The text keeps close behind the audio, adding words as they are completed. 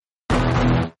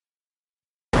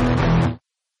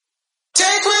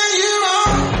Take what you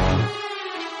want.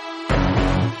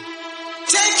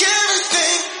 Take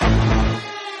everything.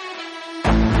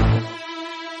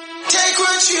 Take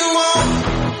what you want.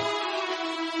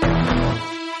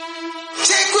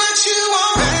 Take what you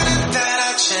want. Better that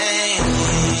I change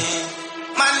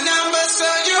my number so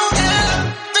you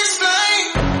can explain.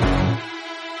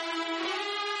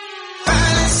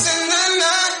 Balance in the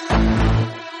night.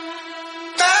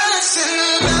 Balance in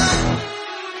the night.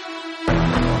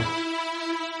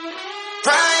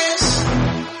 Price.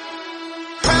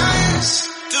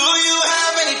 Do you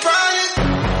have any price?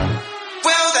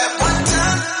 Well, that one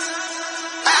time,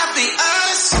 I'll be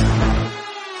honest.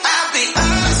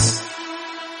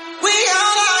 We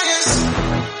all liars.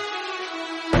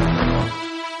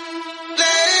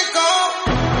 Let it go.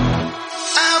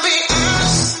 I'll be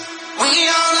honest. We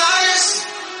all liars.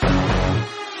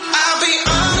 I'll be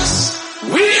honest.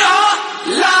 We are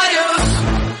liars.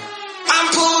 I'm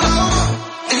pulled over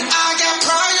and I got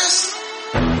priors.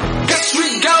 Guess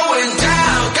we going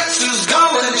down. Guess who's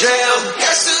going to jail?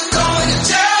 Guess who's going to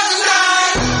jail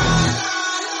tonight?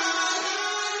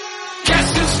 Guess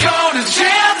who's going to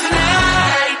jail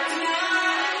tonight?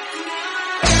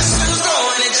 Guess who's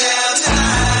going to jail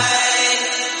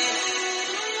tonight?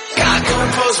 Gotta go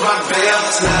and post my bail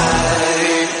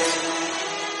tonight.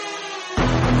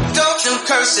 Don't you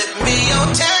curse at me or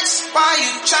text while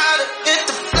you try to hit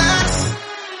the flex.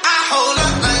 I hold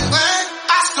up like what?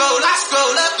 I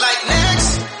scroll up like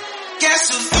next. Guess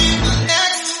who's getting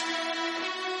next?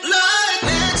 Lord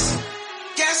next.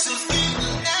 Guess who's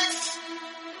getting next?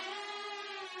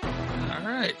 All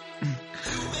right.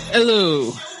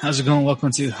 Hello. How's it going?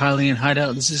 Welcome to Highly and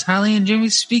Hideout. This is Highly and Jimmy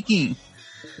speaking.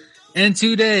 And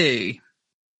today,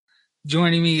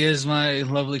 joining me is my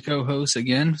lovely co-host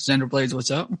again, Xander Blades.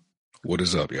 What's up? What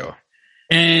is up, y'all?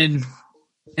 And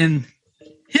in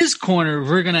his corner,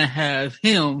 we're going to have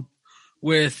him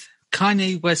with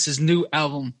Kanye West's new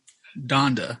album,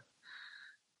 Donda.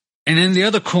 And in the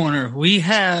other corner, we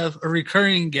have a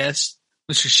recurring guest,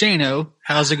 Mr. Shano.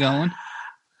 How's it going?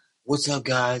 What's up,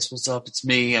 guys? What's up? It's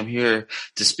me. I'm here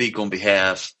to speak on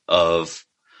behalf of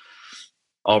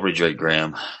Aubrey Drake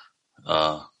Graham.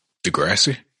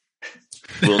 Degrassi?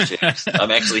 Wheelchairs.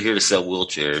 I'm actually here to sell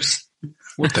wheelchairs.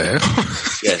 What the hell?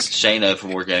 Yes, Shayna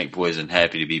from Organic Poison.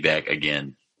 Happy to be back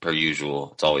again, per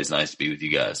usual. It's always nice to be with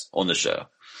you guys on the show.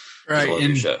 Right. I love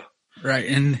your show. Right.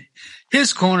 In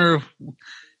his corner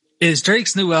is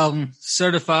Drake's new album,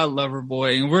 Certified Lover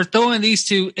Boy. And we're throwing these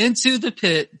two into the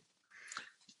pit,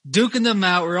 duking them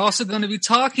out. We're also going to be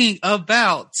talking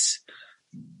about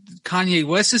Kanye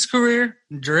West's career,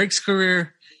 Drake's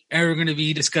career, and we're going to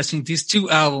be discussing these two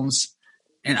albums.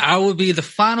 And I will be the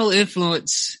final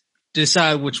influence to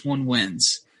decide which one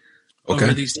wins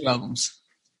over these two albums.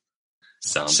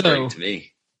 Sounds great to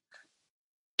me.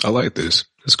 I like this.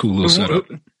 It's a cool little setup.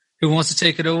 Who wants to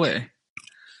take it away?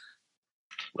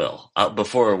 Well,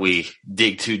 before we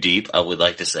dig too deep, I would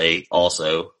like to say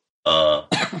also, I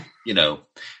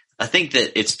think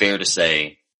that it's fair to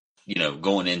say,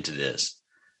 going into this,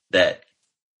 that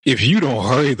if you don't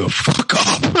hurry the fuck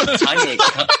up,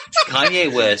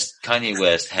 Kanye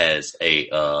West has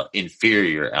a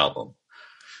inferior album.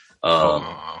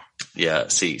 Yeah.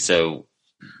 See, so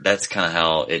that's kind of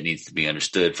how it needs to be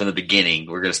understood from the beginning.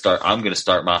 I'm going to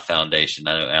start my foundation.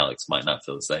 I know Alex might not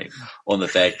feel the same on the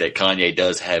fact that Kanye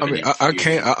does have. I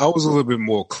was a little bit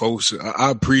more closer. I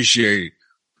appreciate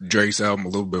Drake's album a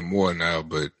little bit more now,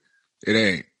 but it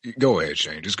ain't. Go ahead,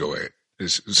 Shane. Just go ahead.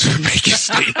 Just make your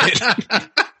statement.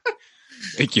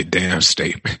 Make your damn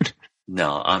statement.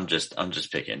 No, I'm just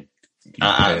picking.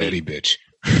 Daddy bitch.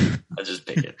 I'm just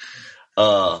picking.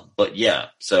 But yeah,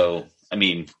 so I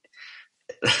mean,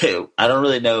 I don't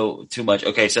really know too much.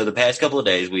 Okay, so the past couple of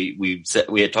days we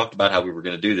had talked about how we were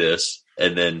going to do this,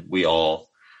 and then we all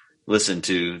listened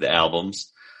to the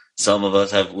albums. Some of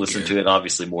us have listened to it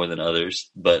obviously more than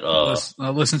others, but I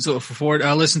listened to it for 4.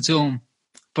 I listened to them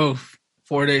both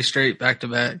 4 days straight, back to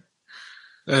back.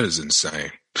 That is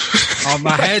insane. I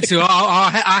had to.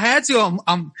 I had to.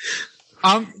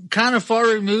 I'm kind of far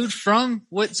removed from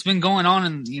what's been going on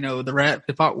in the rap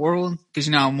hip hop world because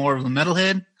I'm more of a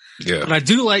metalhead. Yeah, but I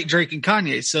do like Drake and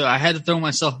Kanye, so I had to throw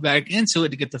myself back into it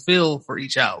to get the feel for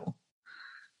each album.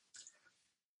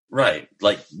 Right,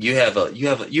 like you have a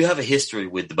history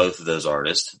with both of those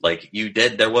artists. Like you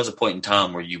did, there was a point in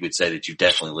time where you would say that you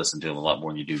definitely listened to them a lot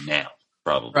more than you do now,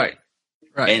 probably. Right.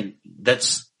 And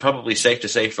that's probably safe to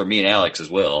say for me and Alex as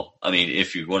well. I mean,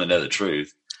 if you want to know the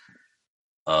truth.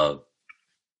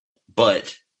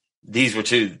 But These were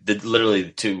literally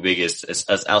the two biggest,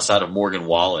 as outside of Morgan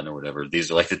Wallen or whatever. These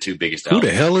are like the two biggest Who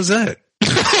albums. the hell is that?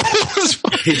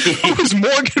 Who's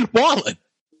Morgan Wallen?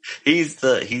 He's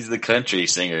the country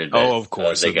singer. That, Oh, of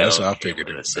course. they got That's on what I camera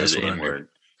figured. that says That's the what I knew. N-word.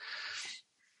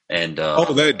 And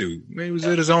That dude. Maybe he was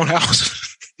at his own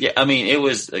house. yeah, I mean, it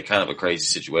was a kind of a crazy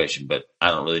situation, but I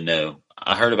don't really know.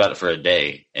 I heard about it for a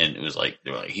day, and it was like they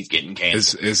were like, he's getting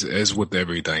canceled. It's with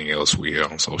everything else we hear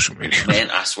on social media. Man,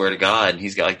 I swear to God,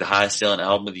 he's got like the highest selling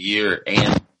album of the year,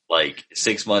 and like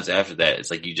 6 months after that,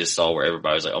 it's like you just saw where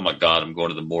everybody was like, "Oh my God, I'm going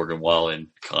to the Morgan Wallen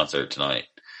concert tonight."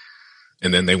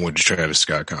 And then they went to Travis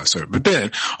Scott concert. But then,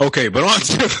 okay, but on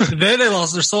to Then they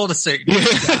lost their soul to Satan.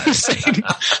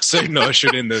 Satan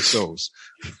ushered in their souls.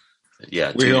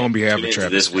 Yeah, We're here on behalf tune of into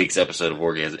Travis this Scott. week's episode of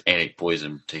Organic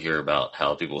Poison to hear about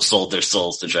how people sold their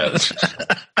souls to Travis.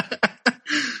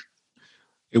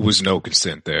 It was no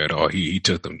consent there at all. He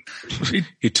took them.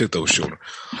 He took those children.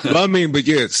 But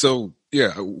yeah, so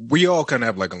yeah, we all kind of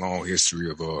have like a long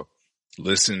history of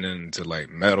listening to like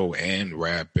metal and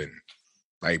rap, and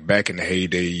like back in the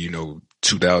heyday,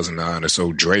 2009 or so,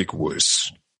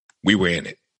 we were in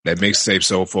it. That mixtape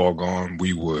So Far Gone,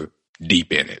 we were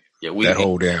deep in it. Yeah, that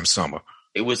whole damn summer.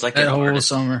 It was like That an whole artist,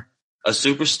 summer. a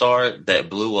superstar that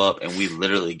blew up, and we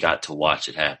literally got to watch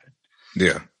it happen.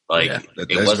 Yeah. Like Yeah. it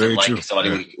That's wasn't very like true. somebody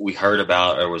Yeah. we heard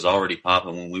about or was already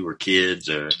popping when we were kids,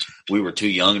 or we were too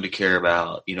young to care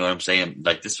about. You know what I'm saying?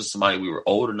 Like this was somebody we were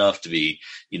old enough to be.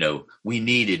 We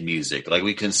needed music. Like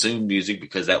we consumed music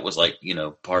because that was like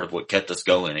part of what kept us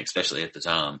going, especially at the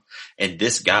time. And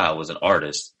this guy was an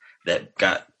artist that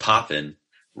got popping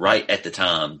right at the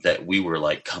time that we were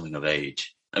like coming of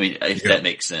age. I mean, if that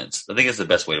makes sense. I think that's the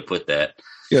best way to put that.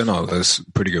 Yeah, no, that's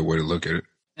a pretty good way to look at it.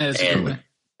 Yeah, it's a good way.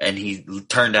 And he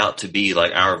turned out to be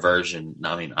like our version.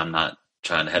 I mean, I'm not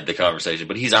trying to have the conversation,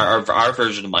 but he's our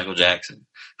version of Michael Jackson.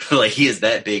 Like he is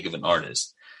that big of an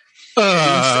artist.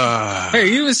 Hey,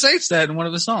 he even says that in one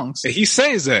of his songs. He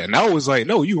says that, and I was like,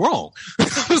 "No, you wrong."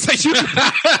 I was like,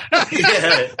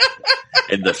 Yeah.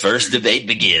 And the first debate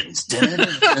begins.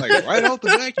 like right off the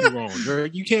back, you wrong. Girl.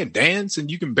 You can't dance and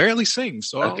you can barely sing.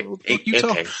 So Okay. you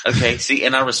Okay. See,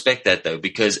 and I respect that though,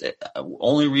 because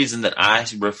only reason that I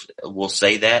will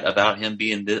say that about him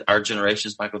being our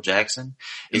generation's Michael Jackson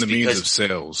in is the means because of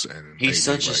sales and he's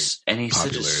maybe, such like, a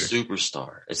popularity.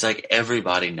 superstar. It's like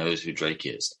everybody knows who Drake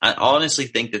is. I honestly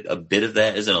think that a bit of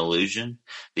that is an illusion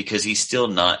because he's still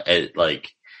not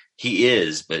he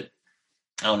is, but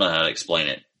I don't know how to explain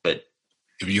it. But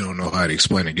If you don't know how to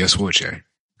explain it, guess what, Jay?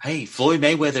 hey, Floyd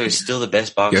Mayweather is still the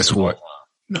best boxer. Guess of all what?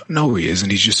 time. No, he isn't.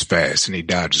 He's just fast and he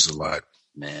dodges a lot.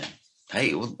 Man.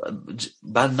 Hey,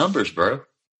 by numbers, bro. I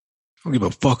don't give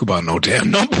a fuck about no damn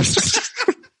numbers.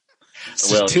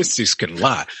 Well, Statistics can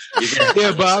lie.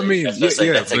 Yeah, but I mean, that's a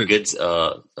good basis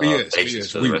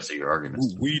yes, for the rest of your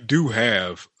arguments. We do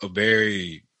have a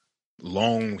very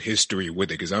long history with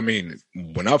it. Because, I mean,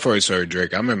 when I first heard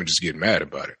Drake, I remember just getting mad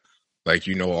about it. Like,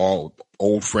 all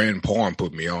old friend porn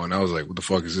put me on. I was like, what the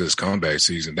fuck is this? Comeback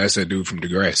season. That's that dude from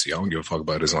Degrassi. I don't give a fuck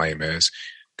about his lame ass.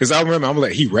 Because I remember, I'm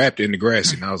like, he rapped in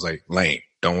Degrassi. And I was like, lame.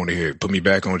 Don't want to hear it. Put me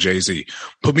back on Jay-Z.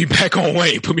 Put me back on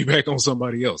Wayne. Put me back on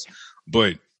somebody else.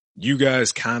 But you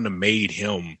guys kind of made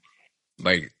him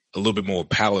like a little bit more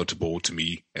palatable to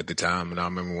me at the time. And I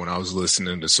remember when I was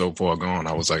listening to So Far Gone,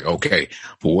 I was like, okay,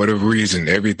 for whatever reason,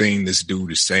 everything this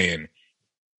dude is saying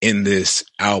in this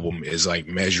album is like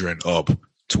measuring up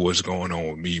to what's going on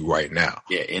with me right now.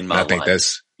 Yeah, in And my I think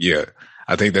life.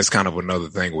 I think that's kind of another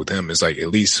thing with him. It's like, at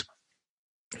least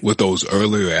with those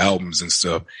earlier albums and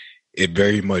stuff, it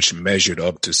very much measured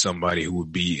up to somebody who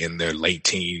would be in their late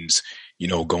teens,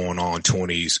 going on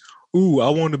 20s. Ooh, I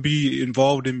want to be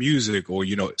involved in music, or,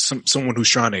 someone who's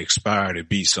trying to aspire to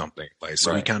be something. Like,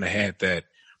 so we kind of had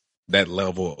that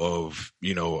level of,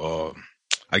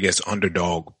 I guess,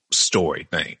 underdog story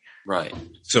thing. Right.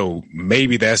 So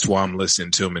maybe that's why I'm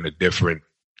listening to him in a different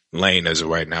lane as of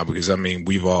right now, because I mean,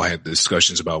 we've all had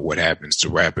discussions about what happens to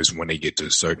rappers when they get to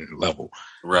a certain level.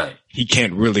 Right. He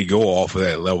can't really go off of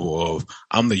that level of,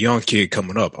 I'm the young kid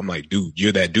coming up. I'm like, dude,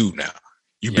 you're that dude now.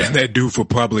 You've been that dude for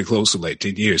probably close to like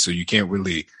 10 years. So you can't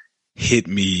really hit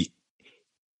me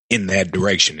in that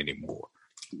direction anymore.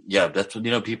 Yeah, that's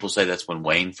when, people say that's when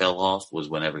Wayne fell off, was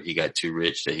whenever he got too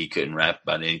rich that he couldn't rap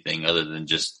about anything other than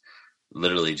just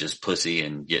literally just pussy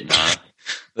and getting high.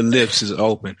 The lips is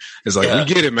open. It's like,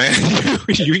 we get it, man.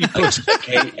 You eat pussy.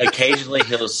 Occasionally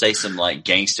he'll say some like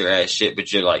gangster ass shit,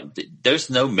 but you're like, there's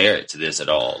no merit to this at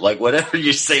all. Like whatever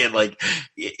you're saying, like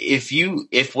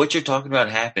if what you're talking about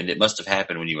happened, it must have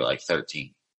happened when you were like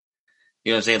 13.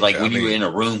 You know what I'm saying? Like Yeah, when you were in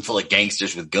a room full of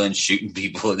gangsters with guns shooting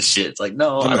people and shit. It's like,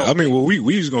 no, well,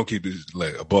 we just gonna keep this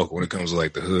like a buck when it comes to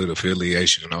like the hood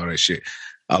affiliation and all that shit.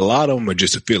 A lot of them are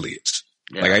just affiliates.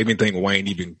 Yeah. Like I even think Wayne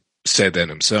even said that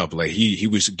himself. Like he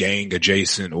was gang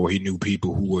adjacent, or he knew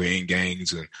people who were in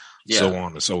gangs and so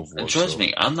on and so forth. And trust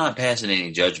me, I'm not passing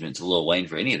any judgment to Lil Wayne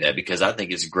for any of that because I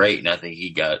think it's great and I think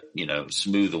he got,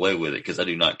 smooth away with it because I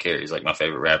do not care. He's like my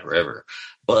favorite rapper ever.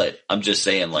 But I'm just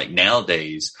saying, like,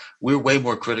 nowadays, we're way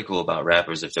more critical about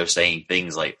rappers if they're saying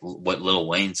things like what Lil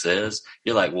Wayne says.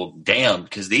 You're like, well, damn,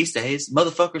 because these days,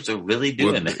 motherfuckers are really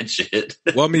doing that shit.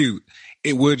 Well, I mean,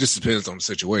 it would just depends on the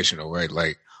situation, though, right?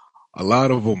 Like, a lot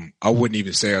of them, I wouldn't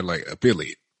even say are like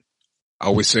affiliate. I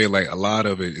would say like a lot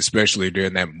of it, especially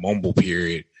during that mumble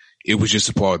period, it was just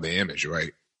a part of the image,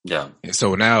 right? Yeah. And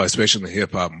so now, especially in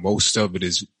hip hop, most of it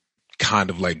is kind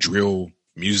of like drill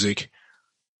music.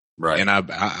 Right. And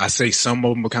I say some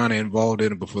of them are kind of involved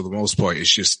in it, but for the most part,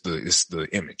 it's just the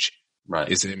image. Right.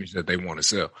 It's the image that they want to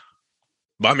sell.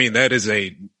 But I mean, that is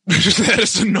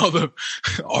another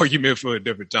argument for a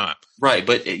different time. Right.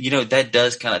 But that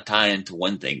does kind of tie into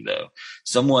one thing though.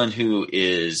 Someone who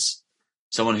is,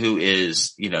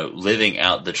 living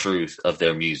out the truth of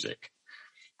their music.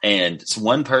 And it's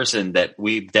one person that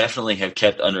we definitely have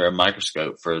kept under a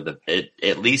microscope for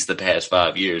at least the past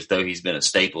 5 years, though he's been a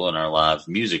staple in our lives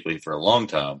musically for a long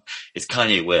time, is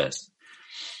Kanye West.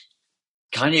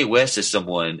 Kanye West is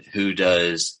someone who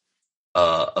does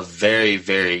a very,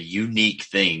 very unique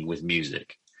thing with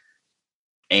music.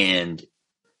 And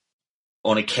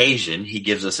on occasion, he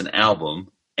gives us an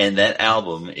album, and that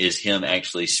album is him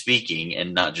actually speaking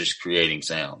and not just creating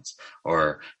sounds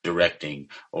or directing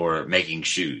or making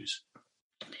shoes.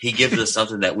 He gives us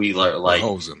something that we like,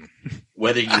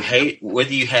 whether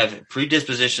you have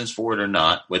predispositions for it or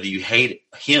not, whether you hate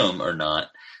him or not,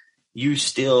 you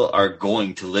still are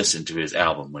going to listen to his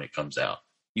album when it comes out.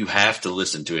 You have to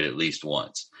listen to it at least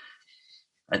once.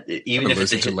 Even if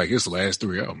it's to like his last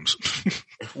 3 albums.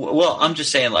 Well, I'm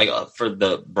just saying, like, for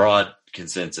the broad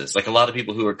consensus, like a lot of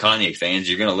people who are Kanye fans,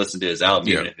 you're going to listen to his album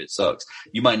even if it sucks.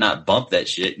 You might not bump that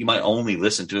shit. You might only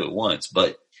listen to it once, but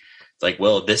it's like,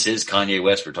 well, this is Kanye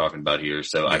West we're talking about here,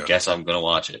 so I guess I'm going to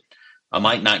watch it. I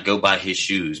might not go buy his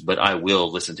shoes, but I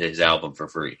will listen to his album for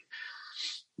free.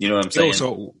 You know what I'm saying?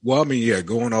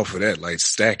 Going off of that, like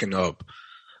stacking up,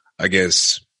 I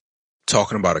guess,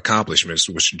 talking about accomplishments,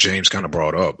 which James kind of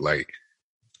brought up, like,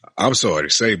 I'm sorry to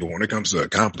say, but when it comes to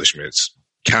accomplishments,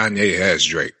 Kanye has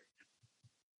Drake.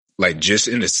 Like, just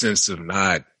in the sense of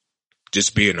not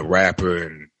just being a rapper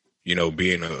and,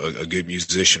 being a good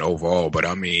musician overall, but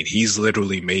I mean, he's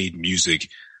literally made music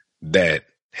that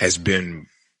has been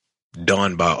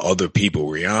done by other people.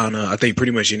 Rihanna, I think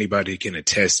pretty much anybody can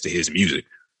attest to his music.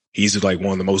 He's like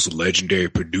one of the most legendary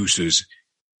producers,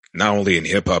 not only in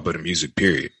hip hop, but in music,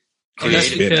 period.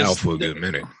 He's been out for a good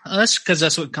minute. That's because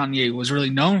that's what Kanye was really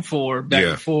known for back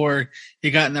before he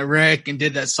got in that wreck and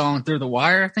did that song Through the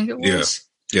Wire, I think it was.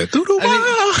 Yeah, Through the Wire.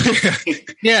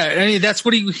 I mean, that's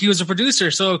what he was a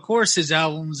producer. So, of course, his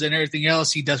albums and everything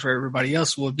else he does for everybody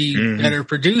else will be better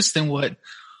produced than what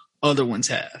other ones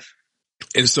have.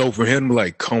 And so for him to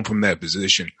like come from that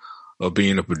position of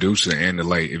being a producer and to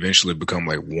like eventually become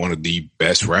like one of the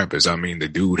best rappers, I mean, the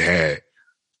dude had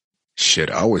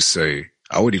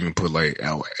I would even put like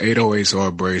 808s,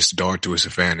 Heartbreaks, Dark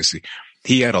Twisted Fantasy.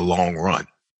 He had a long run.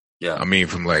 Yeah. I mean,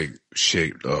 from like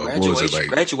what was it like?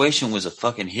 Graduation was a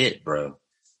fucking hit, bro.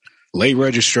 Late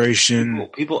Registration,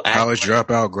 people College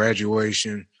Dropout,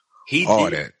 Graduation,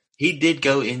 that. He did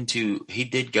go into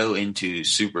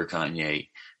Super Kanye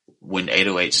when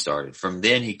 808 started. From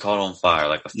then he caught on fire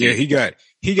like a fish. Yeah,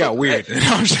 he got weird.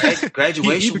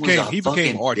 Graduation he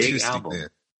became artistic album. then.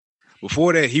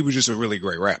 Before that, he was just a really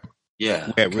great rapper. Yeah.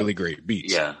 Who had really great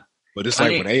beats. Yeah. But it's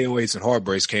like when 808s and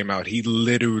Heartbreaks came out, he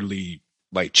literally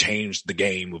like changed the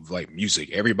game of like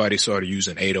music. Everybody started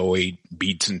using 808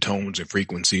 beats and tones and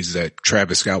frequencies that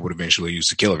Travis Scott would eventually use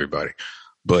to kill everybody.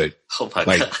 But God.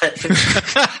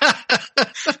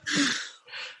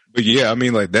 But yeah, I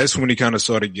mean, like that's when he kind of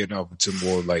started getting up to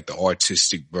more like the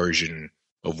artistic version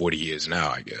of what he is now,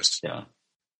 I guess. Yeah.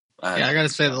 I gotta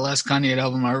say the last Kanye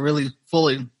album I really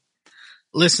fully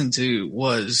listened to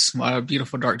was My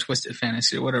Beautiful Dark Twisted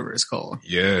Fantasy or whatever it's called.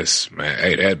 Yes, man.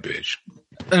 Hey, that bitch.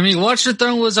 I mean, Watch the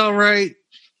Throne was all right.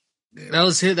 That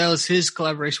was his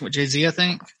collaboration with Jay-Z, I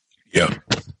think. Yeah.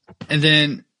 And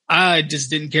then I just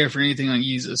didn't care for anything on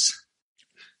Yeezus.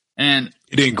 And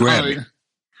it didn't grab me.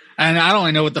 And I don't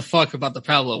even know what the fuck about the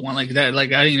Pablo one like that.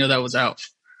 Like I didn't know that was out.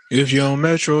 If you're on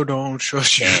Metro, don't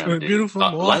trust you. Damn, dude. Beautiful.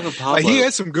 Life of Pablo. Like, he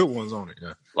had some good ones on it.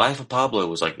 Yeah. Life of Pablo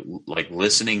was like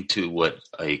listening to what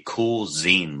a cool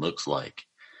zine looks like.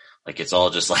 Like it's all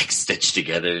just like stitched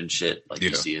together and shit. Like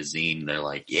you see a zine, they're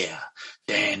like, yeah,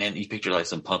 damn, and you picture like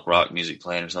some punk rock music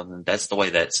playing or something. That's the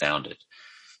way that sounded.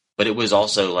 But it was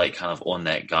also like kind of on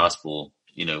that gospel,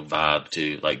 vibe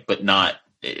too. Like, but not.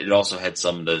 It also had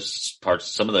some of those parts.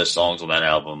 Some of those songs on that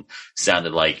album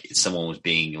sounded like someone was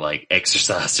being like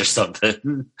exercised or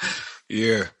something.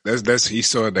 Yeah, that's he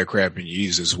started that crap in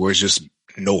Yeezus, where it's just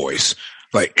noise.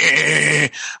 Like,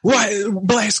 what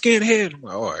black skinhead? I'm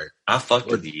like, all right. I fucked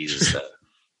with the Yeezus stuff.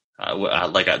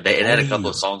 It had a couple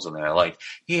of songs on there.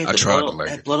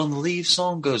 That Blood on the Leaves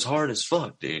song goes hard as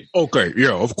fuck, dude. Okay,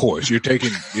 yeah, of course. You're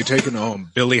taking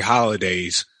Billie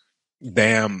Holiday's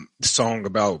damn song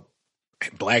about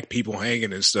black people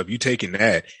hanging and stuff. You taking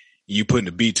that, you putting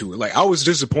the beat to it. Like, I was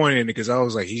disappointed in it because I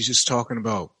was like, he's just talking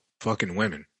about fucking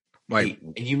women. Like,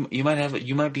 you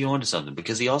might be onto something,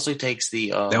 because he also takes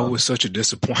the that was such a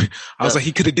disappointment. I was like,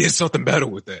 he could have did something better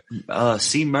with that.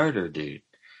 See Murder, dude.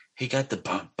 He got the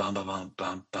bum bum bum bum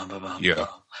bum bum bum. Yeah.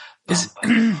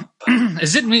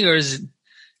 Is it me, or is it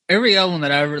every album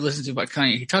that I ever listened to by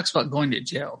Kanye? He talks about going to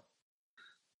jail.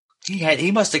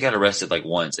 He must have got arrested like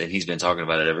once, and he's been talking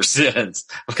about it ever since.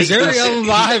 Because every album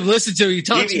I've listened to, he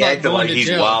talks about going to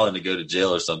jail. He's wilding to go to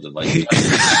jail or something like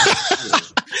that.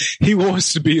 He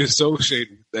wants to be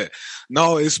associated with that.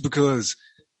 No, it's because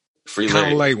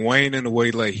kind of like Wayne in a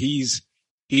way, like he's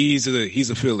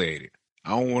affiliated.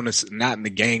 I don't want to, not in the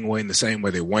gang way, in the same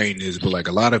way that Wayne is, but like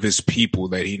a lot of his people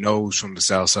that he knows from the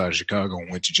South Side of Chicago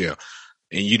went to jail.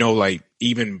 And, like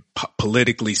even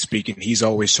politically speaking, he's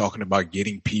always talking about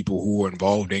getting people who are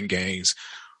involved in gangs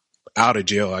out of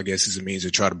jail, I guess, is a means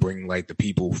to try to bring like the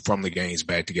people from the gangs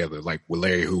back together, like with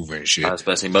Larry Hoover and shit. I was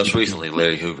about to say, most recently,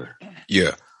 Larry Hoover.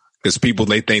 Yeah. Because people,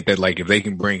 they think that like if they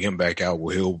can bring him back out,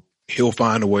 well, he'll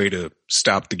find a way to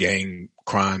stop the gang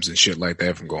crimes and shit like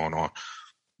that from going on.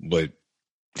 But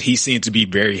he seemed to be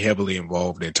very heavily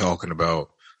involved in talking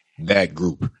about that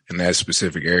group and that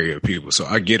specific area of people. So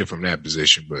I get it from that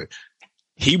position, but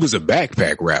he was a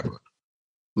backpack rapper.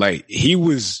 Like he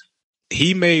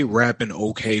made rapping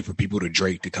okay for people to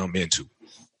Drake to come into.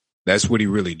 That's what he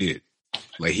really did.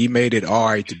 Like he made it all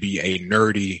right to be a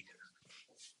nerdy,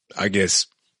 I guess,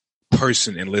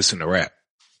 person and listen to rap.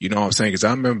 You know what I'm saying? Because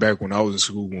I remember back when I was in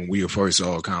school, when we were first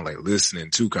all kind of like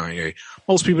listening to Kanye,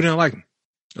 most people didn't like him,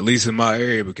 at least in my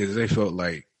area, because they felt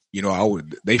like,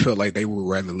 they felt like they would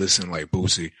rather listen like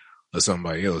Boosie or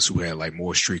somebody else who had like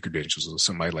more street credentials, or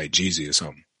somebody like Jeezy or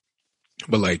something.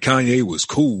 But like Kanye was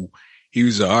cool. He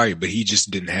was all right, but he just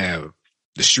didn't have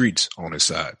the streets on his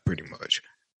side pretty much.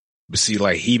 But see,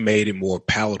 like he made it more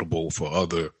palatable for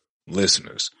other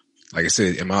listeners. Like I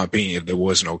said, in my opinion, if there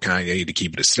was no Kanye to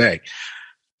keep it a stack,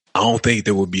 I don't think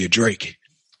there would be a Drake.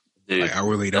 Dude, like, I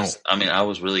really don't. I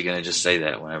was really going to just say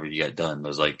that whenever you got done. I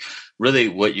was like, really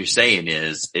what you're saying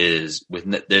is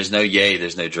there's no Ye,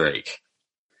 there's no Drake.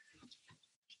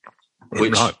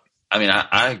 Which,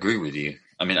 I agree with you.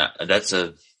 Think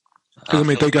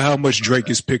of how much Drake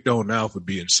is picked on now for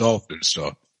being soft and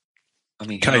stuff.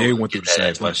 Kanye went through the same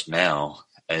as much now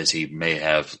as he may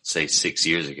have, say, 6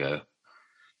 years ago.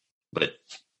 But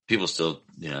people still,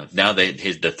 now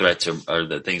the threats are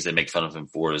the things they make fun of him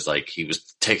for is like he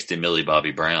was texting Millie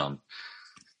Bobby Brown.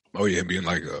 Oh yeah, being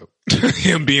like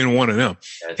him being one of them,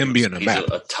 yeah, him being he's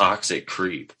a toxic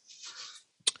creep.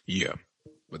 Yeah,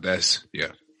 but that's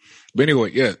But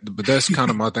anyway, yeah, but that's kind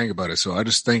of my thing about it. So I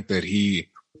just think that he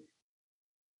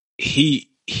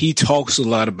talks a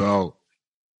lot about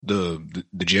the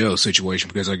jail situation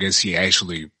because I guess he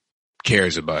actually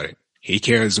cares about it. He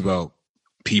cares about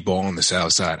people on the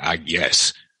South Side, I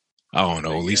guess. I don't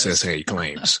know. At least that's how he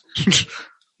claims.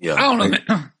 Yeah, I don't know,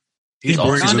 man. He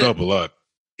brings it up a lot.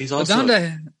 He's also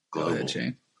global. Go ahead,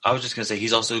 Shane. I was just gonna say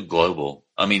he's also global.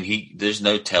 There's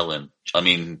no telling.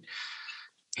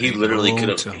 He literally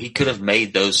could have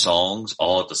made those songs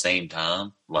all at the same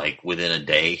time, like within a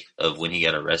day of when he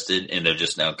got arrested, and they're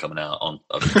just now coming out on.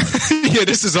 Yeah,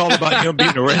 this is all about him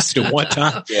being arrested at one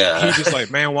time. Yeah, he's just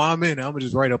like, man, while I'm in, I'm gonna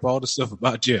just write up all the stuff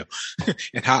about jail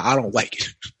and how I don't like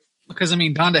it. Because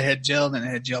Donda had jail, then it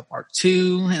had Jail Part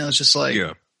 2, and it was just like,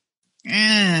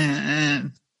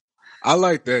 I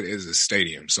like that as a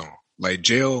stadium song. Like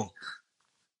Jail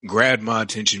grabbed my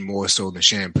attention more so than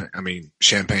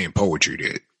Champagne Poetry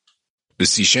did. But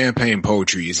see, Champagne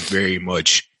Poetry is very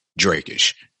much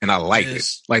Drake-ish. And I like it.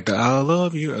 Like the I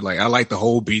love you. Like I like the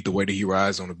whole beat, the way that he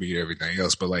rides on the beat, everything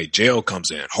else. But like Jail comes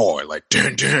in hard, like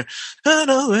dun, dun, I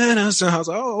know when I was like,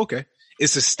 oh, okay.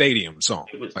 it's a stadium song.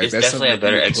 Like, It's that's definitely a something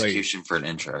better you play. execution for an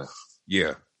intro.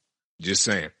 Yeah, just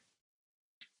saying.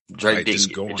 Drake Like,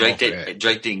 just going off that.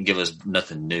 Drake didn't give us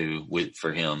nothing new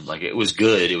for him. Like, it was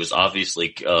good. It was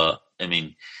obviously, I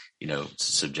mean, you know, it's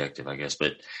subjective, I guess,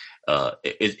 but,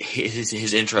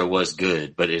 his intro was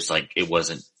good, but it's like,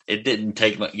 it didn't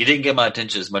take you didn't get my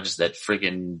attention as much as that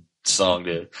freaking song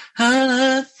did.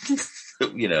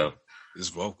 You know, His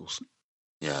vocals.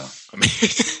 yeah.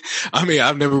 I mean,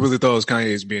 I've never really thought of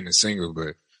Kanye as being a singer,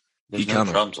 but There's he no kind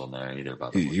of drums on there either,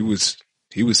 by the way.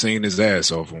 he was singing his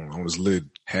ass off on his little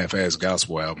half-ass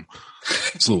gospel album.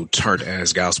 It's a little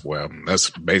turnt-ass gospel album.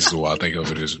 That's basically what I think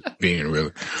of it as being,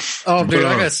 really. Oh, dude,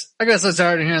 But, I got so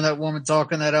tired of hearing that woman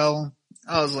talking that album.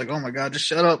 I was like, oh my God, just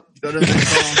shut up. Go to the next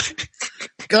song.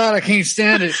 God, I can't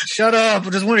stand it. Shut up. I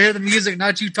just want to hear the music,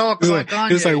 not you talk about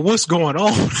Kanye. it's like, what's going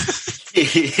on?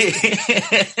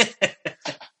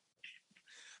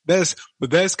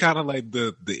 That's kind of like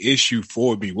the issue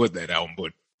for me with that album,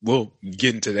 but we'll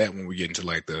get into that when we get into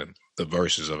like the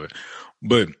verses of it.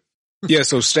 But yeah,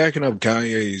 so stacking up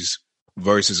Kanye's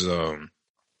versus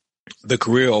the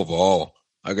career overall,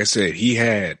 like I said, he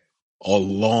had a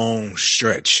long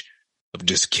stretch of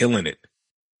just killing it.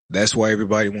 That's why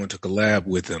everybody wanted to collab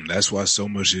with him. That's why so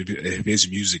much of his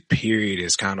music, period,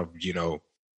 is kind of, you know,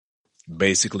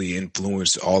 basically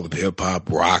influenced all of hip hop,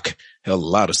 rock, hell, a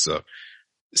lot of stuff.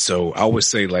 So I would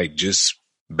say, like, just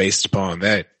based upon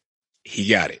that, he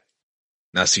got it.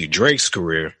 Now, see, Drake's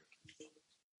career,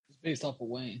 It's based off of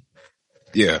Wayne.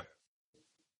 yeah.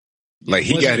 Like,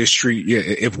 he got his street. Yeah,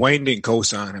 if Wayne didn't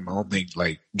co-sign him, I don't think,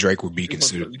 like, Drake would be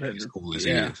considered as cool as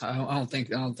he is. I don't think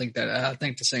that. I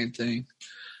think the same thing.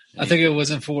 I think it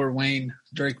wasn't for Wayne,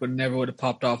 Drake would have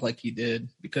popped off like he did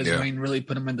because Wayne really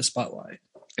put him in the spotlight.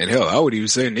 And hell, I would even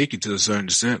say Nicki to a certain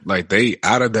extent. Like, they,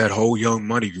 out of that whole Young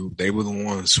Money group, they were the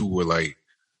ones who were, like,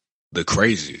 the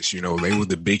craziest. You know, they were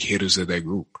the big hitters of that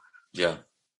group. Yeah.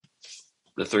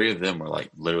 The three of them were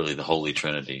like literally the holy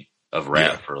trinity of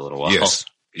rap for a little while.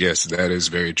 Yes, that is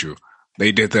very true.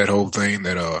 They did that whole thing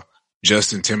that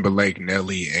Justin Timberlake,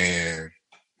 Nelly, and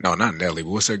no, not Nelly, but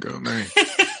what's that girl name?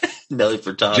 Nelly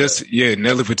Furtado.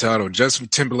 Nelly Furtado. Justin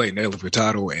Timberlake, Nelly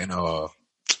Furtado,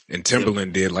 and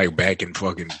Timberland did like back in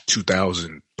fucking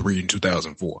 2003 and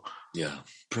 2004. Yeah.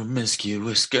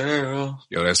 Promiscuous girl.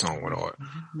 Yo, that song went hard.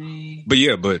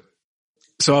 But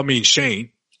so I mean,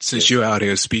 Shane, since you're out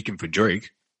here speaking for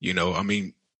Drake, you know, I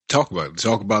mean, talk about it.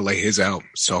 Talk about like his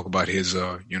albums. Talk about his,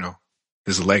 you know,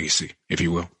 his legacy, if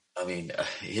you will. I mean,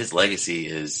 his legacy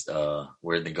is,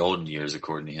 we're in the golden years,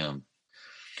 according to him.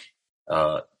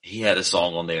 He had a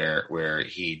song on there where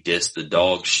he dissed the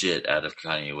dog shit out of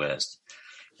Kanye West.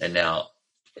 And now,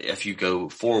 if you go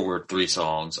forward 3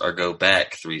 songs or go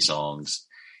back 3 songs,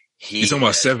 He's talking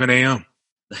about 7 a.m.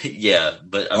 Yeah,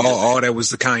 but all that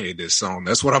was the Kanye diss song.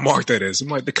 That's what I marked that as. I'm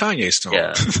like, the Kanye song.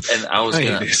 Yeah, and I was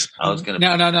gonna.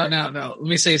 No. Let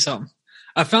me say something.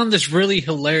 I found this really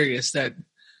hilarious. That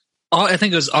I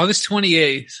think it was August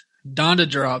 28th. Donda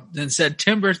dropped. Then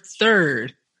September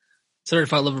 3rd,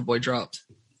 Certified Lover Boy dropped.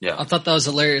 Yeah, I thought that was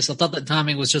hilarious. I thought that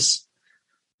timing was just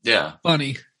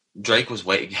funny. Drake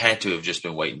had to have just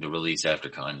been waiting to release after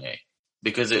Kanye.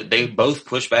 Because they both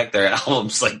pushed back their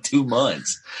albums like 2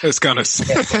 months. It's kind of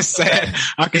sad.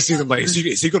 I can see them like, is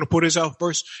he going to put his out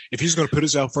first? If he's going to put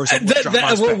his out first, I'm going to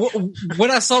drop mine. When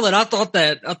I saw that, I thought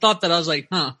that I was like,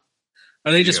 huh.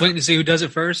 Are they just waiting to see who does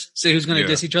it first? See who's going to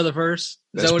diss each other first?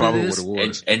 Is that what it is? What it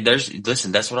was. And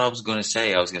that's what I was going to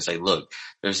say. I was going to say, look,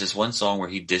 there's this one song where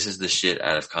he disses the shit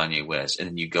out of Kanye West, and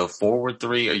then you go forward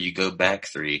 3 or you go back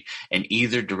 3. In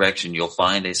either direction, you'll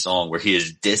find a song where he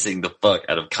is dissing the fuck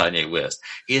out of Kanye West.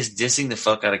 He is dissing the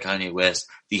fuck out of Kanye West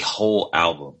the whole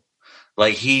album.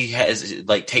 Like he has,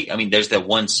 there's that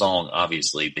one song,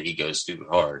 obviously, that he goes stupid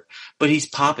hard, but he's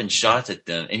popping shots at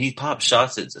them, and he pops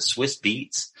shots at the Swiss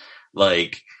Beats.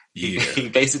 Like, he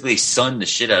basically sunned the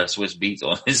shit out of Swiss Beats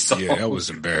on his song. Yeah, that was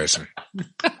embarrassing.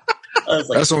 Was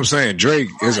like, that's what I'm saying. Drake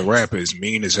is a rapper, is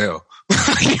mean as hell.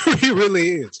 He really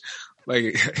is.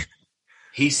 Like,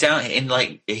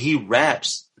 he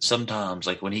raps sometimes,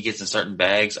 like when he gets in certain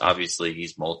bags, obviously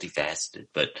he's multifaceted,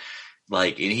 but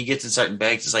like, and he gets in certain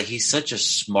bags, it's like he's such a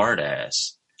smart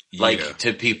ass. Like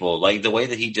to people, like the way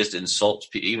that he just insults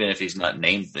people, even if he's not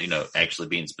named, you know, actually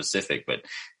being specific, but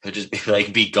he'll just be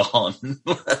like, be gone.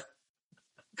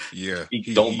 Yeah.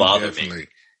 Don't bother me.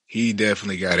 He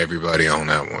definitely got everybody on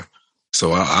that one.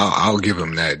 So I'll give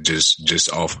him that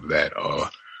just off of that.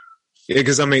 Yeah,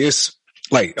 cause I mean, it's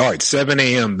like, all right, 7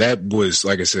 a.m. That was,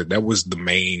 like I said, that was the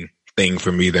main thing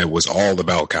for me that was all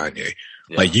about Kanye.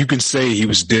 Yeah. Like you can say he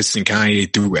was dissing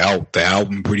Kanye throughout the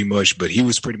album pretty much, but he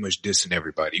was pretty much dissing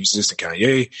everybody. He was dissing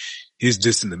Kanye. He was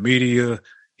dissing the media.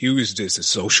 He was dissing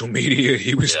social media.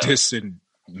 He was dissing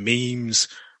memes,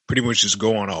 pretty much just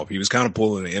going off. He was kind of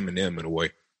pulling an Eminem in a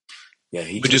way. Yeah,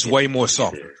 but just way more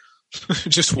softer.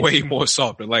 Just way more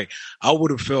softer. Like I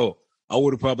would have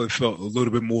probably felt a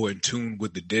little bit more in tune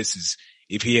with the disses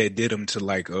if he had did them to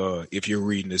like, if you're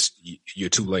reading this, you're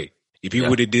too late. If he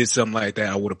would have did something like that,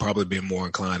 I would have probably been more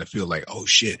inclined to feel like, oh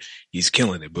shit, he's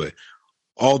killing it. But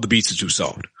all the beats are too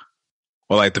soft.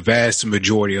 Or like the vast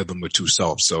majority of them are too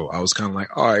soft. So I was kind of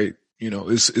like, all right,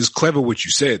 it's clever what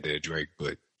you said there, Drake,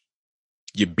 but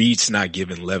your beat's not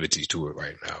giving levity to it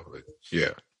right now. But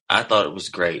yeah. I thought it was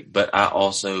great, but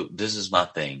this is my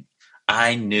thing.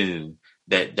 I knew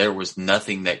that there was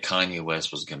nothing that Kanye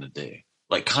West was going to do.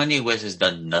 Like Kanye West has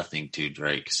done nothing to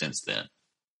Drake since then.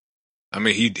 I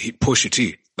mean, he Pusha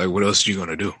T. Like, what else are you going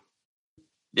to do?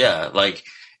 Yeah. Like,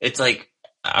 it's like,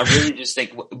 I really just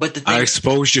think, but the thing, I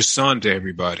exposed your son to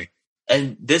everybody.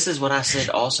 And this is what I said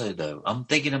also, though. I'm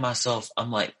thinking to myself, I'm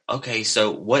like, okay,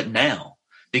 so what now?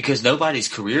 Because nobody's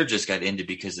career just got ended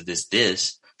because of this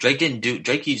diss.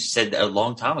 Drake said a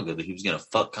long time ago that he was going to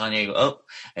fuck Kanye up,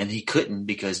 and he couldn't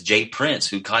because Jay Prince,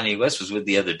 who Kanye West was with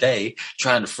the other day,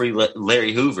 trying to free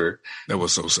Larry Hoover. That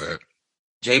was so sad.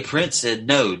 Jay Prince said,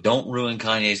 no, don't ruin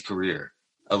Kanye's career,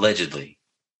 allegedly.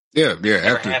 Yeah.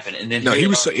 Never happened. And then he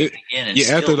was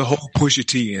after the whole Pusha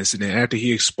T incident, after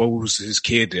he exposed his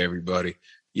kid to everybody,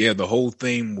 the whole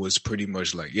thing was pretty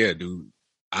much like, yeah, dude,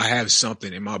 I have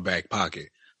something in my back pocket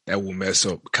that will mess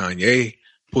up Kanye,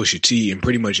 Pusha T, and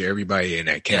pretty much everybody in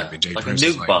that camp. And Jay like Prince a nuke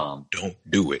is like, bomb. Don't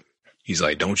do it. He's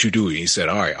like, don't you do it. He said,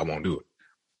 all right, I won't do it.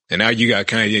 And now you got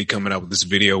Kanye coming out with this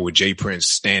video with Jay Prince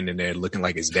standing there looking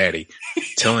like his daddy,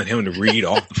 telling him to read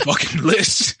off the fucking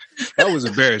list. That was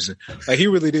embarrassing. Like he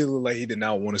really did look like he did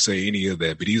not want to say any of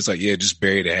that, but he was like, yeah, just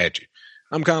bury the hatchet.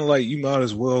 I'm kind of like, you might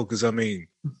as well, because I mean,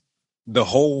 the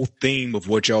whole theme of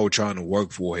what y'all were trying to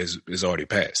work for is already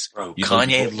passed. Bro,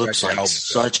 Kanye looks like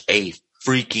such a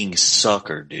freaking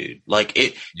sucker, dude. Like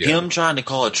him trying to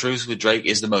call a truce with Drake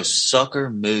is the most sucker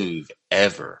move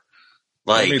ever.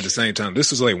 Like, I mean, at the same time,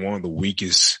 this is like one of the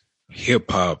weakest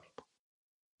hip hop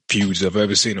feuds I've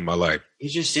ever seen in my life.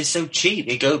 It's so cheap.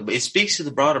 It speaks to the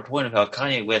broader point of how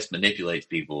Kanye West manipulates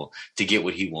people to get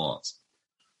what he wants.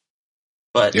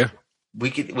 But we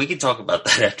can talk about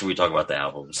that after we talk about the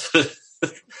albums.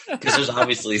 Because there's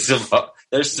obviously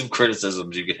some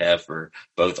criticisms you could have for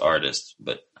both artists,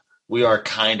 but we are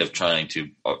kind of trying to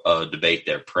debate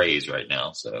their praise right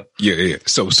now. So yeah.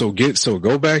 So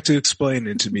go back to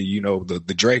explaining to me,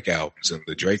 the Drake albums and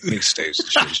the Drake mixtapes.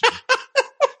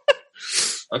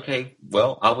 Okay,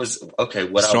 well,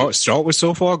 start with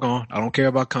So Far Gone. I don't care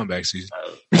about Comeback Season.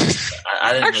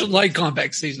 I didn't actually like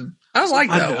Comeback Season. I like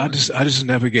that one. I just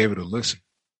never gave it a listen.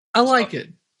 I like it.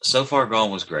 So Far Gone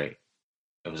was great.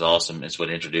 It was awesome. It's what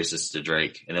introduced us to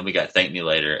Drake. And then we got Thank Me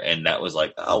Later, and that was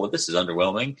like, oh, well, this is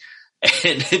underwhelming.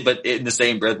 But in the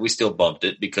same breath, we still bumped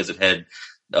it because it had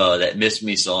that Miss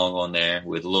Me song on there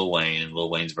with Lil Wayne, and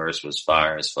Lil Wayne's verse was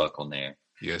fire as fuck on there.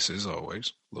 Yes, as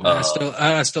always.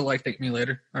 I still like Thank Me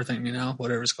Later or Thank Me Now,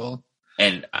 whatever it's called.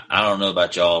 And I don't know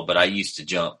about y'all, but I used to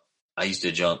jump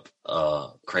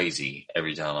crazy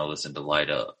every time I listened to Light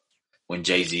Up when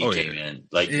Jay-Z came in.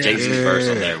 Like Jay-Z's verse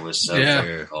on there was so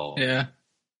fucking cold. Yeah.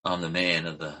 I'm the man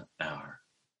of the hour.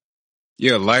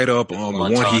 Yeah, Light Up. The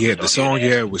one he had, the song he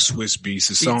had with Swiss Beats,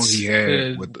 the song he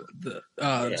had with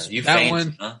you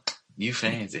fancy, huh? You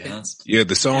fancy, huh? Yeah,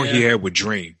 the song he had with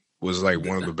Dream was like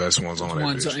one of the best ones on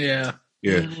that bitch. Yeah.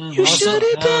 You shut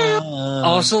it down.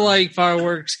 Also like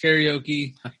Fireworks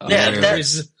Karaoke.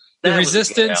 The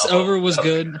Resistance Over was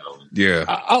good. Yeah.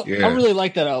 I really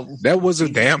like that album. That was a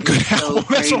damn good album.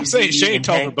 That's what I'm saying. Shane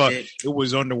talking about it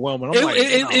was underwhelming.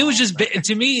 It was just,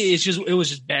 to me, it was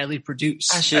just badly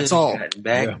produced. That's all.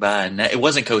 It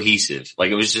wasn't cohesive. Like,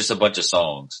 it was just a bunch of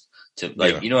songs.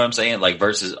 You know what I'm saying? Like,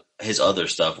 versus his other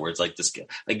stuff where it's like this,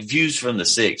 like Views from the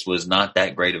Six was not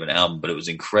that great of an album, but it was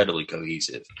incredibly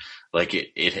cohesive. Like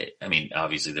I mean,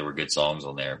 obviously there were good songs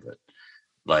on there, but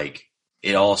like,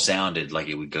 it all sounded like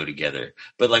it would go together.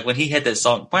 But like when he had that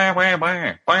song,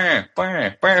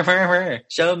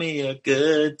 show me a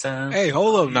good time. Hey,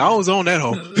 hold up. Now I was on that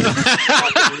hoe.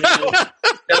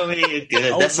 Show me a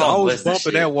good that song I was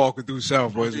bumping that walking through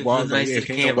South Boys.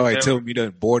 Can't nobody tell me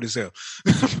nothing. Bored as hell.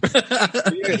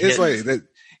 It's like that.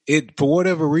 It, for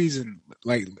whatever reason,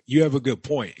 like you have a good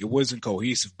point. It wasn't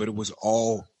cohesive, but it was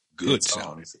all good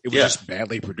songs. It was just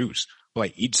badly produced.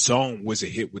 Like each song was a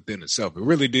hit within itself. It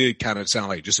really did kind of sound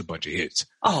like just a bunch of hits.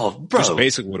 Oh, bro. That's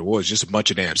basically what it was. Just a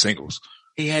bunch of damn singles.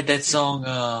 He had that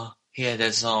song. He had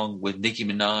that song with Nicki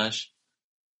Minaj.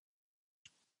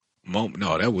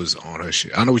 No, that was on her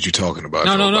shit. I know what you're talking about.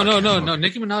 No.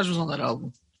 Nicki Minaj was on that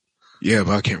album. Yeah,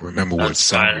 but I can't remember what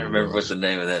song. I don't remember what the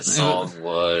name of that song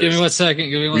was. Give me 1 second.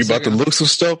 We about to look some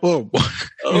stuff up.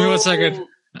 Give me 1 second.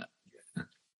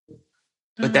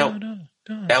 But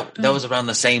that was around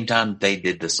the same time they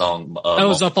did the song. That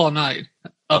was Up All Night.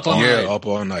 Up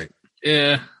All Night.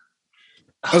 Yeah.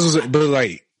 But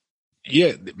like,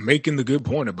 yeah, making the good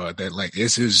point about that. Like,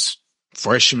 it's his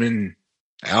freshman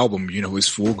album, you know, his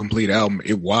full complete album.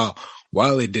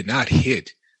 While it did not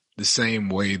hit the same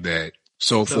way that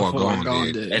So Far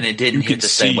Gone did, and it didn't hit the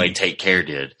same way Take Care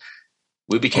did.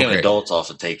 We became adults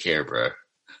off of Take Care, bro.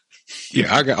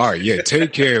 Yeah, all right. Yeah,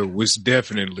 Take Care was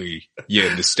definitely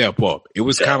the step up. It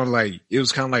was kind of like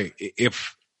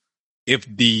if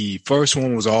the first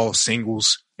one was all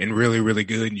singles and really, really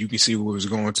good, and you can see what it was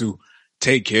going to.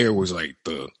 Take Care was like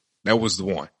that was the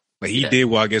one. Like he did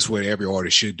what every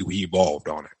artist should do. He evolved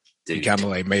on it. Dude. He kind of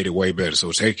like made it way better.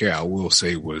 So Take Care, I will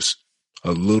say, was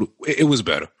it was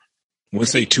better. I wouldn't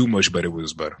say too much, but it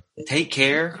was better. Take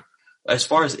Care, as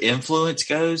far as influence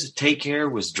goes, Take Care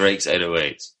was Drake's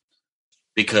 808s.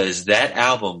 Because that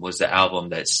album was the album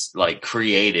that's like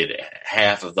created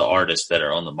half of the artists that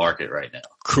are on the market right now.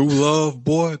 Crew Love,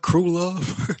 boy, Crew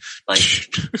Love. Like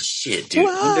shit, dude.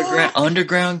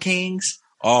 Underground Kings.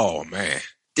 Oh man.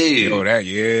 Dude. You know that,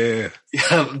 yeah.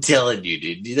 I'm telling you,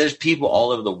 dude. There's people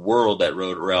all over the world that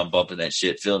rode around bumping that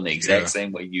shit, feeling the exact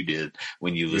same way you did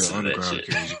when you listened to that shit.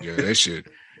 Kings, yeah, that shit.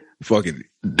 Fucking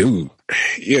dude.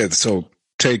 Yeah, so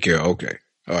Take Care, okay.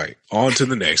 All right. On to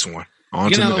the next one.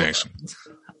 The next one.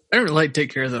 I don't really like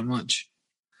Take Care that much.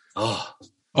 Oh.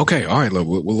 Okay, all right.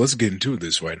 Well, let's get into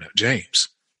this right now. James,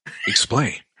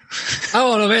 explain. I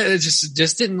don't know, man. It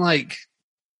just didn't like.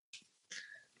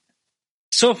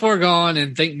 So Far Gone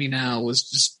and Thank Me Now or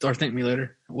Thank Me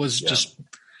Later was just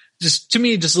to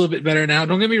me just a little bit better now.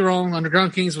 Don't get me wrong,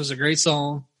 Underground Kings was a great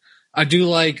song. I do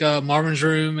like Marvin's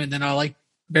Room, and then I like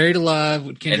Buried Alive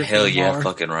with Kendrick Lamar. And hell yeah,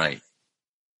 fucking right.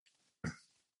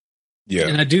 Yeah.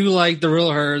 And I do like The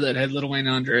Real Her that had Lil Wayne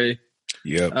and Andre.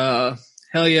 Yep.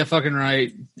 Hell yeah, fucking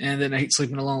right. And then I Hate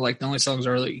Sleeping Alone, like the only songs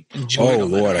I really enjoyed. Oh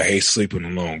Lord, I Hate Sleeping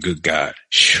Alone. Good God.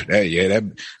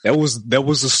 That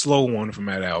was a slow one from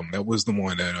that album. That was the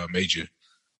one that made you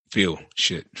feel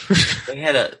shit. They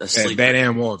had a sleeper. That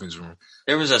and Marvin's Room.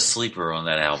 There was a sleeper on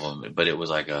that album, but it was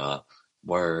like a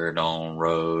Word on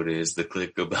Road is the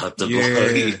click about the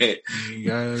blood. You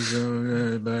guys,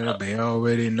 but they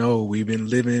already know we've been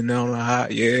living on a high.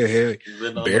 Yeah,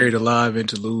 Buried Alive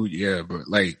interlude. Yeah, but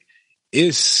like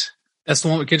that's the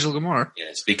one with Kendrick Lamar.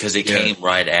 Yes, because it came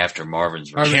right after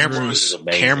Marvin's Room.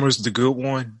 Camera's the good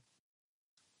one.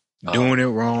 Doing it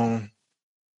wrong.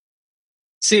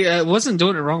 See, wasn't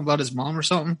Doing It Wrong about his mom or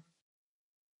something?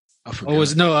 I forgot.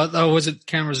 Was it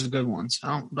Cameras the Good Ones?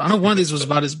 I know one of these was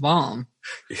about his mom.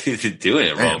 Doing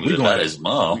it wrong was about his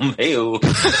mom. Hey-o.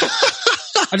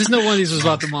 I just know one of these was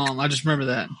about the mom. I just remember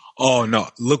that. Oh no!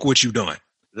 Look what you've done.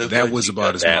 That was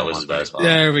about his mom.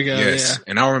 There we go. Yes, yeah.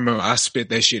 And I remember I spit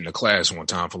that shit in the class one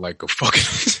time for like a fucking.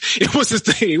 It was a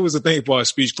thing. It was a thing for our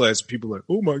speech class. People were like,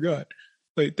 oh my god,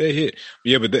 like that hit.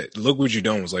 Yeah, but Look What You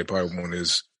Done was like probably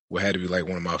what had to be like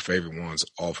one of my favorite ones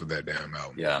off of that damn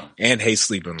album. Yeah, and Hate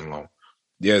Sleeping Alone.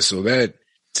 Yeah, so that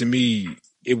to me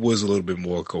it was a little bit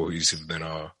more cohesive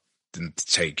than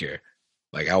Take Care.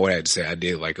 Like I would have to say I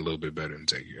did like a little bit better than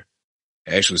Take Care.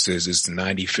 It actually says it's the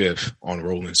 95th on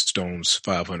Rolling Stone's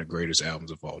 500 greatest albums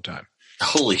of all time.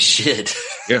 Holy shit.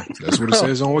 Yeah, that's what it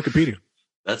says on Wikipedia.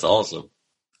 That's awesome.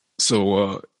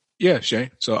 So, yeah,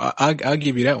 Shane. So I'll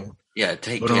give you that one. Yeah,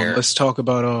 Take Care. Let's talk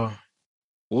about,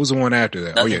 what was the one after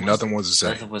that? Nothing Was the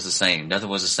Same. Nothing Was the Same. Nothing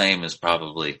Was the Same is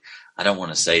probably, I don't want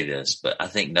to say this, but I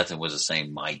think Nothing Was the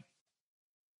Same might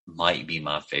be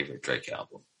my favorite Drake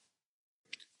album.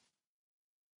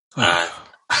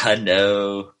 I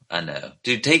know.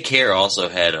 Dude, Take Care also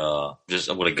had, I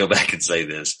want to go back and say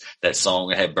this, that song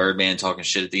that had Birdman talking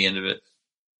shit at the end of it.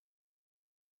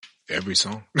 Every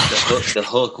song? The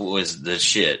hook was the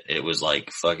shit. It was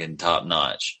like fucking top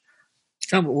notch.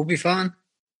 We'll be fine.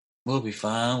 We'll be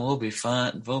fine. We'll be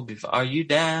fine. We'll be fine. Are you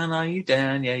down? Are you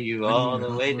down? Yeah, you all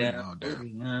the way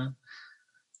down.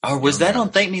 Or was that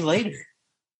on Thank Me Later?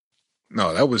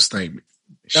 No, that was Thank Me.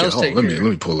 Let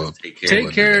me pull up.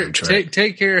 Take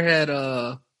Care had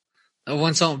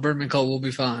one song with Birdman called "We'll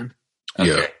Be Fine."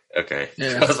 Okay.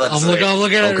 Yeah, I'm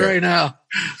looking at it right now.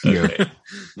 Yeah.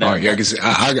 All right. Yeah,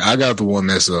 I got the one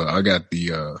that's I got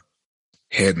the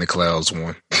Head in the Clouds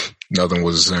one. Nothing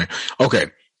Was the Same.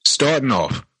 Okay. Starting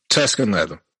off, Tuscan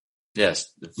Leather.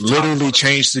 Yes. Literally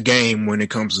changed the game when it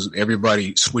comes to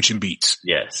everybody switching beats.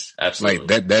 Yes, absolutely.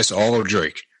 Like that's all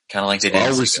Drake. Kind of like they So I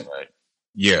did. was-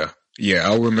 Yeah. Yeah.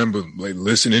 I remember like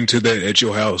listening to that at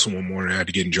your house one morning. I had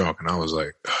to get drunk and I was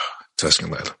like,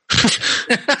 Tuscan Leather.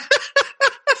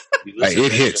 Like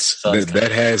it hits.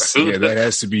 That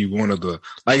has to be one of the,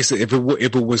 like I said, if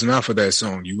it was not for that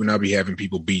song, you would not be having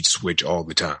people beat switch all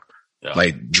the time. Yeah.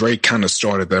 Like Drake kind of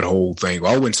started that whole thing.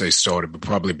 Well, I wouldn't say started, but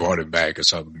probably brought it back or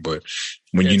something. But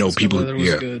when people,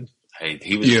 good. Hey,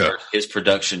 he was his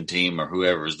production team or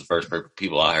whoever was the first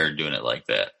people I heard doing it like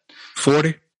that.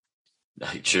 40.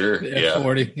 Sure, yeah.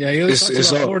 40. Yeah, he always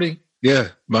talks about 40. Yeah,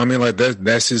 but I mean, like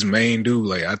that's his main dude.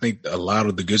 Like I think a lot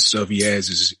of the good stuff he has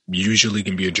is usually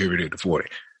can be attributed to 40.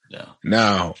 Yeah.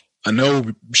 Now I know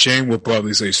Shane will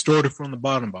probably say started from the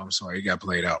bottom, but I'm sorry, it got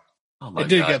played out. Oh my It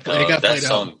God. got played out.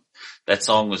 That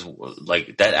song was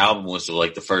like, that album was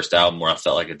like the first album where I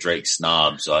felt like a Drake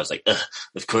snob. So I was like,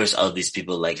 of course, all these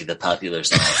people like the popular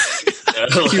songs.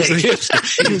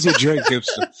 He was a Drake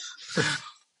hipster.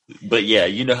 But yeah,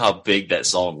 you know how big that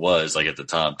song was like at the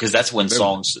time. Cause that's when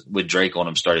songs with Drake on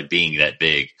them started being that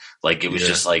big. Like it was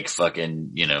just like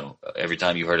fucking, every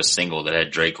time you heard a single that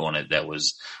had Drake on it, that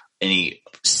was any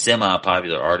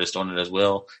semi-popular artist on it as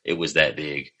well. It was that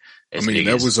big.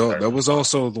 That was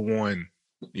also the one,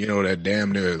 that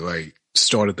damn near like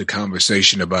started the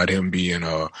conversation about him being,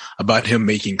 about him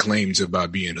making claims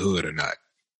about being hood or not.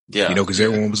 Yeah. Cause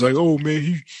everyone was like, oh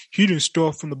man, he didn't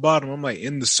start from the bottom. I'm like,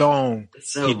 in the song,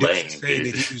 he didn't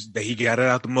say that he got it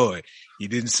out the mud. He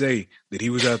didn't say that he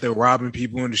was out there robbing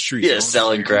people in the streets. Yeah,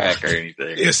 selling crack or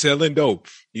anything. Yeah, selling dope.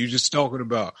 You just talking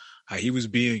about how he was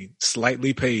being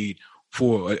slightly paid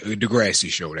for a Degrassi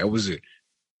show. That was it.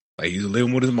 Like he's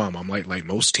living with his mom. I'm like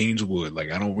most teens would.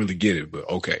 Like I don't really get it, but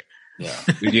okay. Yeah.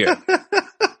 But yeah.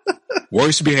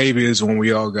 Worst behavior is when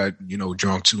we all got,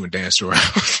 drunk too and danced around.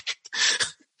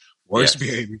 Worst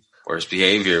behavior. Worst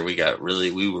behavior. We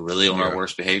were really on our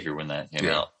worst behavior when that came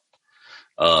out.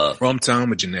 From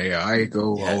Tom and Janae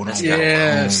Aiko. Yeah, Hold on.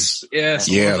 Yes.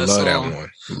 Yeah, love that one.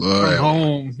 From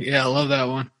Home. Yeah, I love that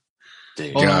one.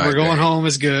 Dude, We're going home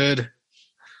is good.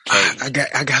 I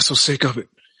got so sick of it.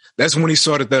 That's when he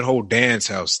started that whole dance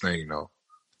house thing, though.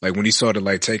 Like when he started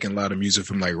like taking a lot of music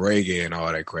from like reggae and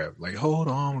all that crap. Like, hold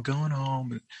on, we're going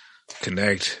home.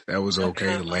 Connect. That was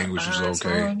okay. The language was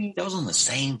okay. That was on the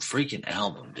same freaking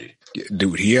album, dude. Yeah,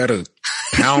 dude, he had a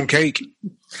pound cake.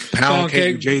 Pound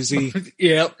cake with Jay-Z.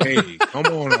 Yep. Hey, come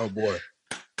on, oh boy.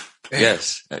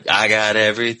 Yes. I got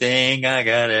everything.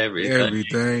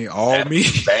 Everything. All me.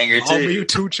 Banger All too. me,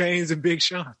 2 Chainz and Big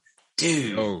Sean.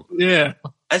 Dude. Oh, Yeah.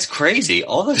 That's crazy.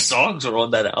 All those songs are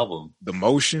on that album. The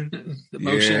Motion. The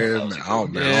Motion. Yeah,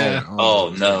 man. Yeah.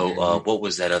 Oh no. What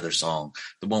was that other song?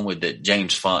 The one with the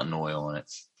James Fontenoy on it.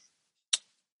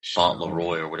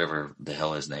 Fauntleroy or whatever the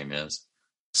hell his name is.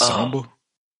 Samba?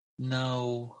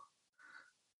 No.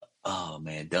 Oh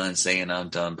man, done saying I'm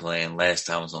done playing. Last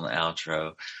time was on the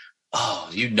outro. Oh,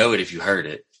 you'd know it if you heard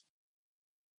it.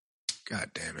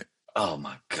 God damn it. Oh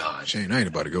my God. Shane, I ain't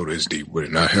about to go this deep with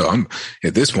it. Now, hell,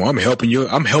 at this point, I'm helping your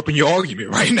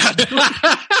argument right now.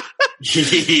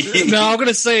 No, I'm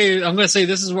gonna say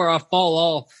this is where I fall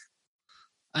off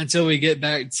until we get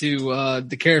back to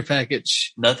the care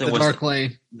package. Dark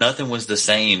Lane. Nothing was the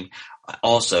same. I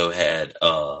also had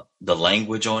the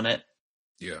language on it.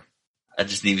 Yeah. I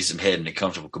just needed some head in a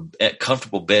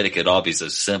comfortable bed. It could all be so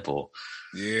simple.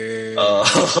 Yeah.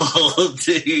 Oh,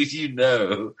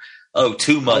 dude, Oh,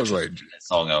 too much. I was like, that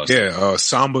song I was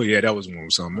Samba. Yeah, that was one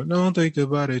Samba. Don't think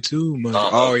about it too much. Uh-huh.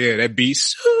 Oh yeah, that beat.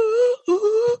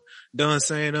 Done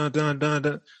saying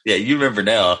done. Yeah, you remember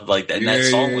now. Like that. Yeah, that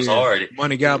song was hard.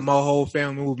 Money got my whole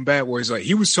family moving backwards. Like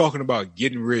he was talking about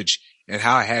getting rich and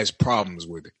how it has problems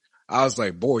with it. I was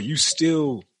like, boy,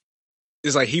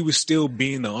 it's like he was still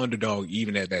being the underdog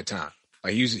even at that time.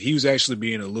 Like he was actually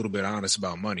being a little bit honest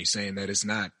about money, saying that it's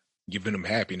not giving him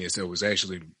happiness. It was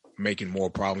actually making more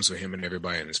problems for him and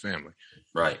everybody in his family.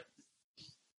 Right.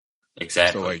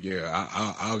 Exactly. So like, yeah,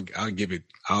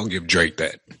 I'll give Drake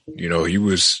that.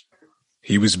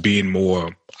 He was being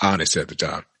more honest at the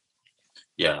time.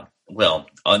 Yeah. Well,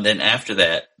 and then after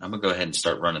that, I'm gonna go ahead and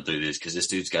start running through this because this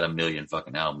dude's got a million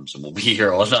fucking albums, and we'll be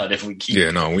here all night if we keep.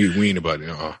 Yeah, no, we ain't about it.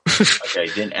 Okay.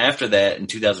 Then after that, in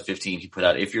 2015, he put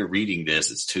out "If You're Reading This,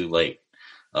 It's Too Late."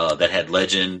 That had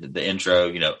Legend, the intro,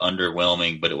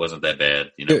 underwhelming, but it wasn't that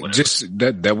bad. Just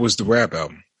that was the rap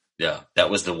album. Yeah, that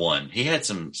was the one. He had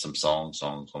some songs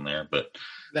on there, but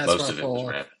most of it was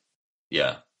rap.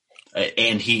 Yeah,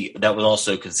 and that was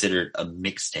also considered a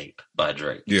mixtape by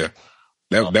Drake. Yeah,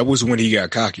 that was when he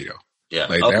got cocky though. Yeah,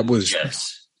 that was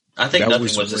I think That nothing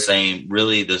was was the when- same.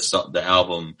 Really, the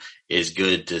album is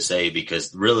good to say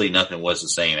because really nothing was the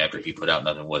same after he put out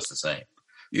Nothing Was the Same.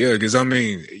 Yeah, because I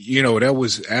mean, that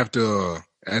was after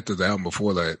the album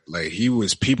before that. Like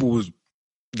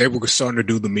they were starting to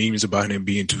do the memes about him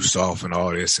being too soft and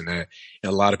all this and that.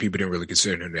 And a lot of people didn't really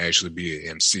consider him to actually be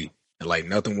an MC. And like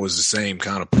Nothing Was the Same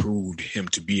kind of proved him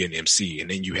to be an MC. And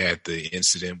then you had the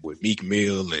incident with Meek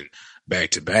Mill and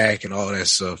Back to Back and all that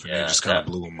stuff. And Yeah, that just kind of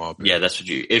blew him up. Yeah, that's what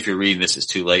if you're reading This Is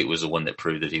Too Late was the one that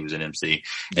proved that he was an MC.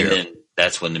 And then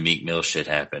that's when the Meek Mill shit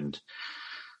happened.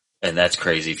 And that's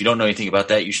crazy. If you don't know anything about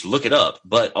that, you should look it up.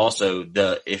 But also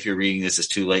if you're reading This Is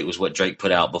Too Late was what Drake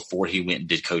put out before he went and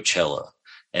did Coachella.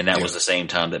 And that was the same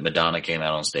time that Madonna came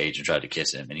out on stage and tried to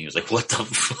kiss him. And he was like, what the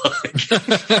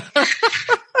fuck?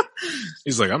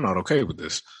 He's like, I'm not okay with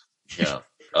this. Yeah.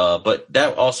 But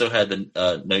that also had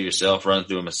the Know Yourself, Run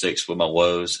Through My Six with My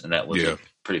Woes. And that was a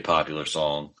pretty popular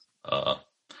song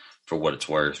for what it's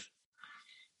worth.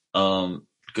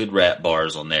 Good rap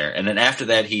bars on there. And then after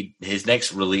that, his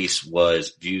next release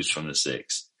was Views from the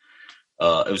Six.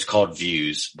 It was called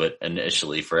Views, but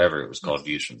initially forever it was called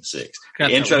Views from the Six. Got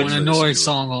The intro that one to annoying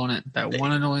song on it.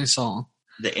 One annoying song.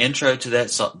 The intro to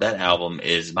that album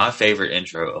is my favorite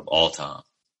intro of all time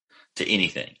to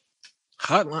anything.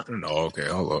 Hotline? No, okay,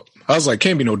 hold up. I was like,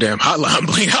 can't be no damn Hotline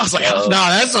Bling. I was like, No,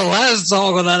 that's the last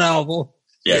song on that album.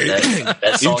 Yeah,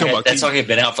 that You song had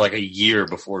been out for like a year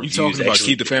before. you Views talking about actually-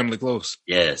 Keep the Family Close?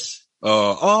 Yes.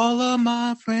 All of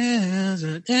my friends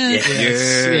are dead.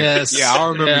 Yes. Yeah, I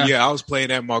remember. Yeah. Yeah, I was playing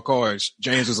that in my car. And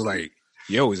James was like,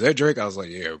 "Yo, is that Drake?" I was like,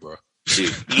 "Yeah, bro."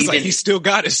 Dude, I was like, he still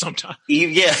got it sometimes.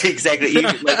 yeah, exactly.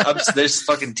 Even, like, there's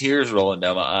fucking tears rolling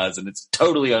down my eyes, and it's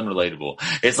totally unrelatable.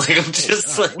 It's like I'm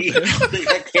just like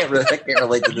I can't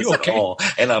relate to this at all,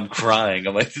 and I'm crying.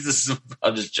 I'm like,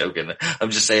 I'm just joking.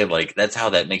 I'm just saying, like that's how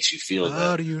that makes you feel.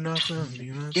 How do you not feel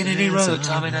me? Get any road,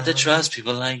 tell me not to trust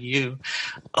people like you.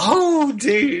 Oh,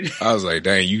 dude. I was like,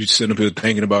 dang, you sitting up here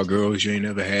thinking about girls you ain't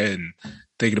never had and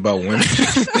thinking about women.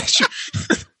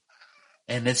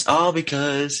 And it's all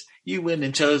because you went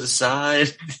and chose a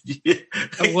side.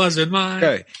 That wasn't mine.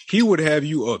 Okay, he would have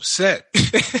you upset.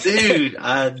 Dude,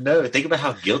 I know. Think about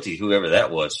how guilty whoever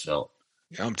that was felt.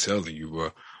 I'm telling you, bro.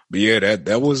 But yeah,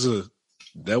 that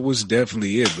was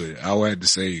definitely it. But I would have to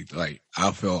say, like,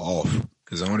 I fell off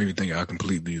because I don't even think I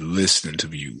completely listened to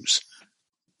Views.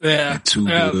 Yeah, Too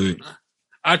good.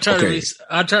 I tried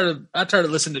to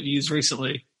listen to Views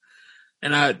recently,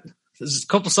 and there's a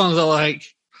couple songs I like,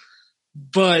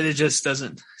 but it just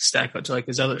doesn't stack up to like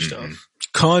his other stuff.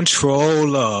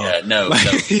 Controller. Yeah, no.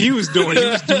 He was doing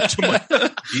too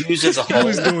much. Views as a He whole.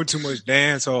 was doing too much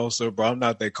dance also, bro. I'm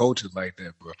not that cultured like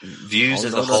that, bro. Views I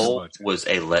as don't a know whole about that. was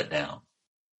a letdown.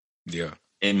 Yeah.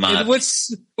 In my And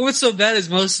what's so bad is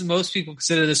most people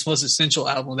consider this most essential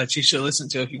album that you should listen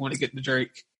to if you want to get into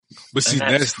Drake. But see,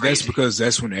 And that's that's crazy. because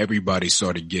that's when everybody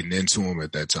started getting into him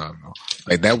at that time, though.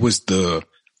 Like that was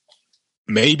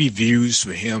maybe Views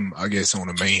for him, I guess, on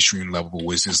a mainstream level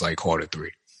was just like Carter 3.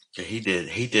 Yeah,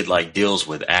 he did like deals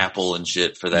with Apple and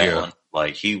shit for that Yeah. one.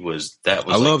 Like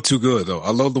I love Too Good though.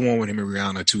 I love the one with him and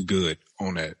Rihanna, Too Good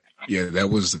on that. Yeah,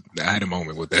 I had a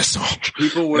moment with that song.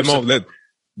 people were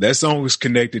That song was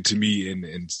connected to me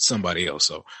and somebody else.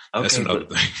 So that's Okay, another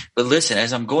thing. But listen,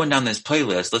 as I'm going down this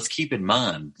playlist, let's keep in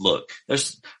mind, look,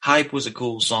 there's Hype was a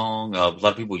cool song. A lot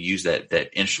of people use that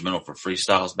instrumental for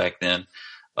freestyles back then.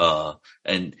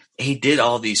 And he did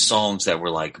all these songs that were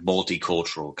like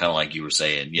multicultural, kind of like you were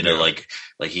saying, you know, like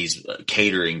he's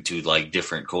catering to like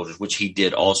different cultures, which he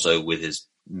did also with his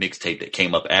mixtape that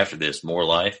came up after this, More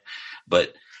Life.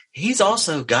 But he's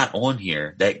also got on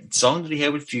here that song that he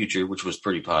had with Future, which was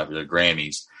pretty popular,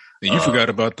 Grammys. And you forgot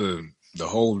about the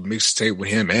whole mixtape with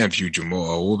him and Future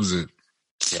More. What was it?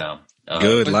 Yeah.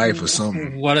 Good Life or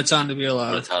something. What a time to be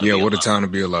alive. What a time to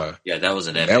be alive. Yeah, that was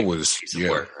an That epic was- piece of yeah.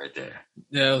 work right there.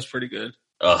 Yeah, it was pretty good.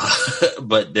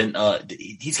 But then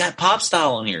he's got Pop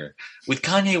Style on here with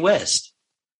Kanye West.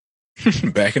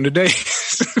 Back in the day,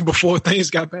 before things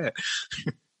got bad.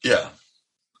 Yeah.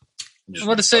 I'm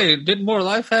about to say, did More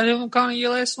Life have him and Kanye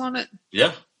last on it?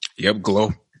 Yeah. Yep,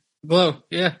 Glow. Glow,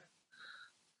 yeah.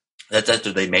 That's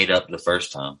after they made up the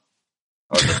first time.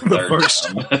 Or the third first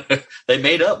time. They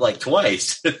made up like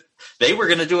twice. They were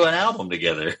going to do an album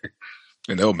together.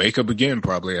 And they'll make up again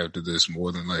probably after this,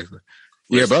 more than likely.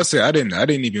 Yeah, but I say I didn't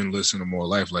even listen to More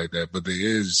Life like that, but there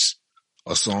is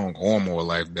a song on More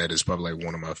Life that is probably like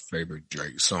one of my favorite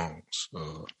Drake songs.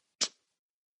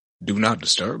 Do Not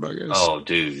Disturb, I guess. Oh,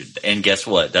 dude. And guess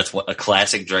what? That's a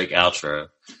classic Drake outro.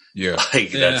 Yeah,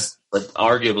 Like that's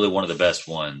arguably one of the best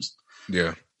ones.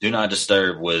 yeah. Do Not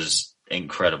Disturb was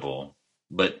incredible.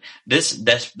 But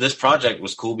this project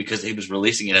was cool because he was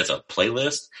releasing it as a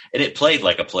playlist, and it played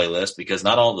like a playlist because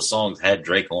not all the songs had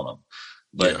Drake on them.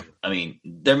 But Yeah. I mean,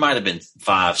 there might have been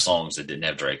 5 songs that didn't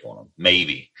have Drake on them,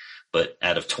 maybe, but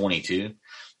out of 22.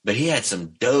 But he had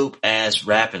some dope ass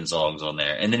rapping songs on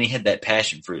there, and then he had that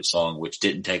Passion Fruit song, which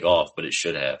didn't take off, but it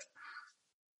should have.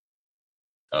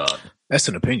 That's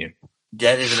an opinion.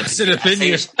 That is That's an an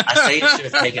opinion. opinion. I say it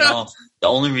should have taken off. The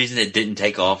only reason it didn't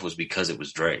take off was because it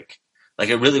was Drake. Like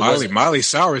it really wasn't. Miley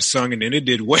Cyrus sung it and it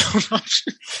did well.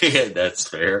 Yeah, that's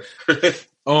fair.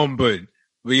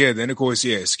 But yeah, then of course,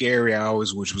 yeah, Scary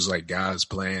Hours, which was like God's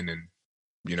Plan, and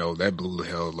you know, that blew the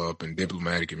hell up, and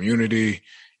Diplomatic Immunity.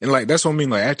 And like that's what I mean,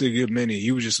 like after a good minute,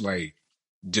 he was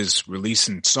just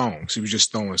releasing songs. He was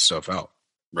just throwing stuff out.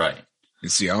 Right.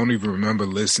 And see, I don't even remember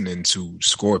listening to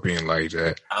Scorpion like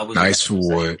that. I was Nice for about to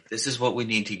say, What? This is what we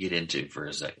need to get into for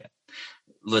a second.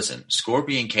 Listen,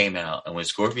 Scorpion came out, and when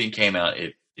Scorpion came out,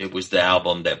 it was the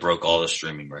album that broke all the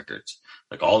streaming records.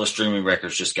 Like all the streaming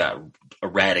records just got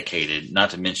eradicated.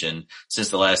 Not to mention, since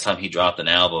the last time he dropped an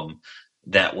album,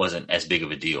 that wasn't as big of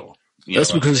a deal. You That's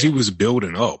know what I'm because he saying? was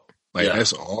building up. Like Yeah.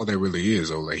 that's all there really is.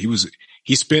 Though, like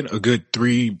he spent a good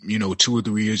 2 or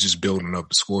 3 years just building up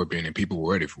the Scorpion, and people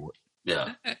were ready for it.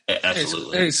 Yeah,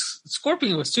 absolutely. Hey,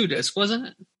 Scorpion was 2 discs, wasn't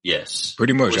it? Yes.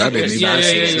 Pretty much. I didn't even Yeah,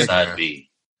 listen to yeah, the yeah. second Side half. B.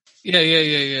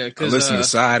 Yeah. I 'Cause, listened to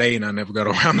side A, and I never got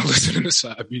around to listening to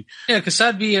side B. yeah, because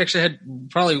side B actually had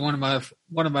probably one of my.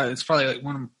 It's probably like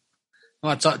one of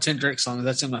my top 10 Drake songs.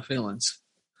 That's In My Feelings.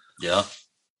 Yeah.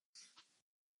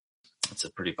 That's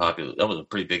that was a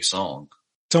pretty big song.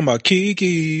 Talking about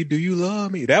Kiki, do you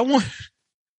love me? That one.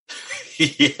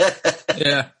 Yeah.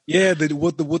 Yeah, Yeah,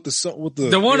 the song.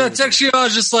 the one I text you, I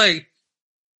was just like,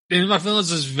 In My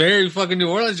Feelings is very fucking New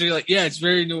Orleans. You're like, yeah, it's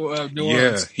very New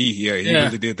Orleans. He Yeah.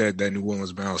 really did that New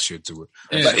Orleans bounce shit to it.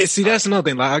 Yeah. But see, that's another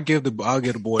thing. Like I'll give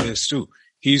the boy this too.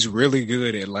 He's really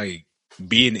good at like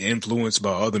being influenced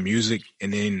by other music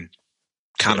and then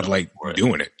kind of like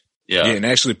doing it. Yeah. Yeah, and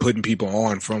actually putting people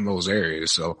on from those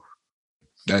areas. So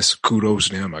that's kudos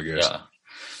to him, I guess. Yeah.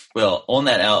 Well, on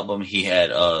that album, he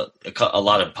had a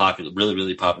lot of popular, really,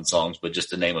 really popping songs, but just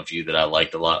to name a few that I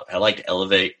liked a lot. I liked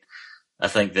Elevate. I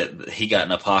think that he got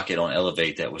in a pocket on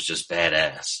Elevate that was just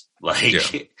badass.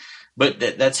 Like, Yeah. but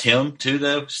that's him too,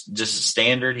 though. Just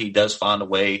standard. He does find a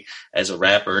way as a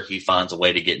rapper. He finds a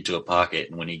way to get into a pocket.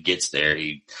 And when he gets there,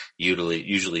 he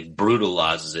usually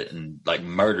brutalizes it and like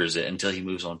murders it until he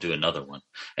moves on to another one.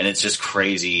 And it's just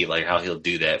crazy, like how he'll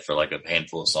do that for like a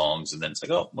handful of songs. And then it's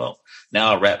like, oh, well,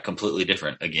 now I rap completely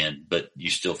different again, but you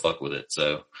still fuck with it.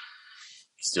 So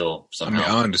still I mean,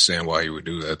 somehow. I understand why he would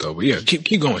do that though. But yeah,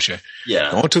 keep going, Shay.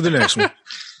 Yeah. On to the next one.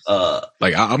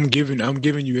 Like, I'm giving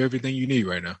you everything you need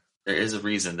right now. there is a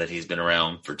reason that he's been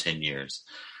around for 10 years.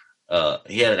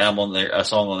 He had an album on there, a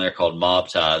song on there called Mob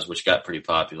Ties, which got pretty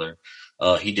popular.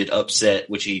 He did Upset,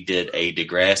 which he did a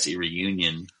Degrassi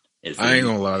reunion. I ain't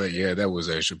gonna lie, that was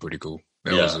actually pretty cool.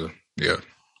 Saw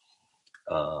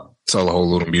the whole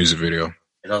little music video.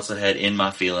 It also had In My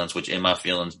Feelings, which In My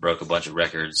Feelings broke a bunch of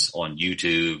records on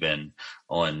YouTube and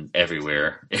on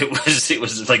everywhere. It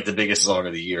was like the biggest song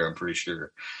of the year, I'm pretty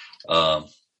sure. And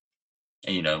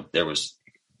there was,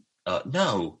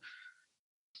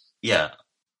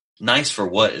 Nice for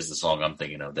What is the song I'm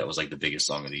thinking of. That was like the biggest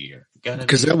song of the year.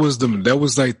 Because that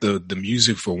was like the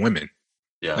music for women.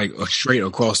 Yeah. Like straight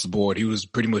across the board. He was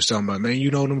pretty much talking about, man, you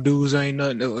know, them dudes ain't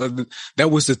nothing. That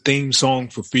was the theme song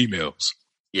for females.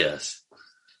 Yes.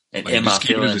 And Like, In My just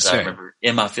keep it the Feelings, I same. remember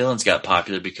In My Feelings got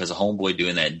popular because of Homeboy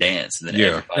doing that dance. And then Yeah.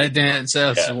 everybody, That dance,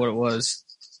 that's Yeah. what it was.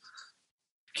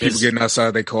 People getting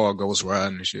outside their car, ghost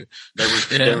riding and shit.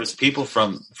 there was people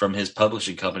from his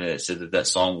publishing company that said that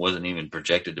song wasn't even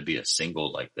projected to be a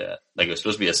single like that. Like it was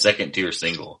supposed to be a second tier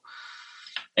single.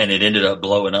 And it ended up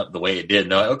blowing up the way it did.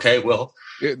 And they're like, okay, well,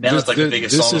 now it's like the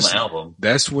biggest song on the album.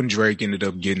 That's when Drake ended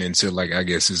up getting into, like, I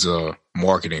guess his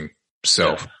marketing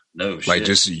self. Yeah. No shit. Like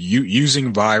just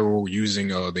using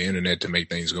the internet to make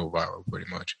things go viral, pretty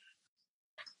much.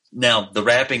 Now, the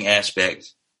rapping aspect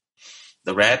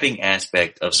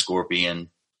of Scorpion,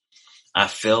 I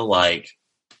feel like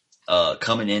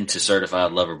coming into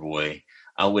Certified Lover Boy,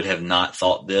 I would have not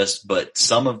thought this, but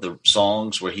some of the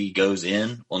songs where he goes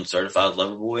in on Certified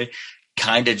Lover Boy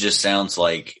kind of just sounds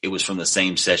like it was from the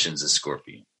same sessions as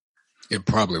Scorpion. It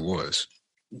probably was.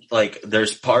 Like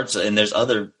there's parts and there's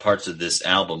other parts of this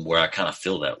album where I kind of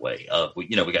feel that way. We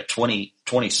got 20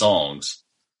 songs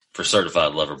for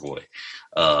Certified Lover Boy.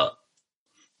 I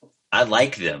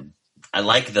like them. I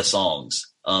like the songs.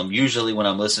 Usually when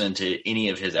I'm listening to any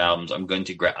of his albums, I'm going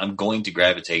to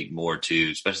gravitate more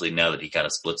to, especially now that he kind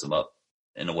of splits them up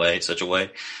in a way, such a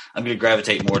way, I'm going to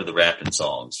gravitate more to the rapping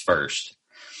songs first.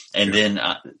 And then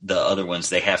the other ones,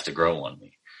 they have to grow on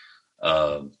me.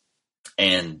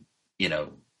 And, you know.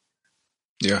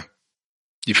 Yeah.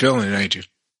 You feeling it, ain't you?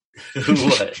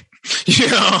 What?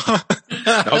 Yeah.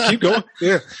 I'll keep going.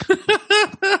 Yeah.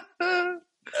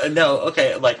 No,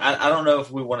 okay. Like, I don't know if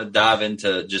we want to dive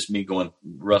into just me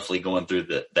roughly going through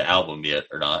the album yet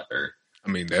or not. Or I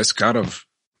mean, that's kind of,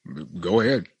 go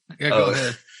ahead. Yeah, go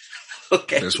ahead.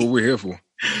 Okay. That's what we're here for.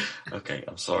 Okay,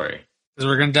 I'm sorry. Because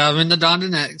we're going to dive into Donda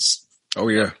next. Oh,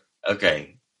 yeah.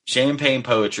 Okay. Champagne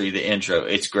Poetry, the intro,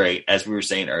 it's great, as we were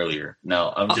saying earlier.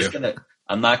 No, I'm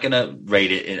not gonna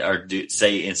rate it or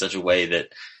say it in such a way that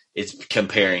it's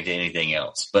comparing to anything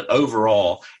else. But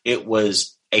overall, it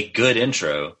was a good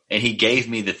intro, and he gave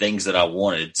me the things that I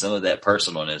wanted, some of that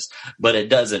personalness, but it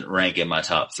doesn't rank in my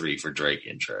top 3 for Drake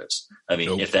intros. I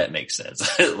mean, if that makes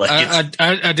sense. Like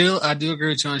I do agree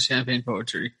with you on Champagne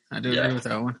Poetry. I do agree with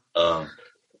that one.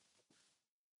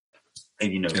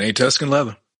 And you know, it ain't Tuscan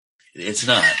leather. It's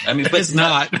not. I mean, but it's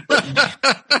not.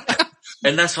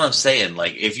 And that's what I'm saying.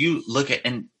 Like, if you look at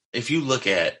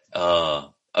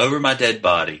Over My Dead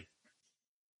Body,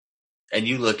 and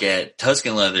you look at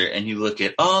Tuscan Leather, and you look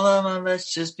at All of My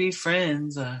Let's Just Be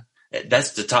Friends,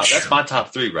 that's the top. That's my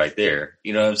top 3 right there.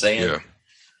 You know what I'm saying?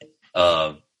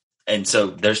 Yeah. And so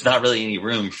there's not really any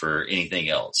room for anything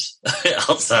else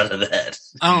outside of that.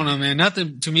 I don't know, man.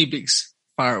 Nothing to me beats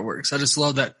Fireworks. I just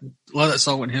love that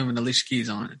song with him and Alicia Keys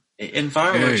on it. And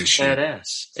Fireworks was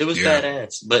badass. It was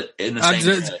badass, but in the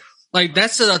same time, like that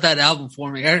set up that album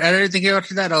for me. Everything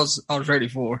after that, I was ready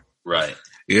for. Right.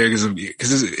 Yeah,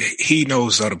 because he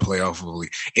knows how to play off of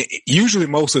usually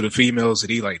most of the females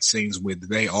that he like sings with,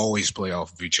 they always play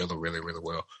off of each other really, really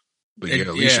well. But yeah,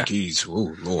 Alicia Keys,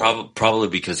 oh Lord. Probably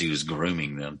because he was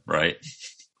grooming them, right?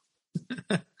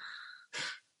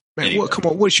 Man, anyway. Come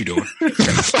on, what you doing? All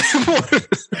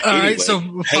right, so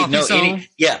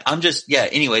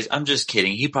anyways, I'm just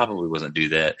kidding. He probably wasn't do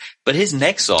that. But his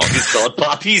next song is called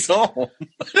Poppy's Home.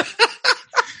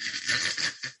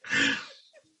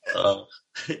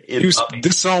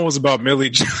 This song was about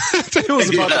Millie. It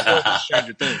was about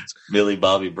Stranger Things. Millie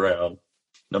Bobby Brown,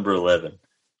 number 11.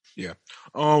 Yeah.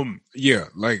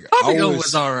 Like Poppy Home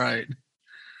was all right.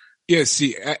 Yeah,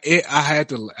 see, I had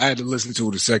to listen to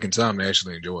it a second time to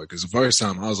actually enjoy it, because the first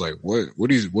time I was like, what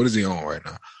is he on right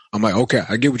now? I'm like, okay,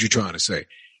 I get what you're trying to say.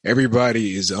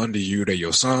 Everybody is under you. They're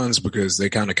your sons because they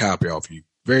kind of copy off you.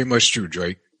 Very much true,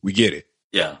 Drake. We get it.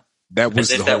 Yeah. That was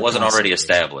if that wasn't already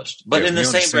established. But in the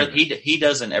same breath, he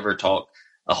doesn't ever talk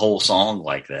a whole song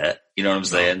like that. You know what I'm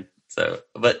saying? So,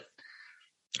 but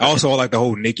I also like the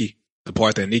whole Nicki. The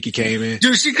part that Nicki came in.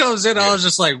 Dude, she comes in, I was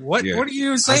just like, what? Yeah. What are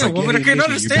you saying, like, woman? I can't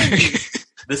understand you.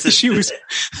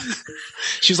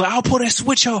 She's like, I'll put that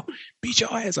switch on, beat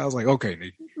your ass. I was like, okay,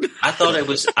 Nicki. I thought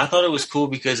it was cool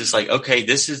because it's like, okay,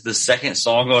 this is the second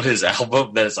song on his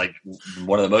album that is like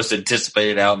one of the most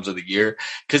anticipated albums of the year.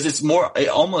 Cause it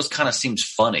almost kind of seems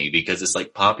funny because it's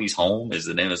like Poppy's Home is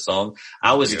the name of the song.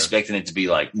 I was expecting it to be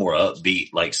like more upbeat,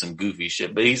 like some goofy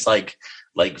shit, but he's like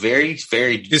very,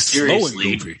 very it's seriously.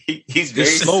 Slow and goofy. He's very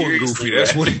slow and goofy.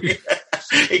 That's what it is.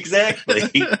 Exactly.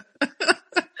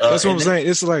 That's what I'm saying.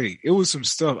 It's like, it was some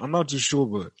stuff. I'm not too sure,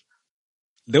 but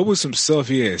there was some stuff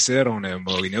he had said on that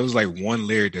movie. There was like one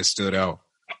lyric that stood out.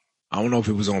 I don't know if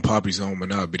it was on Poppy's Home or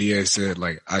not, but he had said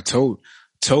like, I told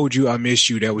you I missed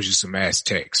you. That was just some ass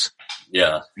text.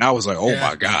 Yeah. And I was like, oh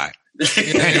my God. And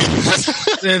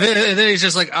then he's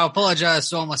just like, I apologize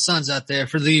to all my sons out there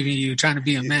for leaving you, trying to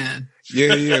be a man.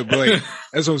 Yeah, but like,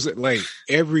 that's what I'm saying. Like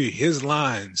his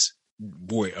lines,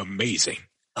 boy, amazing.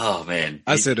 Oh man,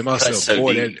 I said to myself, so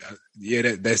boy,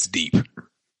 that's deep.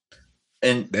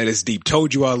 And that is deep.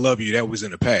 Told you I love you. That was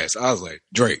in the past. I was like,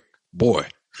 Drake, boy,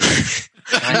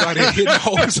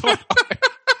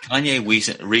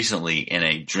 Kanye recently in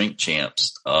a Drink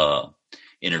Champs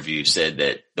interview said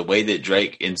that the way that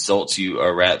Drake insults you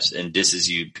or raps and disses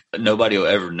you, nobody will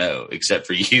ever know except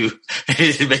for you.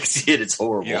 It makes it's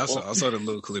horrible. Yeah, I saw the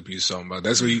little clip he was talking about.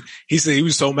 That's what he said. He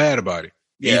was so mad about it.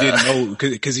 Yeah. He didn't know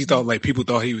because he thought like people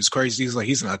thought he was crazy. He's like,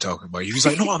 he's not talking about you. He's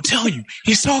like, no, I'm telling you,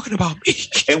 he's talking about me.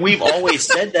 And we've always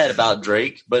said that about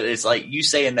Drake, but it's like you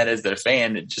saying that as their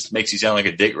fan, it just makes you sound like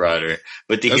a dick rider.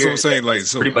 But that's hear what I'm saying. Like,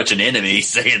 so pretty much an enemy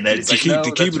saying that. It's to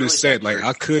keep it a set, like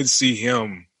I could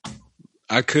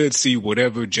see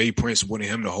whatever Jay Prince wanted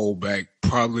him to hold back,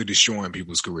 probably destroying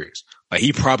people's careers. Like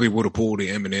he probably would have pulled the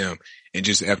Eminem and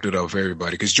just effed it up for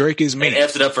everybody. Because Drake is mean. And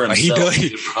effed it up for himself.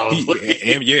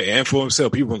 And for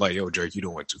himself. People were like, yo, Drake, you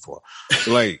don't went too far.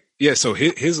 Like, yeah, so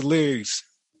his lyrics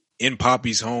in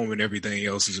Poppy's Home and everything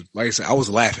else is, like I said, I was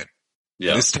laughing.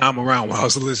 Yeah. This time around, when I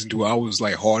was listening to it, I was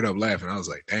like hard up laughing. I was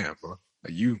like, damn, bro,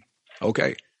 are you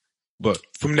okay? But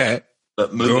from that,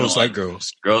 But moving girls on. like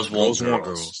girls. Girls Girls want want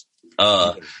girls.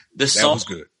 girls. This That song, was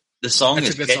good. the song That's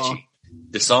is a good catchy. song.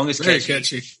 The song is Very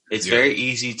catchy. catchy. It's Yeah. very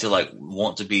easy to like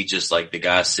want to be just like the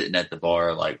guy sitting at the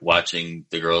bar, like watching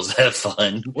the girls have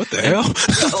fun. What the hell?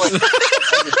 Like,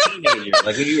 as a teenager,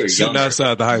 like when you were Sitting younger,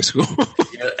 outside the high school.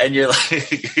 and you're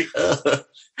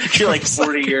like, you're like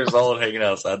 40 years old hanging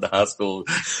outside the high school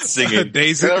singing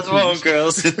Daisy "Girls Want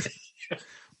Girls."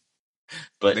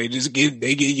 But they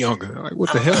get younger. I'm like,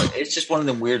 what I the don't know, hell? it's just one of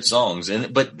them weird songs,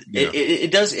 but Yeah.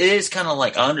 it is kind of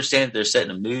like I understand that they're setting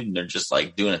a mood and they're just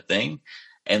like doing a thing,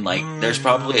 and like there's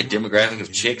probably a demographic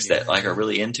of chicks that like are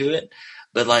really into it.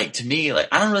 But like to me, like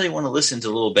I don't really want to listen to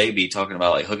Lil Baby talking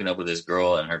about like hooking up with his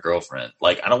girl and her girlfriend.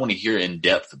 Like I don't want to hear in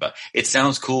depth about it.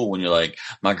 Sounds cool when you're like,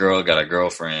 my girl got a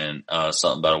girlfriend,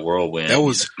 something about a whirlwind. That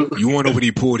was, you want to know what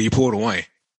he pulled? He pulled a Wayne.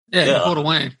 Yeah, Yeah. he pulled a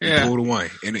Wayne. He Yeah. pulled a Wayne.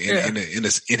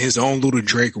 In his own little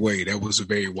Drake way, that was a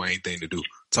very Wayne thing to do.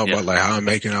 Talk Yeah. about like how I'm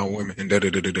making out women and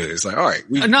da-da-da-da-da. It's like, all right.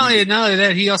 Not only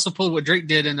that, he also pulled what Drake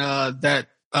did in that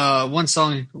one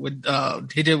song with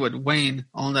he did with Wayne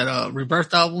on that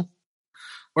Rebirth album,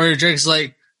 where Drake's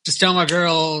like, just tell my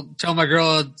girl to tell her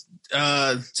girl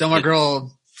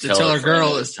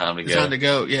it's time to it's go. time to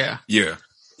go. Yeah. Yeah.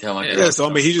 Tell my Yeah, girl. Yeah, so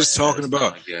I mean, he's just it's talking time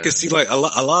about, to go. cause see, like a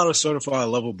lot of Certified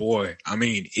Lover Boy, I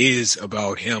mean, is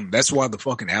about him. That's why the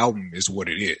fucking album is what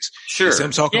it is. Sure. It's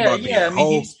him talking about being I mean,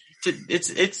 whole. it's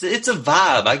a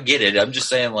vibe. I get it. I'm just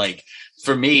saying, like,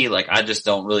 for me, like, I just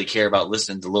don't really care about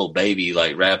listening to Lil Baby,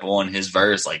 like, rap on his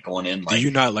verse, like, going in, Do like,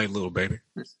 you not like Lil Baby?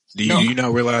 Do No. you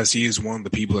not realize he is one of the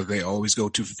people that they always go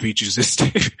to for features this day?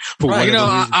 For Right, whatever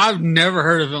reason? I've never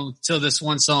heard of him till this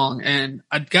one song, and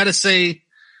I gotta say,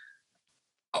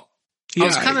 I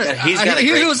was kind of. he's got a He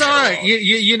great was all right. catalog.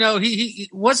 You know, he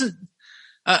wasn't.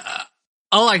 I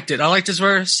liked it. I liked his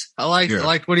verse. I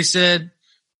liked what he said.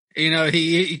 You know,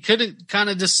 he could have kind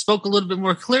of just spoke a little bit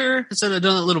more clear instead of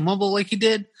doing a little mumble like he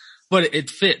did, but it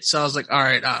fits. So I was like, all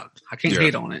right, I can't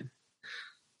hate on it.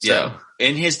 So, Yeah.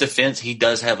 In his defense, he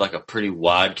does have like a pretty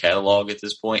wide catalog at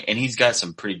this point, and he's got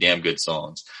some pretty damn good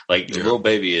songs. Like Yeah. Lil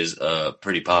Baby is a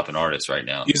pretty popping artist right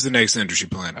now. He's the next industry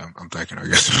plan. I'm thinking, I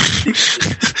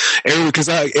guess. Because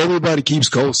everybody keeps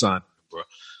co-signing, bro.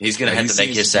 He's gonna Yeah, have he to make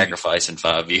seems his to be- sacrifice in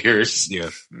 5 years. Yeah,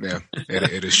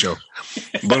 it is show.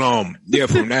 But yeah,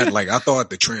 from that, like I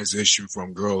thought the transition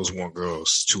from Girls Want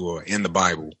Girls to In the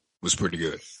Bible was pretty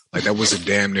good. Like that was a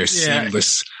damn near Yeah.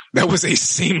 seamless. That was a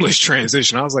seamless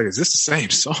transition. I was like, is this the same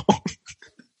song?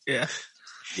 yeah.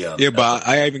 Yeah, but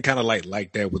I even kind of like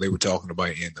that what they were talking about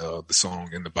in the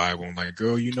song In the Bible. I'm like,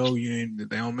 girl, you know,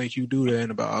 they don't make you do that.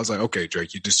 And I was like, okay,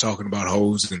 Drake, you're just talking about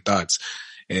hoes and thoughts,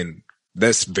 and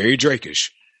that's very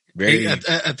Drake-ish. Very, I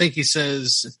think he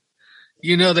says,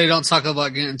 you know, they don't talk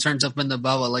about getting turned up in the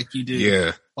Bible like you do.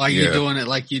 yeah, Why you yeah. doing it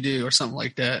like you do, or something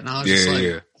like that? And I was just like,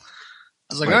 yeah.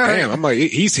 I was like, Like, all right. damn, I'm like,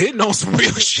 he's hitting on some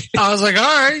real shit. I was like, all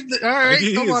right,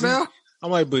 He come is. on now. I'm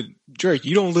like, but Drake,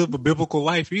 you don't live a biblical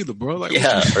life either, bro. Like,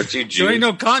 Yeah, or two You Jews. ain't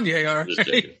no Kanye, all Just right?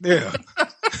 joking. yeah.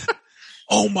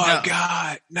 Oh my Yeah.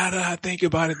 God! Now that I think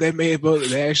about it,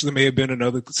 that actually may have been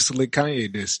another slick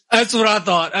Kanye diss. That's what I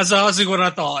thought. That's honestly what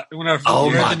I thought when I Oh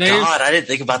heard my the name. god, I didn't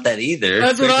think about that either.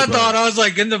 That's what Think I about thought. it. I was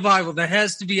like, in the Bible, there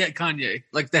has to be at Kanye.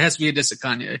 Like, there has to be a diss at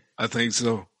Kanye. I think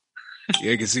so.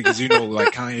 Yeah, because you know,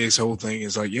 like Kanye's whole thing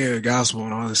is like, yeah, gospel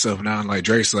and all this stuff. Now, and like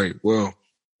Drake's like, well,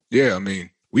 yeah, I mean,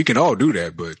 we can all do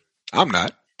that, but I'm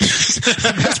not.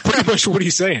 That's pretty much what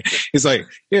he's saying. He's like,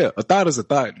 yeah, a thought is a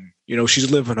thought. And, you know,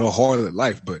 she's living her harlot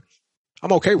life, but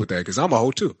I'm okay with that because I'm a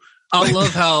hoe too. I love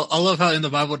how in the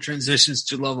Bible transitions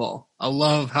to Love All. I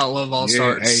love how Love All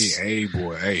starts. Hey,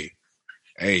 boy,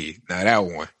 hey, now that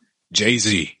one,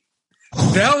 Jay-Z.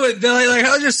 That would like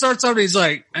how it just starts off. He's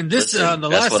like, and this Listen, the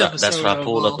that's last what episode. that's what I of,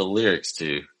 pulled up the lyrics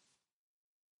to.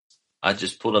 I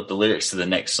just pulled up the lyrics to the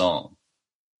next song,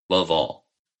 "Love All."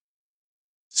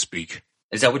 Speak.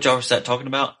 Is that what y'all were talking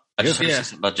about? I just heard Yeah.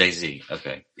 something about Jay-Z.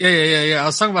 Okay. Yeah. I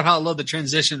was talking about how I love the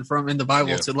transition from in the Bible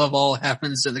Yeah. to Love All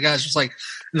happens, and the guy's just like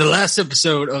in the last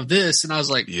episode of this, and I was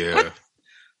like, Yeah. what?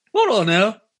 Hold on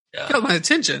now, Yeah. got my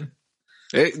attention.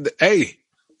 Hey,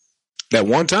 that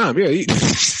one time, yeah,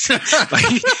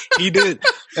 like he did.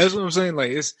 That's what I'm saying.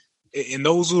 Like it's in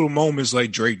those little moments,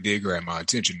 like Drake did grab my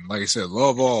attention. Like I said,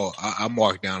 Love All, I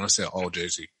marked down. I said all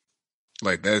Jay-Z.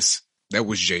 Like that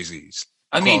was Jay-Z's.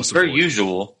 I mean, Across the per board.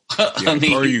 usual. Yeah, I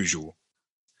mean, per usual.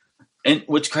 and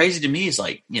what's crazy to me is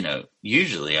like, you know,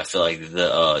 usually I feel like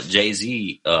the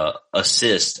Jay-Z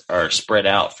assists are spread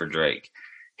out for Drake.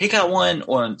 He got one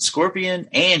on Scorpion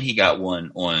and he got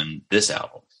one on this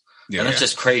album. Yeah, And that's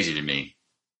just crazy to me.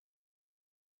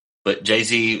 But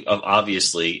Jay-Z,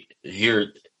 obviously,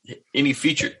 any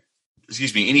feature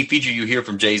you hear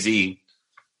from Jay-Z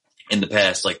in the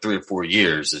past like 3 or 4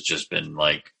 years, it's just been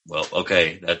like, well,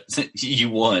 okay, that you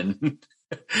won.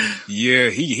 yeah,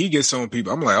 he gets some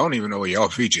people. I'm like, I don't even know where y'all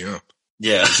feature him.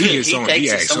 Yeah, He takes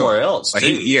it somewhere else. Like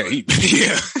too. yeah,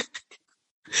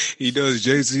 he does.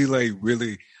 Jay-Z like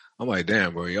really. I'm like,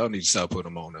 damn, bro, y'all need to stop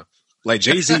putting him on now. Like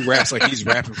Jay-Z raps like he's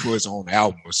rapping for his own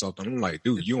album or something. I'm like,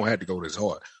 dude, you don't have to go this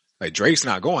hard. Like Drake's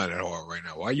not going that hard right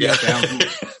now. Why you have to have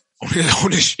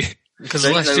on this shit? Because Drake's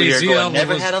unless over here Jay-Z going, album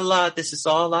never was- had a lot. This is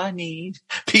all I need.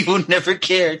 People never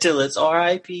care till it's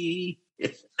R.I.P.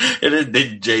 And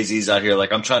then Jay-Z's out here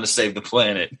like, I'm trying to save the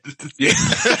planet. Yeah.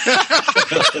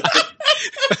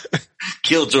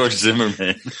 Kill George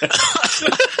Zimmerman.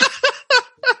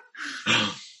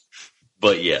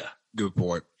 But yeah, Good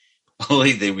point.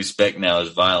 only thing we respect now is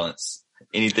violence.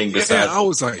 Anything besides. Yeah, I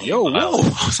was like, yo, whoa. violence.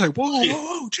 I was like,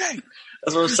 whoa, Jay.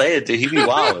 That's what I'm saying, dude. He be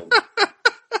wilding.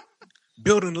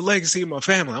 Building the legacy of my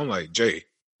family. I'm like, Jay,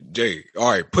 all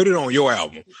right, put it on your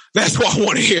album. That's why I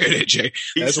want to hear that, Jay.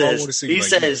 That's what I want to see. He like,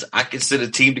 says, I can send a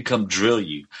team to come drill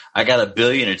you. I got $1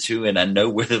 billion or $2 billion and I know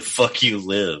where the fuck you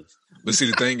live. But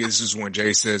see, the thing is when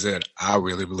Jay says that, I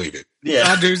really believe it. Yeah.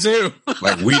 I do too.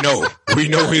 Like we know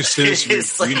his history.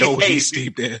 It's like, We know hey, he's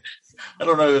steeped in. I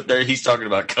don't know if he's talking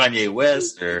about Kanye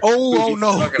West or. Oh he's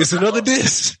no, talking it's about. another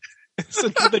diss. It's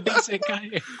another diss at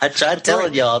Kanye. I tried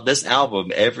telling y'all this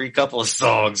album, every couple of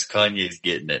songs, Kanye's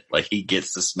getting it. Like he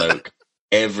gets the smoke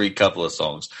every couple of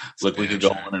songs. Look, we could go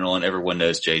on and on. Everyone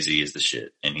knows Jay-Z is the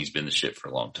shit and he's been the shit for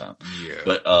a long time. Yeah.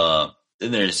 But,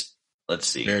 then there's, let's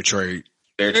see. Fair trade.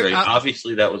 Fair Trade.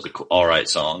 Obviously that was all right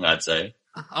song, I'd say.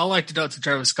 I liked it out to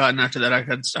Travis Scott, and after that,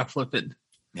 I flipped it.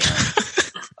 Yeah.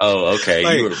 Oh, okay.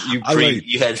 Like,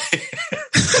 You had.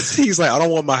 He's like, I don't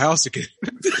want my house to get.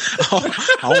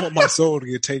 I don't want my soul to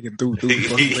get taken through. The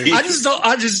fucking thing.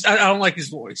 I don't like his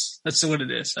voice. That's what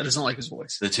it is. I just don't like his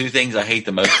voice. The two things I hate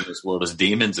the most in this world is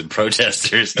demons and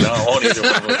protesters. And I don't want either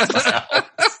one of them in my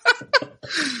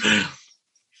house.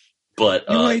 But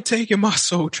You ain't taking my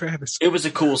soul, Travis. it was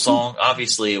a cool song.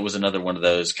 Obviously, it was another one of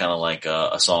those kind of like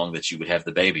a song that you would have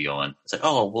the baby on. It's like,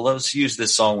 oh, well, let's use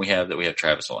this song we have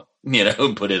Travis on,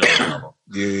 and put it on the album.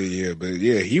 Yeah, but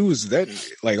yeah, he was that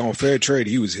like on Fair Trade.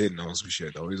 He was hitting on some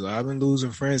shit though. He's like, I've been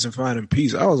losing friends and finding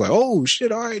peace. I was like, oh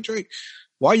shit, all right, Drake.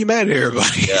 Why are you mad at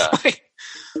everybody? Yeah.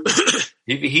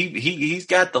 He's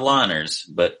got the liners,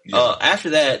 but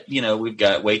after that, we've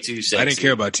got Way Too Sexy. I didn't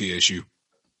care about TSU.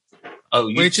 Oh,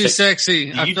 Way too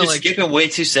sexy. I You feel just like skipping Way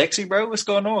Too Sexy, bro? What's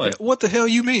going on? What the hell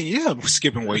you mean? Yeah, I'm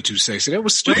skipping Way Too Sexy. That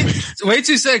was stupid. Way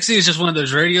Too Sexy is just one of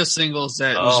those radio singles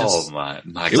that was Oh just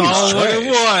my It was all what it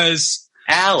trash. was.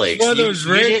 Alex, One of those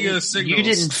radio didn't, signals. you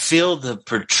didn't feel the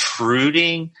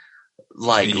protruding,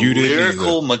 like You didn't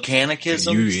lyrical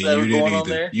mechanicisms that were going on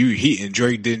there. He and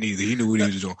Drake didn't either. He knew what he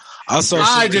was doing.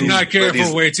 I did not care Brittany's-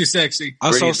 for Way Too Sexy. I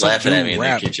saw Brittany's some laughing at me dude in the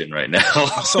rap. kitchen right now.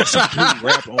 I saw some dude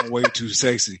rap on Way Too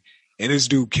Sexy, and this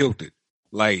dude killed it.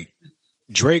 Like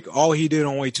Drake, all he did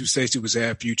on Way Too Sexy was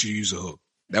have Future use a hook.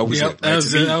 That was Yep, it. that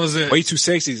was to it. me, That was it. Way Too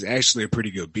Sexy is actually a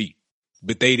pretty good beat,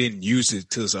 but they didn't use it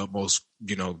to its utmost,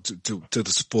 to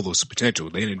the fullest potential.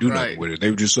 They didn't do Right. nothing with it.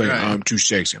 They were just like, Right. I'm too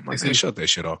sexy. I'm like, It's man, in- shut that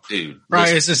shit off. Dude,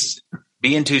 Right, listen, it's just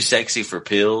being too sexy for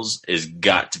pills is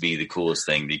got to be the coolest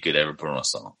thing that you could ever put on a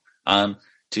song. I'm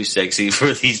too sexy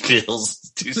for these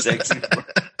pills. Too sexy for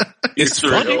It's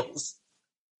funny, thrills.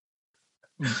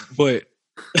 but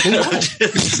move on.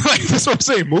 Like, that's what I'm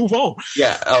saying. Move on.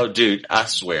 Yeah. Oh, dude, I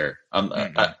swear. I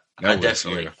That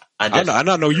definitely. was, I I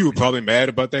definitely. know you were probably mad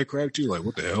about that crap too. Like,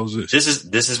 what the hell is this?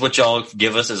 This is what y'all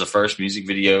give us as a first music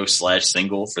video /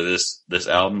 single for this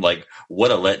album. Like,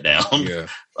 what a letdown. Yeah,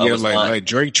 I yeah. was Like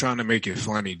Drake trying to make it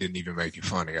funny didn't even make it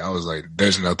funny. I was like,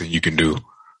 there's nothing you can do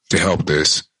to help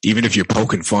this. Even if you're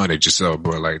poking fun at yourself,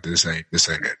 bro. Like this ain't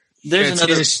it. There's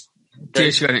another.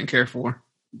 TSU I didn't care for.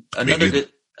 Another neither. good,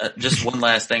 just one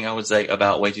last thing I would say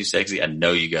about Way Too Sexy. I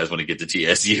know you guys want to get to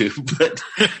TSU, but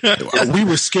We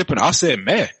were skipping. I said,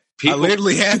 man, I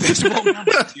literally had this moment.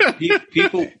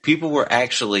 people were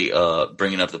actually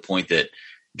bringing up the point that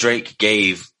Drake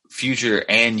gave Future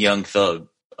and Young Thug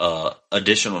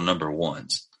additional number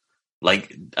ones.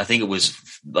 Like, I think it was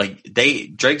like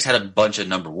Drake's had a bunch of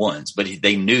number ones, but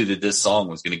they knew that this song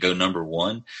was going to go number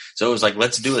one. So it was like,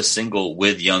 let's do a single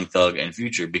with Young Thug and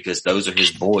Future because those are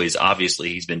his boys. Obviously,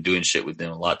 he's been doing shit with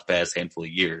them a lot the past handful of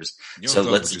years. Young So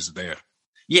Thug let's, was just there.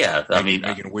 yeah, I mean,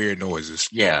 making weird noises.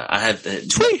 yeah, I have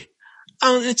Tweet.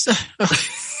 Oh, it's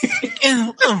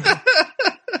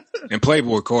and And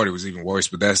Playboy Cardi was even worse,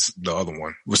 but that's the other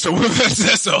one. So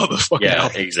that's the other fucking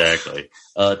album. Exactly.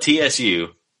 TSU.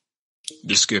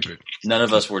 Just skip it. None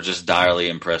of us were just direly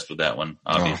impressed with that one,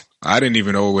 obviously. I didn't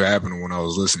even know what happened when I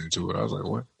was listening to it. I was like,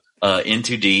 what? In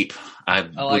Too Deep. I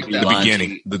like would be that. lying The to beginning.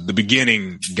 you. The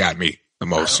beginning got me the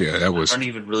most. Yeah, that was. I don't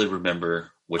even really remember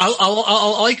which.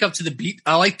 I like up to the beat.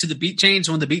 I like to the beat change.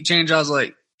 When the beat change, I was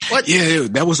like, what? Yeah,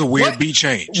 that was a weird What? beat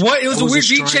change. What? It was That a weird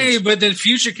beat strange- change, but then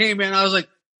Future came in. I was like,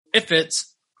 it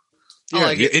fits. I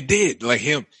like it. It did. Like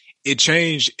him, it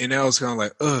changed, and I was kind of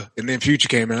like, and then Future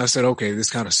came in. I said, okay, this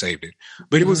kind of saved it.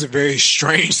 But it was a very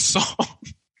strange song.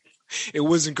 It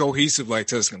wasn't cohesive like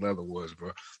Tuscan Leather was,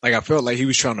 bro. Like I felt like he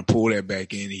was trying to pull that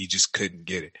back in, and he just couldn't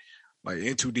get it. Like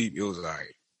In Too Deep, it was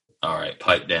All right,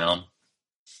 Pipe Down.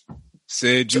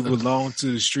 Said you belong to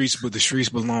the streets, but the streets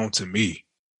belong to me.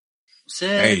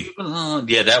 Yeah,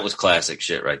 that was classic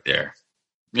shit right there.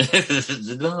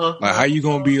 Like, how you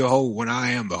gonna be a hoe when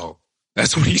I am the hoe?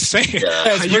 That's what he's saying. Yeah.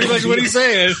 That's pretty much what he's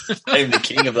saying. I'm the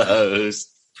king of the hoes.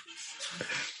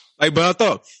 Like, but I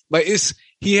thought, like,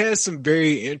 he has some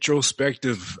very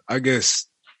introspective, I guess,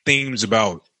 themes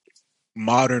about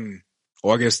modern,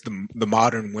 or I guess the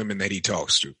modern women that he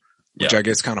talks to, which Yeah. I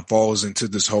guess kind of falls into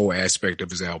this whole aspect of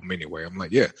his album anyway. I'm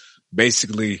like, yeah,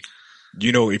 basically,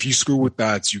 you know, if you screw with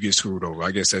thoughts, you get screwed over.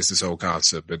 I guess that's this whole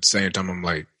concept. But at the same time, I'm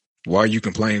like, why are you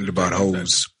complaining about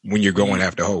hoes when you're going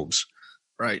after hoes?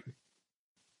 Right.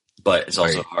 But it's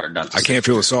also Right. hard not to I can't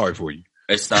feel sorry for you.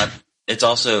 It's not. It's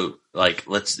also like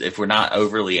if we're not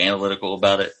overly analytical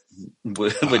about it,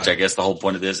 which I guess the whole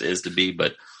point of this is to be.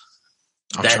 But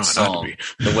I'm that trying song, not to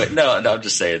be. the way, no, I'm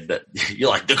just saying that you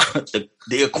like the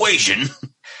equation.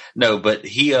 No, but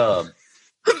he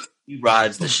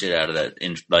rides the shit out of that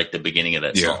in like the beginning of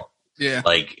that Yeah. song. Yeah.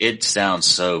 Like it sounds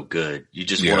so good. You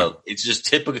just Yeah. want to. It's just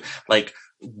typical like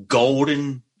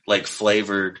golden like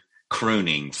flavored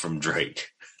crooning from Drake.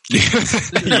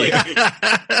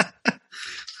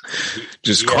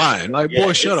 Just Yeah. crying. Like,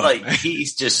 boy, shut it's up. Like man.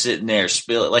 he's just sitting there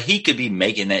spilling. Like he could be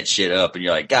making that shit up, and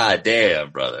you're like, God damn,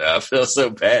 brother, I feel so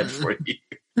bad for you.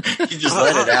 You just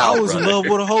let it out. I was brother. in love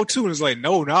with a hoe too. And it's like,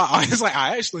 no, it's like,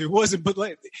 I actually wasn't, but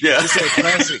like, Yeah, it's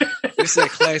that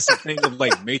classic thing of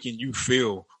like making you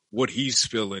feel what he's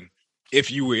feeling. If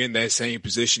you were in that same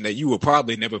position that you would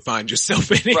probably never find yourself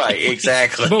in. right,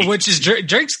 exactly. But which is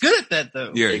Drake's good at that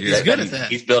though. Yeah, He's yeah. good at that.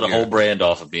 He's built a Yeah. whole brand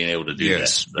off of being able to do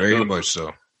Yes, that. very much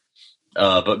so.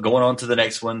 But going on to the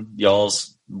next one,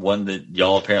 y'all's one that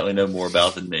y'all apparently know more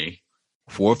about than me.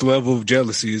 Fourth level of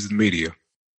jealousy is the media.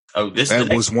 Oh, this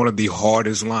That was one of the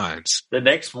hardest lines. the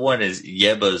next one is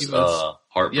Yeba's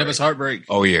Heartbreak. Yeah, but it's heartbreak.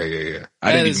 Oh yeah.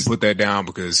 I That didn't is- even put that down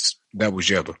because that was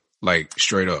Yebba. Like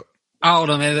straight up. I don't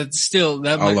know, man. That's still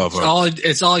that. I love her.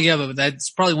 It's all yeah, but that's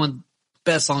probably one of the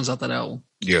best songs off that album.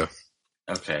 Yeah.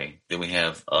 Okay, then we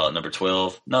have number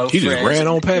 12. No, He just Friends. ran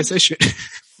on past that shit.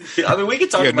 I mean, we can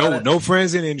talk Yeah, about it. no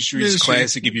friends in the industry is Industry.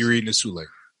 classic if you're reading this too late.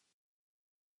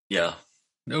 Yeah,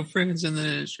 No friends in the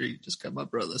industry, just got my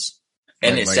brothers.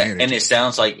 and Like energy. and it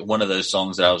sounds like one of those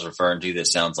songs that I was referring to that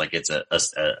sounds like it's a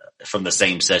from the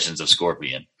same sessions of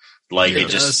Scorpion. Like Yeah.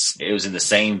 it was in the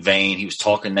same vein. He was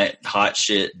talking that hot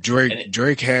shit.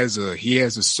 Drake has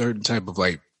a certain type of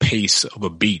like pace of a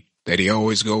beat that he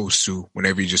always goes to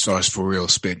whenever he just starts for real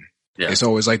spitting. Yeah. It's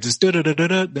always like this da da da da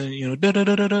da, then you know da da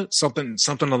da da da, something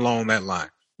along that line.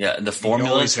 Yeah, and the He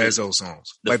formula always has those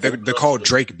songs. the Like they're formula- called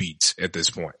Drake beats at this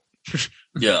point.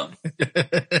 Yeah,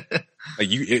 Like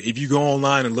if you go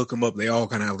online and look them up, they all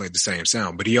kind of have like the same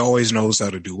sound. But he always knows how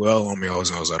to do well. He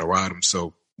always knows how to ride them.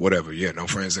 So whatever. Yeah, no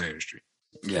friends in the industry.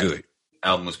 yeah. Good.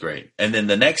 Album was great. And then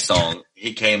the next song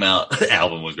he came out. The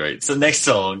album was great. So the next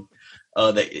song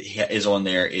that is on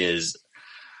there is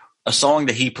a song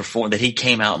that he performed, that he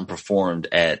came out and performed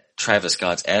at Travis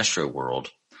Scott's Astro World,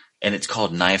 and it's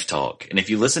called Knife Talk. And if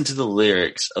you listen to the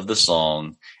lyrics of the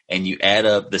song and you add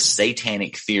up the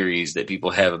satanic theories that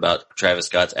people have about Travis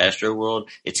Scott's Astro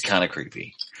World, it's kind of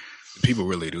creepy. People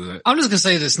really do that. I'm just gonna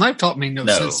say this. Knife Talk made no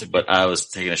No, sense to me. but I was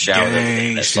taking a shower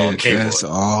and that song shit, came that's on.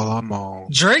 all I'm on.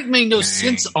 Drake made no Dang.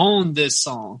 sense on this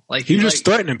song. Like He was just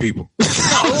threatening people. No,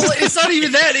 it's not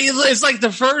even that. It's like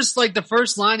the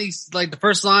first line. He's like the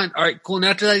first line. All right, cool. And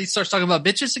after that, he starts talking about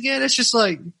bitches again. It's just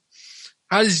like,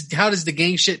 how does the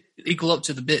gang shit equal up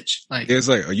to the bitch? Like, It's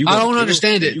like, are you? I gonna don't kill-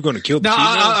 understand it. You going to kill the now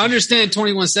females? I understand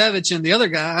 21 Savage and the other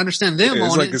guy. I understand them Yeah,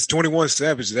 it's on like it. it's 21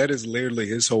 Savage. That is literally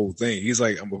his whole thing. He's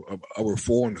like a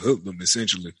reformed hoodlum,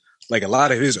 essentially. Like a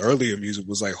lot of his earlier music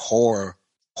was like horror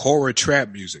trap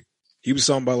music. He was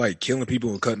talking about like killing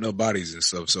people and cutting up bodies and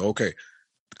stuff. So okay,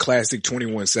 classic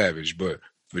 21 Savage. But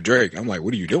for Drake, I'm like,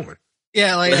 what are you doing?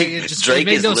 Yeah, like it just Drake it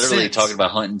made is no literally sense. talking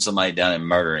about hunting somebody down and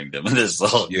murdering them in this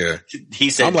song. Yeah. He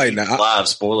said, I'm like, "He's nah, alive,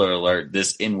 spoiler alert,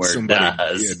 this N-word somebody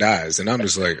dies. dies. And I'm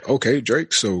just like, okay,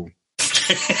 Drake, so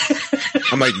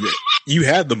I'm like, you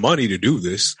had the money to do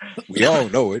this. We all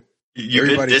know it. You've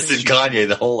been Everybody dissing thinks Kanye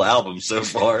the whole album so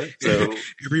far. So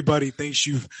Everybody thinks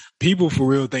people for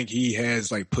real think he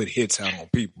has like put hits out on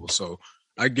people. So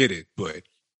I get it, but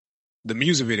the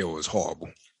music video was horrible.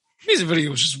 Music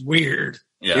video was just weird.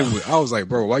 yeah, I was like,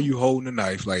 bro, why you holding a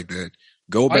knife like that?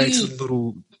 Go Why back you- to the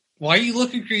little. Why are you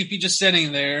looking creepy just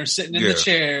sitting there, sitting in Yeah. the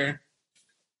chair?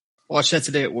 Watch that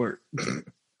today at work.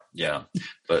 yeah.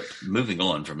 But moving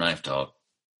on from Knife Talk,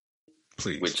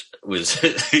 Please. which was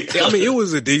Yeah, I mean, it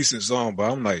was a decent song, but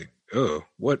I'm like,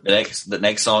 what? the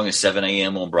next song is 7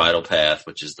 a.m. on Bridal Path,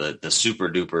 which is the super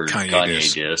duper Kanye Kanye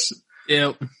diss. diss.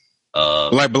 Yep.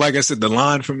 But like I said, the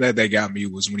line from that got me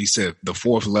was when he said the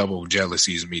fourth level of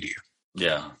jealousy is media.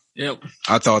 Yeah, Yep.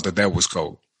 I thought that was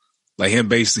cold. Like him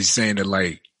basically saying that,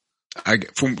 like,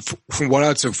 from what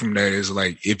I took from that is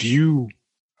like, if you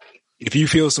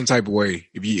feel some type of way,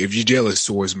 if you're jealous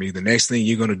towards me, the next thing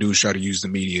you're gonna do is try to use the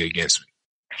media against me.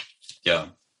 yeah.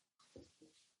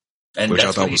 And Which I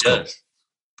that's thought what he was cool. does.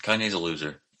 Kanye's a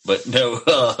loser. But no,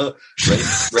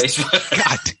 race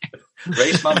God damn.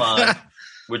 Race My Mind,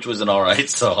 which was an all right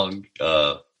song.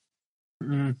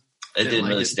 Mm. It didn't like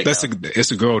really it. stick It's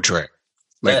out. a girl track.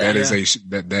 Like Yeah, that is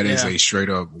yeah. that is Yeah. a straight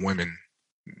up women.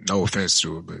 No offense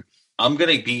to it, but I'm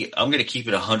gonna keep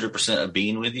it 100% a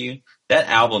bean with you. That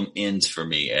album ends for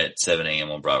me at 7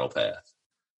 a.m. on Bridal Path.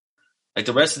 Like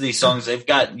the rest of these songs, they've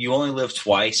got You Only Live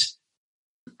Twice,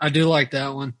 I do like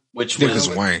that one. which it was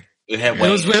was Wayne. it had It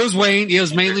Wayne. was Wayne. It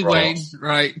was mainly Rick Wayne, Ross.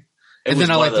 right? It And was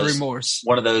then I one like of the those- remorse.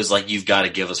 One of those like you've got to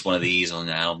give us one of these on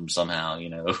the album somehow. You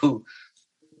know,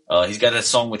 he's got that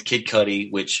song with Kid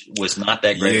Cudi, which was not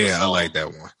that great. of a Yeah, I song. like that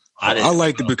one. I didn't- I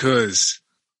liked it because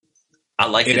I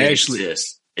like it that it actually-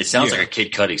 exists. It sounds Yeah. like a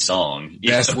Kid Cudi song. You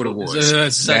that's know? what it was.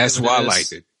 That's exactly That's what why it I is.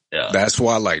 liked it. Yeah. That's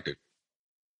why I liked it.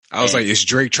 I was And- like, it's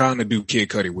Drake trying to do Kid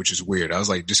Cudi, which is weird. I was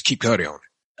like, just keep Cudi on it.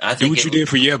 I Do think what you did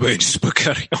for Yebba and just put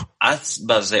Cudi on. I was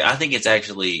about to say, I think it's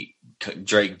actually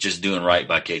Drake just doing right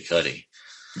by Kid Cudi.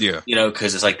 Yeah. You know,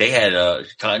 because it's like they had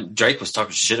Drake was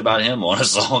talking shit about him on a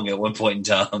song at one point in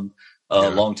time, a Yeah.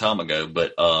 long time ago.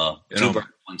 But two birds,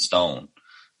 one stone.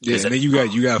 Yeah, Is and it-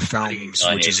 then you got Fountains,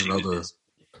 Kanye which is did another this.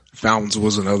 Fountains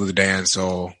was another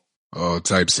dancehall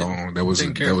type song. That was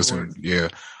Didn't care for it. yeah.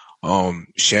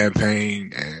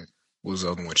 Champagne and what was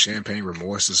the other one? Champagne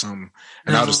Remorse or something.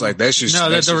 And I was just like, that's just no.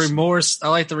 that's That's the just- remorse. I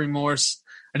like the remorse.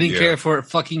 I didn't Yeah. care for it.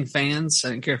 Fucking fans.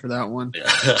 I didn't care for that one. Yeah.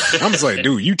 I'm just like,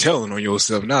 dude, you telling on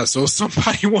yourself now. So if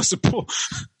somebody wants to pull,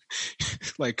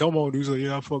 like, come on, dude. So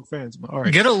yeah, I fuck fans. All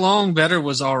right. Get Along Better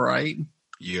was all right,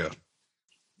 Yeah.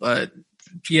 but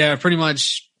yeah, pretty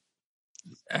much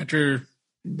after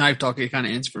Knife Talk, it kind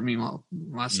of ends for me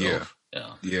myself. Yeah.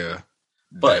 Yeah. Yeah.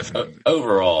 But Definitely.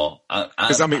 overall,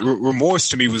 Because I mean, remorse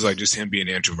to me was like just him being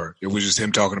an introvert. It was just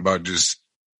him talking about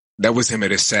that was him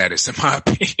at his saddest, in my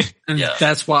opinion. And Yeah.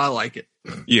 that's why I like it.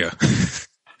 Yeah.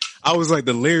 I was like,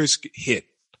 the lyrics hit.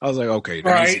 I was like, okay.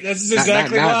 That's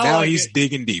Now he's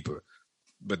digging deeper.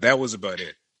 But that was about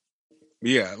it.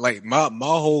 Yeah. Like my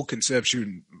whole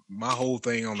conception, my whole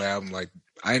thing on the album, like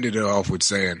I ended it off with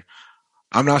saying,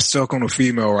 I'm not stuck on a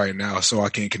female right now, so I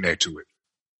can't connect to it.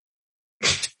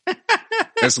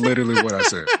 That's literally what I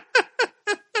said.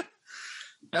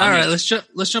 All right, let's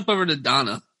jump over to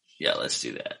Donna. Yeah, let's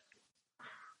do that.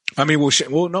 I mean,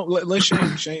 let's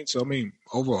Shane. So I mean,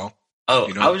 overall, Oh,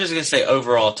 You know? I was just gonna say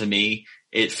overall to me,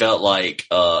 it felt like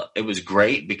it was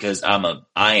great because I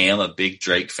am a big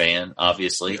Drake fan,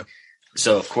 obviously. Yeah.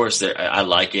 So of course I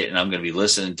like it and I'm gonna be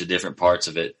listening to different parts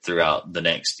of it throughout the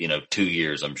next, 2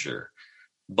 years, I'm sure.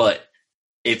 But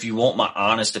if you want my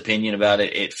honest opinion about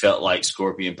it, it felt like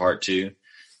Scorpion Part 2,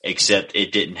 except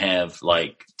it didn't have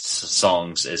like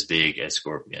songs as big as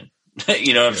Scorpion.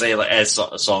 You know what I'm saying? Like as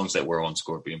songs that were on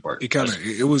Scorpion Part 2.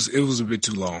 it was a bit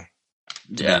too long.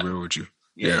 To Yeah. be real with you.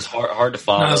 Yeah, it's hard to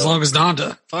follow. Not as long as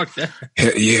Donda. Fuck that.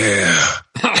 Yeah.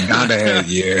 Kinda had,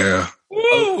 yeah.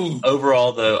 Woo!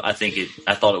 Overall, though, I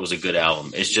thought it was a good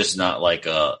album. It's just not like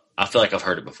I feel like I've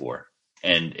heard it before,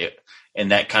 and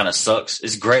that kind of sucks.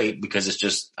 It's great because it's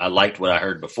just I liked what I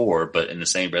heard before, but in the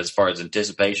same breath, as far as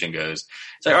anticipation goes,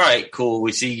 it's like all right, cool.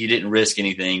 We see you didn't risk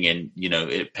anything, and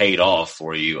it paid off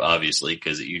for you, obviously,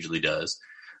 because it usually does.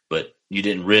 But you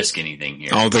didn't risk anything here.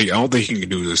 I don't think he can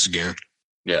do this again.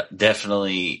 Yeah,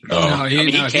 definitely. No, he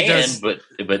he can, does- but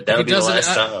that'll be the does it,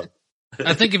 last time.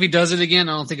 I think if he does it again,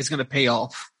 I don't think it's going to pay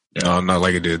off No, not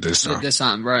like it did this time. this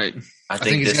time. Right. I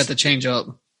think he's got to change up.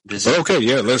 This But okay,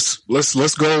 yeah, let's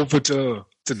go over to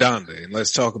Donda and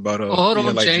let's talk about hold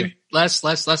on, like Shane. Last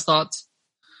thoughts.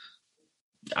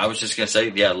 I was just gonna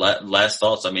say, yeah. Last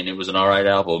thoughts. I mean, it was an all right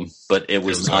album, but it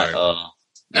was not.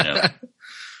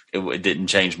 It didn't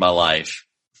change my life.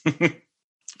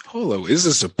 Hold on, is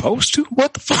it supposed to?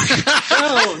 What the fuck?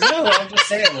 No. I'm just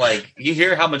saying, like, you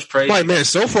hear how much praise. Like, man,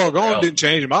 So Far Gone didn't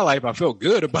change my life. I felt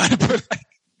good about it, but like,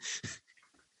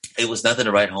 it was nothing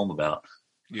to write home about.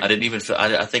 yeah. I didn't even feel.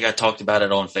 I think I talked about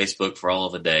it on Facebook for all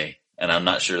of a day, and I'm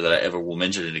not sure that I ever will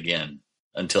mention it again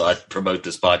until I promote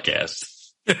this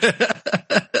podcast. Like,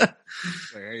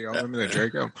 hey, y'all remember that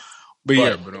Drake album?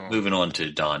 But moving on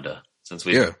to Donda, since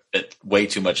we spent way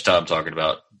too much time talking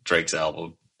about Drake's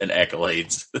album and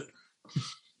accolades.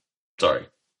 Sorry,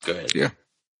 go ahead. Yeah.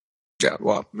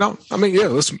 Well, no, I mean, yeah.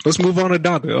 Let's move on to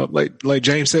Donda. Like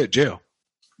James said, jail.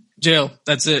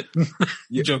 That's it.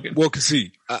 Yeah. Joking. Well, cause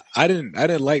see, I didn't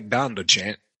like Donda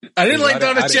chant. I didn't like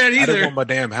Donda chant I either. didn't want my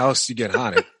damn house to get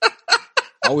haunted.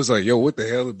 I was like, yo, what the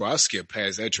hell, bro? I skipped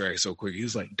past that track so quick. He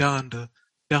was like, Donda.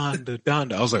 I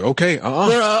was like, okay, Bro,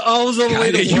 I was on the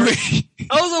way to work.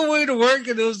 I was on the way to work,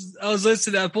 and I was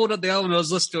listening. I pulled up the album, and I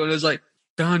was listening to it. And it was like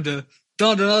Donda.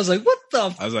 And I was like, what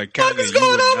the I was like, fuck is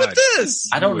going on with this?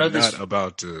 I don't know this.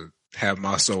 About to have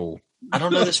my soul. I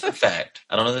don't know this for fact.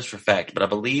 But I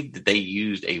believe that they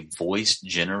used a voice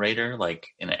generator, like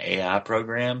in an AI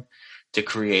program, to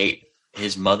create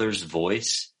his mother's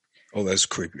voice. Oh, that's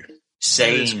creepy.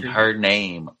 Saying her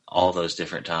name all those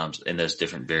different times in those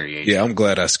different variations. Yeah, I'm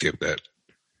glad I skipped that.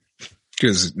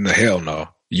 Because hell no.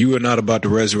 You are not about to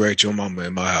resurrect your mama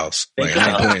in my house. Like, I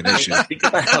ain't playing that shit. Think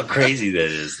about how crazy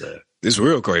that is, though. It's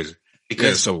real crazy.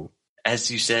 Because, as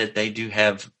you said, they do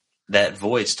have that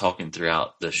voice talking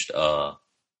throughout the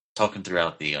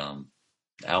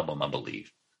album, I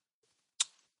believe.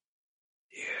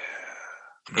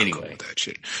 Yeah. Anyway, cool that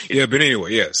shit. Yeah, but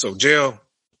anyway, yeah. So Jail,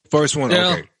 first one,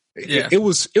 Jail. okay. Yeah. It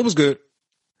was good,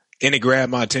 and it grabbed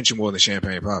my attention more than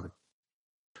Champagne Poppin'.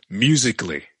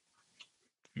 Musically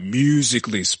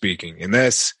speaking, and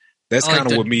that's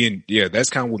kind of what me and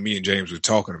James were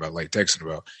talking about, like texting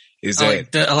about.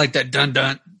 I like that dun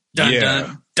dun dun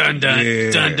dun dun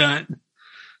dun dun dun.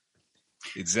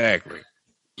 Exactly.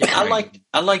 Yeah,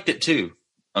 I liked it too.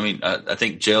 I mean, I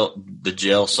think the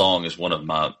Jail song is one of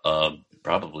my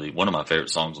probably one of my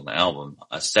favorite songs on the album.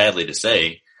 Sadly to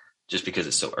say, just because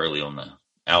it's so early on the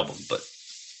album, but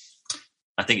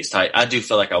I think it's tight. I do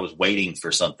feel like I was waiting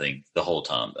for something the whole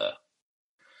time, though.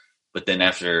 But then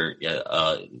after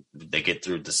they get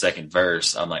through the second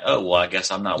verse, I'm like, oh well, I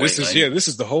guess I'm not waiting. This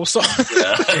is the whole song.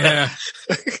 Yeah.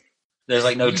 There's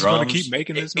like no drums. Keep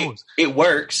making this noise. It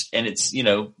works, and it's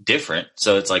different.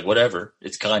 So it's like whatever.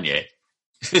 It's Kanye.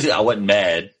 I wasn't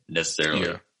mad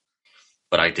necessarily,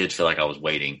 but I did feel like I was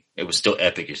waiting. It was still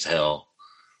epic as hell.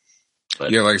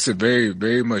 But, yeah, like I said, very,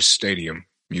 very much stadium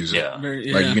music. Yeah.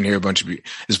 Like you can hear a bunch of people,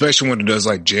 especially when it does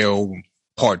like Jail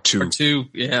Part 2. Part 2,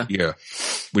 yeah. Yeah.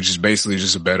 Which is basically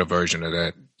just a better version of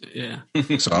that. Yeah.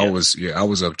 So I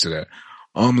was up to that.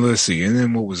 Let's see. And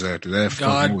then what was after that?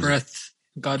 God Breathe.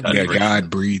 God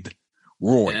Breathe.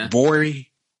 Roy. Yeah.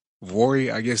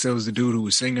 Vori, I guess that was the dude who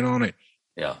was singing on it.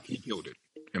 Yeah. He killed it.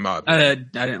 In my opinion.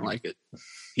 I didn't like it.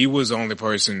 He was the only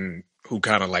person who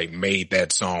kind of like made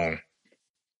that song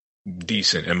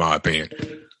decent, in my opinion.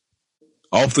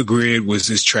 Off the Grid was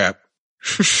this trap.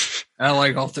 I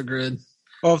like Off the Grid.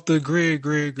 Off the grid.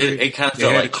 It kind of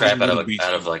felt like crap out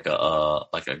of like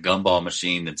a gumball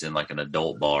machine that's in like an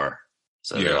adult bar.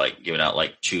 So they're like giving out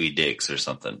like chewy dicks or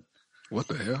something. What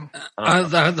the hell? I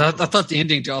thought the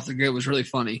ending to Off the Grid was really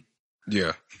funny.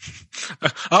 Yeah.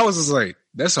 I was just like,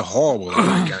 that's a horrible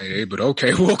ending, Kanye, but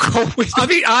okay, we'll go with it. I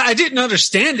mean, I didn't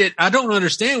understand it. I don't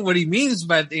understand what he means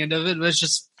by the end of it. But it's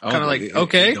just kind of like,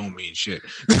 okay. It don't mean shit.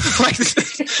 Like,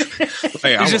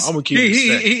 hey, I'm going to keep it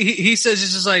he says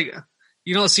it's just like,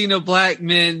 you don't see no black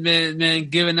men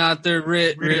giving out their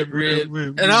rib.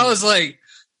 And I was like,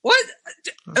 what?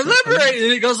 Elaborate.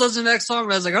 And it goes on to the next song.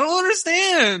 And I was like, I don't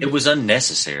understand. It was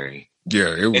unnecessary.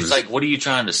 Yeah, it was. It's like, what are you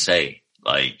trying to say?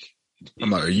 Like, I'm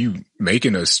like, are you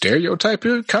making a stereotype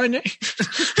here, Kanye?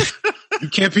 You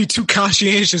can't be too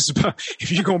conscientious about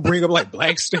if you're going to bring up like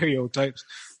black stereotypes.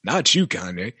 Not you,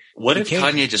 Kanye. What if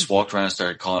Kanye just walked around and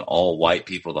started calling all white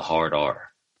people the hard R?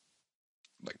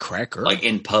 Like cracker? Like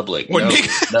in public. Or No.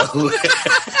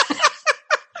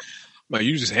 Like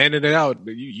you just handed it out.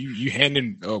 You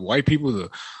handing white people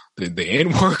the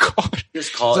N-word card. He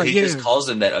just calls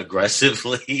them that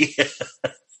aggressively.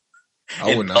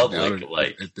 I would not doubt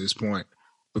it at this point.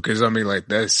 Because I mean, like,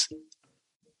 that's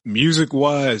music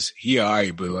wise, he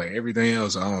alright, but like everything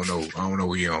else, I don't know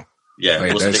what he on. Yeah,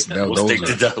 Like, we'll that's- stick that-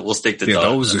 to we'll stick to Yeah, Donna.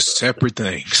 those are separate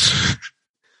things.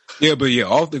 Yeah, but yeah,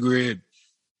 Off the Grid,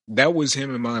 that was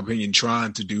him, in my opinion,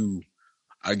 trying to do,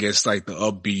 I guess, like the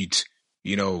upbeat,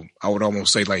 I would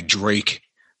almost say like Drake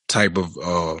type of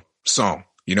song,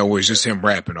 where it's just him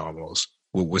rapping almost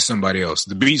with somebody else.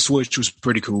 The beat switch was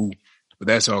pretty cool, but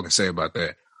that's all I can say about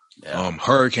that. Yeah.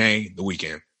 Hurricane, The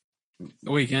Weeknd.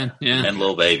 The Weeknd, yeah. And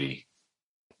Lil Baby.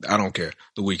 I don't care.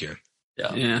 The Weeknd.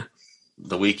 Yeah. Yeah.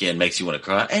 The Weeknd makes you want to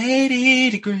cry. 80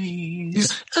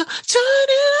 degrees. Turn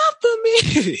it up for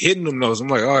me. Hitting them notes. I'm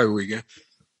like, all right, Weeknd.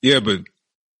 Yeah, but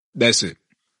that's it.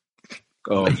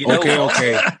 But you know what?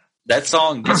 Okay. That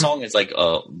song is like,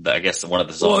 I guess one of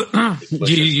the songs. Well,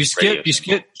 you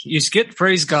skip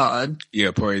Praise God,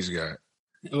 Yeah, praise God.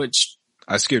 which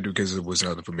I skipped it because there was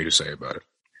nothing for me to say about it.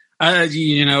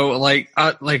 like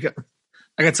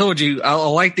I told you, I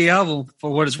like the album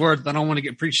for what it's worth, but I don't want to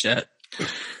get preached at.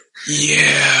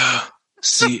 Yeah.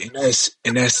 See,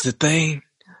 and that's the thing.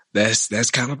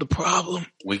 That's kind of the problem.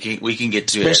 We can get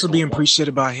to Especially it. being preached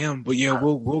at by him. But yeah,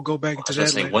 we'll go back to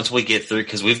that. Later. Once we get through,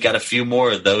 because we've got a few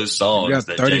more of those songs. We got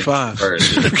that 35.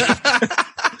 James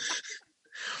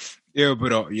Yeah,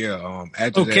 but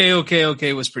after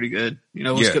Okay was pretty good.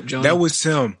 We'll skip Jonah. that was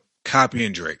him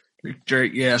copying Drake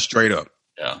Drake, yeah. straight up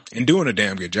yeah. and doing a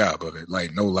damn good job of it.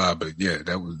 Like no lie, but yeah,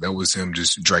 that was him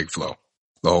just Drake flow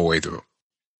the whole way through,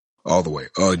 all the way.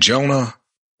 Jonah.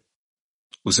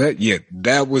 Was that? Yeah,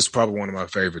 that was probably one of my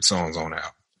favorite songs on the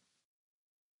album.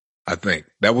 I think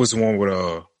that was the one with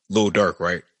Lil Durk,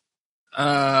 right?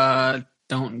 I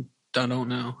don't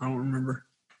know. I don't remember.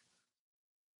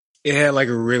 It had like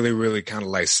a really, really kind of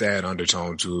like sad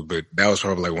undertone to it, but that was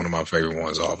probably like one of my favorite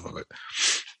ones off of it.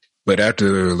 But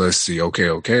after, let's see,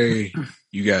 okay,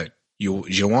 you got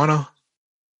Joanna.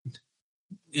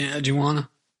 Yeah, do you wanna?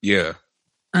 Yeah,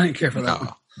 I didn't care for that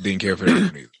one. didn't care for that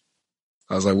one either.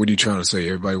 I was like, what are you trying to say?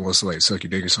 Everybody wants to like suck your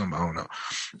dick or something? I don't know.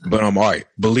 But I'm all right.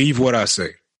 Believe what I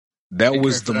say. That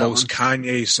was the most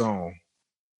Kanye song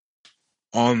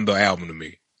on the album to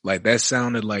me. Like that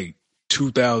sounded like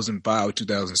 2005,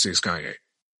 2006 Kanye.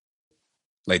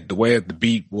 Like the way the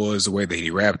beat was, the way that he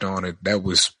rapped on it, that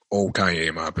was old Kanye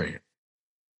in my opinion.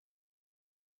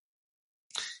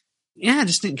 Yeah, I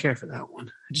just didn't care for that one.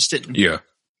 I just didn't. Yeah.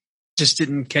 Just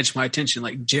didn't catch my attention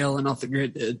like Jail and Off the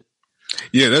Grid did.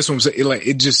 Yeah, that's what I'm saying.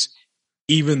 It just,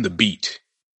 even the beat,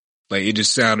 like it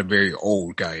just sounded very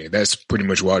old Kanye. That's pretty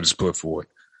much what I just put for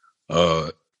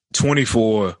it.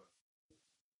 24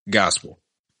 gospel.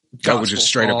 That was just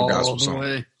straight up a gospel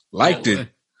song. Liked it.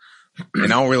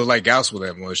 And I don't really like gospel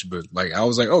that much, but like I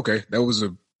was like, okay, that was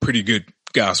a pretty good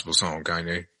gospel song,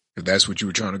 Kanye, if that's what you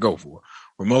were trying to go for.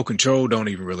 Remote Control, don't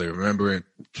even really remember it.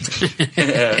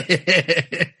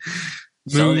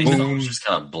 Some of these Moon. songs just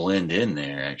kind of blend in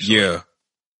there, actually.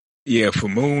 Yeah, for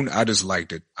Moon, I just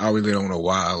liked it. I really don't know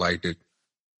why I liked it.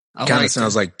 Kind of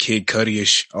sounds like Kid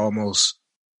Cudi-ish almost.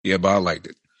 Yeah, but I liked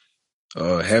it.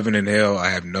 Heaven and Hell,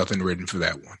 I have nothing written for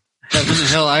that one. Heaven and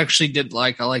Hell, I actually did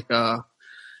like. I like. I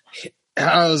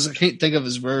can't think of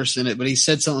his verse in it, but he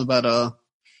said something about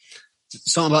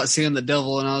seeing the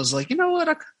devil, and I was like, you know what,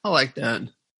 I like that.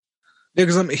 Yeah,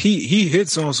 because he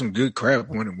hits on some good crap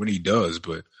when he does,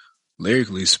 but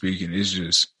lyrically speaking,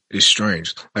 it's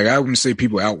strange. Like I wouldn't say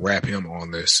people out rap him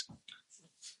on this.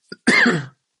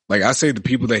 Like I say the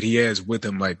people that he has with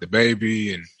him, like the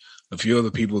Baby and a few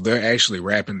other people, they're actually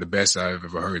rapping the best I've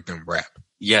ever heard them rap.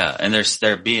 Yeah, and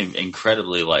they're being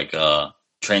incredibly like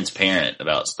transparent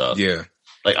about stuff. Yeah.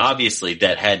 Like obviously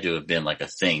that had to have been like a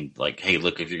thing. Like, hey,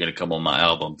 look, if you're going to come on my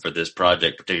album for this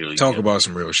project, particularly Talk about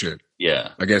some real shit.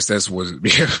 Yeah. I guess that's what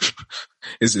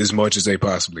it's as much as they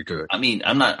possibly could. I mean,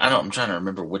 I'm trying to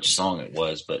remember which song it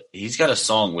was, but he's got a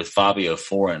song with Fabio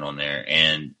Foreign on there,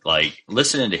 and like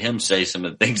listening to him say some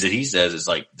of the things that he says is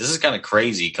like, this is kind of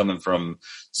crazy coming from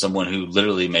someone who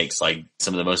literally makes like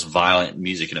some of the most violent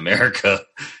music in America,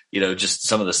 just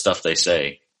some of the stuff they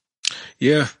say.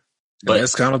 Yeah. But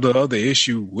that's kind of the other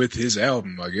issue with his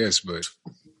album, I guess, but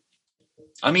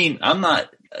I mean, I'm not,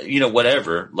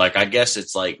 whatever. Like, I guess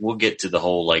it's like, we'll get to the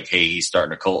whole, like, hey, he's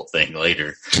starting a cult thing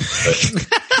later.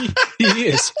 He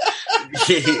is.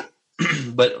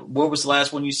 But what was the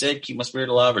last one you said? Keep My Spirit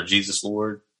Alive or Jesus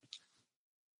Lord?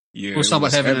 Yeah. We're talking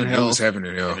about Heaven and Hell. It was Heaven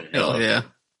and Hell. Hell yeah.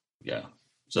 Yeah.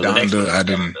 So Donda, the next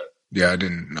one I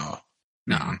didn't know.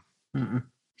 No.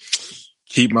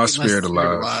 Keep My Spirit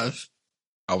Alive.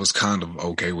 I was kind of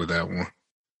okay with that one.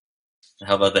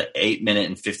 How about the 8-minute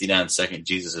and 59-second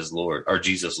Jesus is Lord or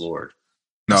Jesus Lord?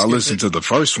 No, I listened to the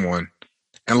first one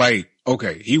and like,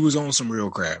 okay, he was on some real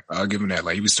crap. I'll give him that.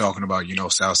 Like he was talking about,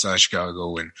 Southside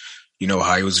Chicago and, you know,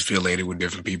 how he was affiliated with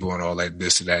different people and all that,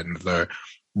 this and that and the third.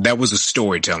 That was a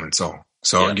storytelling song.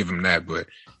 So I'll give him that, but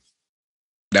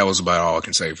that was about all I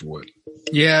can say for it.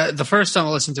 Yeah, the first time I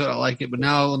listened to it, I like it, but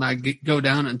now when I go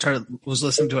down and was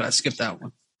listening to it, I skipped that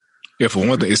one. Yeah, for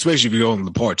one thing, especially if you go on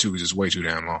the part 2, it's just way too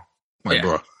damn long. Like,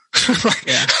 bro,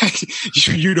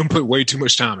 you done put way too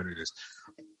much time into this.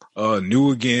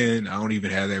 New Again, I don't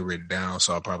even have that written down,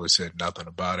 so I probably said nothing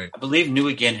about it. I believe New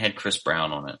Again had Chris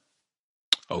Brown on it.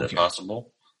 Okay. Is that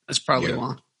possible? That's probably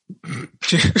one.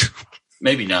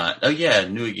 Maybe not. Oh yeah,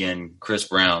 New Again, Chris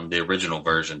Brown, the original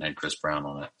version had Chris Brown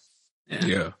on it.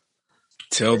 Yeah.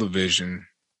 Television.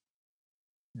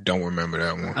 Don't remember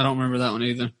that one. I don't remember that one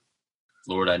either.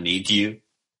 Lord, I Need You.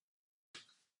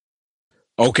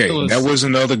 Okay, that was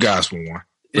another gospel one.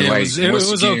 But it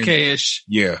was okay-ish.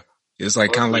 Yeah. It's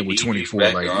like kind of like with 24.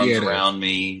 Wrap like your arms around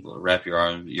me, wrap your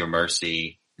arm, your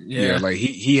mercy. Yeah, like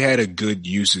he had a good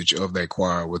usage of that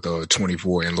choir with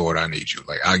 24 and Lord, I Need You.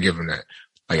 Like, I'll give him that.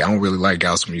 Like, I don't really like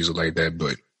gospel music like that,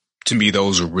 but to me,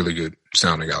 those are really good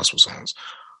sounding gospel songs.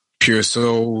 Pure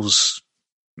Souls.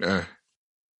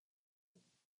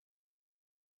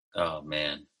 Oh,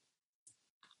 man.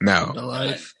 Now,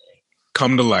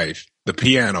 Come to Life. The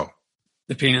piano.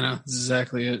 The piano. That's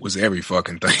exactly it. Was every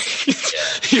fucking thing.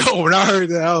 Yo, when I heard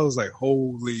that, I was like,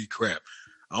 holy crap.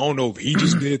 I don't know if he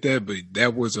just did that, but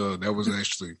that was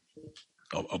actually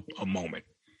a moment.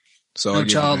 So No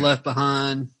Child Left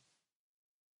Behind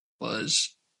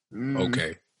was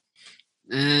okay.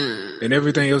 And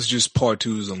everything else just part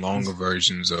 2s and longer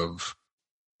versions of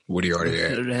what he already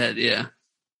had. Yeah.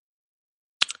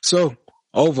 So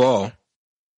overall.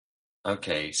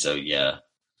 Okay, so yeah.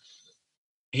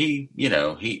 There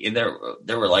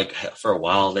were like, for a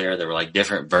while there were like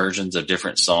different versions of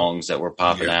different songs that were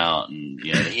popping out. And,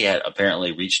 he had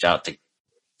apparently reached out to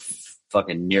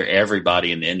fucking near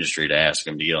everybody in the industry to ask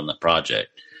him to get on the project.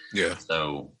 Yeah.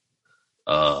 So,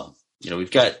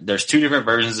 there's 2 different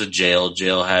versions of Jail.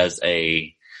 Jail has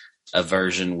a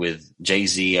version with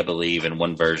Jay-Z, I believe, and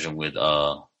one version with,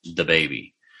 The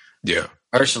Baby. Yeah.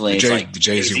 Personally, it's like the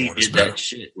Jay-Z one is did better. that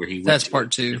shit where he went That's to part a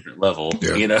 2 different level,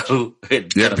 Yeah. He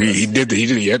did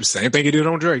the same thing he did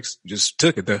on Drake's. Just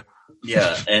took it there.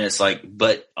 Yeah, and it's like,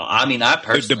 but I mean, I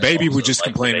personally, the Baby was just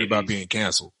like complaining about being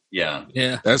canceled. Yeah,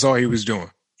 that's all he was doing.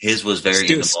 His was very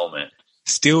in the moment.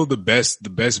 Still the best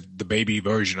The Baby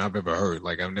version I've ever heard.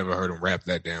 Like, I've never heard him rap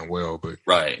that damn well, but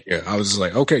yeah, I was just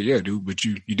like, okay, yeah, dude, but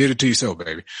you did it to yourself,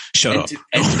 baby. Shut up.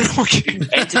 And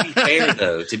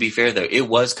to be fair though, it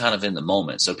was kind of in the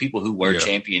moment. So people who were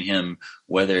championing him,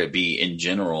 whether it be in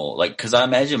general, like, cause I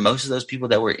imagine most of those people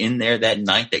that were in there that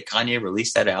night that Kanye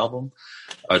released that album,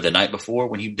 or the night before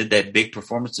when he did that big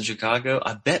performance in Chicago,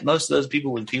 I bet most of those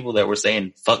people were people that were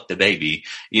saying, fuck the baby.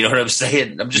 You know what I'm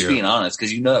saying? I'm just being honest,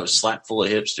 because it was slap full of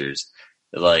hipsters.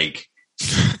 Like,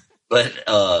 but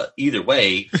either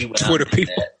way, he went Twitter out and did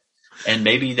that. And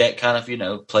maybe that kind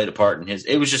of, played a part in his,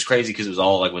 it was just crazy because it was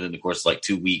all like within the course of like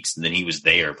 2 weeks, and then he was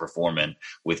there performing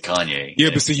with Kanye. Yeah,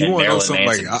 but see, you want to know something?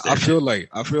 Like,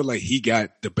 I feel like he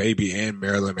got the Baby and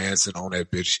Marilyn Manson on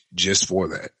that bitch just for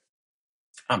that.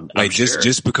 I'm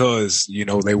just because,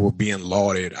 they were being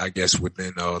lauded, I guess,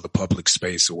 within the public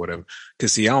space or whatever.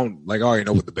 Cause see, I already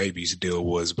know what the Baby's deal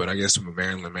was, but I guess with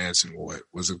Marilyn Manson,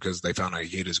 was it because they found out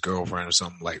he hit his girlfriend or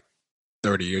something like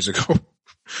 30 years ago?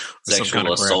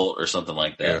 Sexual assault or something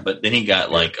like that. Yeah. But then he got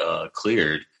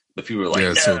cleared, but people were like,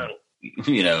 no, so,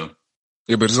 Yeah,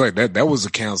 but it's like that was a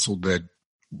council that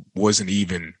wasn't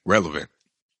even relevant.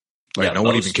 Like, no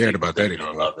one even cared about that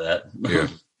anymore. About that. Yeah.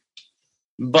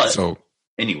 But so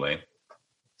anyway.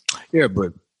 Yeah,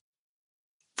 but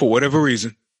for whatever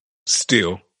reason,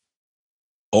 still,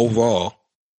 overall,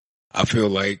 I feel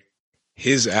like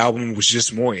his album was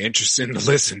just more interesting to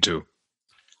listen to.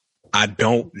 I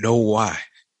don't know why.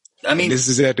 I mean, this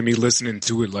is after me listening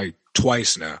to it like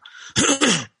twice now.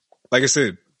 Like I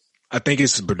said, I think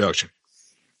it's the production.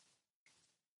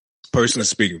 Personally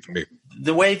speaking for me.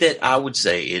 The way that I would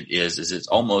say it is it's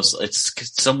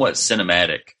somewhat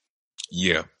cinematic.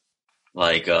 Yeah.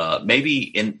 Like,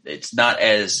 maybe it's not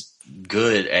as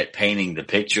good at painting the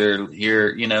picture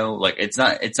here, like it's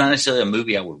not necessarily a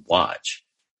movie I would watch.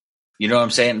 You know what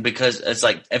I'm saying? Because it's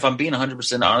like, if I'm being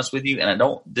 100% honest with you, and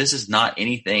this is not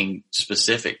anything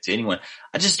specific to anyone.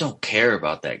 I just don't care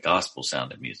about that gospel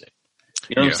sounding music.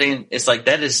 You know what I'm saying? It's like,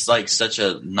 that is like such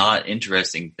a not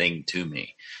interesting thing to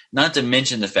me. Not to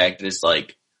mention the fact that it's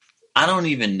like, I don't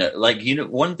even know, like,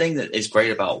 one thing that is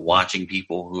great about watching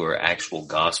people who are actual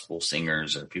gospel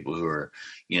singers or people who are,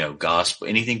 gospel,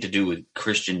 anything to do with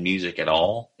Christian music at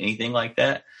all, anything like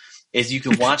that, is you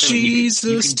can watch them and you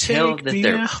can tell that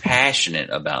they're passionate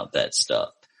about that stuff.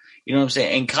 You know what I'm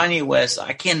saying? And Kanye West,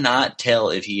 I cannot tell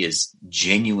if he is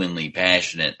genuinely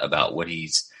passionate about what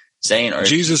he's saying or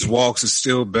Jesus Walks is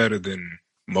still better than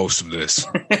most of this.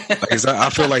 Like, I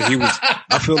feel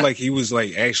like he was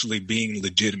like actually being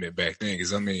legitimate back then.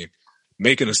 Because I mean,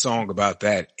 making a song about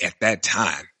that at that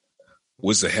time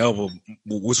was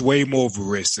was way more of a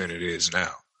risk than it is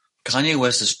now. Kanye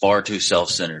West is far too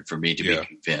self-centered for me to be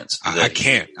convinced. I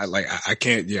can't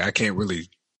really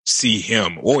see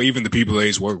him or even the people that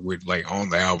he's worked with like on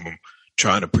the album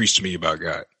trying to preach to me about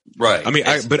God. Right. I mean,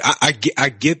 I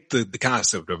get the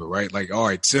concept of it, right? Like, all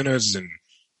right, sinners and,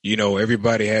 you know,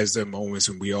 everybody has their moments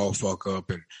and we all fuck up.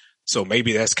 And so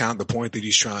maybe that's kind of the point that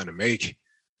he's trying to make.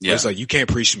 Yeah. But it's like, you can't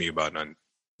preach to me about nothing.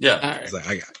 Yeah. All right. It's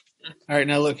like, All right,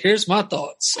 now look, here's my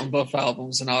thoughts on both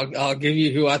albums, and I'll give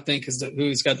you who I think is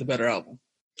who's got the better album.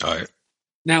 All right.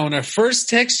 Now, when I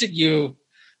first texted you,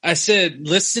 I said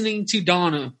listening to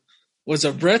Donna was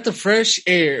a breath of fresh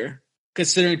air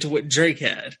considering to what Drake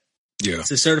had. Yeah.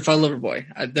 It's a Certified Lover Boy.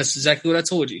 That's exactly what I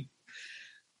told you.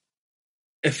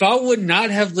 If I would not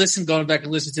have gone back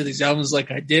and listened to these albums like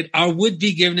I did, I would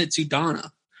be giving it to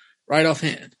Donna right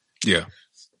offhand. Yeah.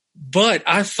 But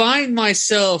I find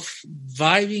myself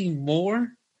vibing more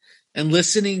and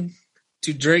listening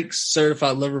to Drake's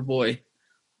Certified Lover Boy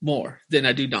more than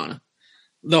I do Donna.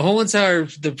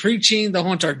 The preaching, the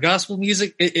whole entire gospel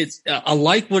music, I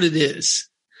like what it is.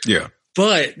 Yeah.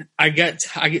 But I get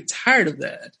tired of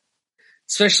that.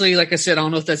 Especially, like I said, I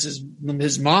don't know if that's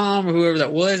his mom or whoever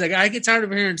that was. I get tired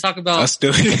of hearing talk about.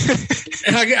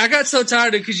 I got so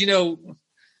tired of because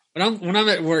when I'm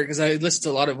at work, because I listen to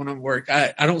a lot of when I'm at work,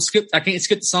 I can't skip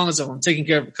the songs if I'm taking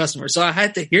care of a customer. So I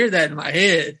had to hear that in my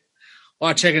head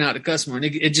while checking out the customer, and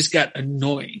it just got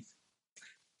annoying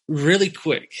really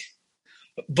quick.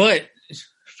 But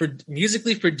for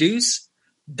musically produced,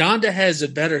 Donda has a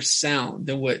better sound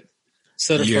than what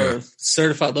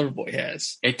Certified Lover Boy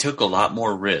has. It took a lot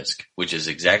more risk, which is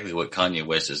exactly what Kanye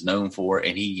West is known for,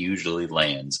 and he usually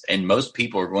lands. And most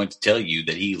people are going to tell you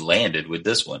that he landed with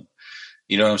this one.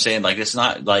 You know what I'm saying? Like, it's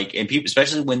not like, and people,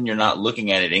 especially when you're not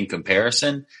looking at it in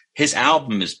comparison, his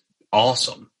album is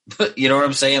awesome. You know what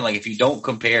I'm saying? Like, if you don't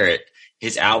compare it,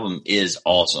 his album is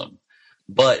awesome.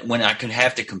 But when I could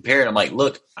have to compare it, I'm like,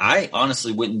 look, I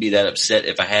honestly wouldn't be that upset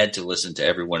if I had to listen to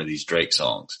every one of these Drake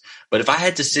songs. But if I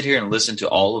had to sit here and listen to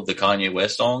all of the Kanye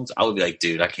West songs, I would be like,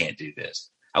 dude, I can't do this.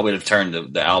 I would have turned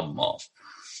the album off.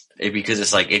 Because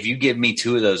it's like, if you give me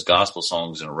two of those gospel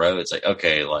songs in a row, it's like,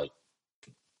 okay, like,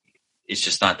 it's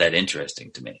just not that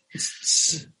interesting to me.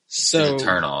 So it's a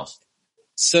turn off.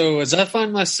 So as I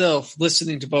find myself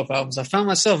listening to both albums, I found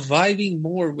myself vibing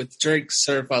more with Drake's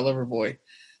Certified Lover Boy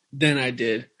than I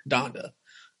did Donda.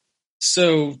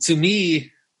 So to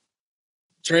me,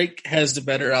 Drake has the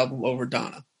better album over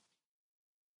Donna.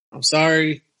 I'm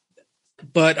sorry,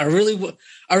 but I really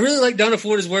like Donna for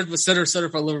what it's worth, but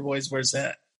Certified Lover Boy is where it's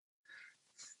at.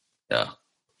 Yeah.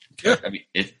 I mean,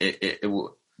 it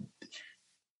will.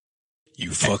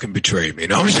 You fucking betrayed me.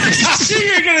 No, I knew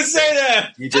you were gonna say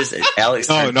that. You just Alex.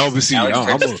 No, but see, Alex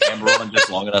turned his camera on just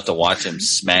long enough to watch him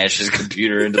smash his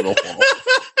computer into the wall.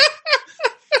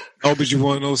 Oh, but you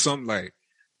want to know something? Like,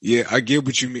 yeah, I get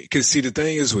what you mean. Because see, the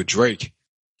thing is with Drake,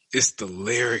 it's the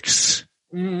lyrics.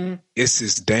 Mm-hmm. It's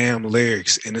his damn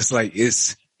lyrics, and it's like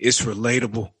it's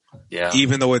relatable. Yeah.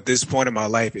 Even though at this point in my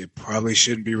life, it probably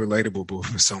shouldn't be relatable, but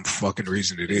for some fucking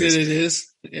reason it is. It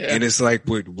is. Yeah. And it's like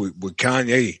with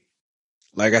Kanye.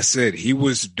 Like I said, he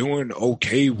was doing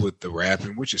okay with the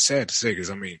rapping, which is sad to say because,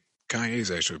 I mean, Kanye's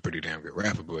actually a pretty damn good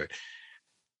rapper, but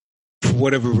for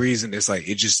whatever reason, it's like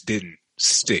it just didn't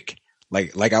stick.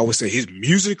 Like I would say, his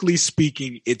musically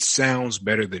speaking, it sounds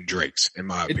better than Drake's, in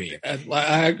my opinion.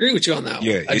 I agree with you on that one.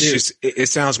 Yeah, it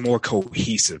sounds more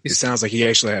cohesive. It sounds like he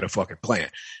actually had a fucking plan.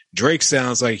 Drake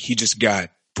sounds like he just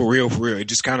got, for real, it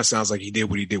just kind of sounds like he did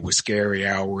what he did with Scary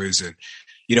Hours. And,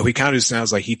 he kind of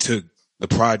sounds like he took the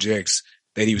projects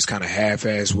that he was kind of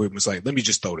half-assed with and was like, let me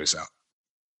just throw this out.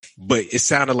 But it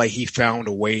sounded like he found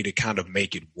a way to kind of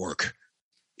make it work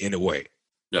in a way.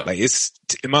 Yeah. Like it's,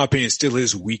 in my opinion, still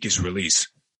his weakest release.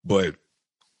 But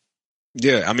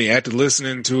yeah, I mean, after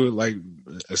listening to it like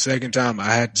a second time,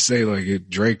 I had to say like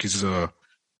Drake is,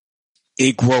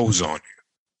 it grows on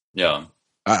you. Yeah.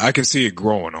 I can see it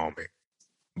growing on me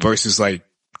versus like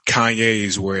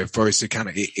Kanye's where at first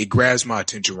it grabs my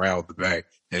attention right off the back.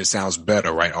 And it sounds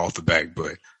better right off the back,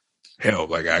 but hell,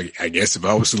 like I guess if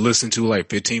I was to listen to like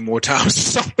 15 more times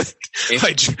or something,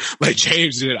 like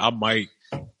James did, I might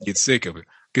get sick of it.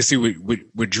 Cause see,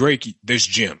 with Drake, there's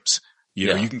gems.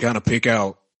 You can kind of pick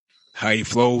out how he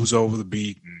flows over the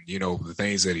beat and, the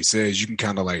things that he says. You can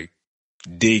kind of like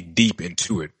dig deep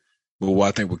into it. But what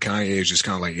I think with Kanye is just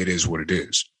kind of like, it is what it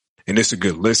is. And it's a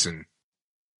good listen.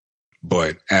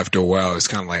 But after a while, it's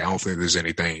kind of like, I don't think there's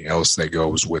anything else that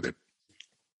goes with it.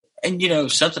 And, you know,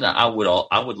 something I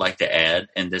would like to add,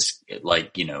 and this,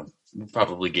 like, you know, we'll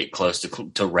probably get close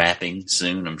to rapping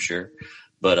soon, I'm sure.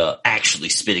 But actually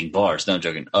spitting bars. No, I'm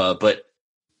joking. But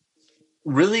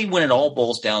really, when it all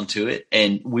boils down to it,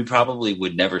 and we probably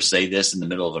would never say this in the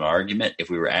middle of an argument if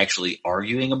we were actually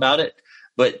arguing about it,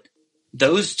 but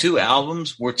those two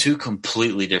albums were two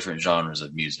completely different genres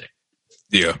of music.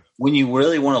 Yeah. When you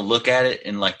really want to look at it,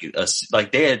 and like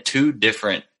they had two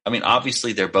different. I mean,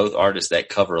 obviously, they're both artists that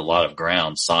cover a lot of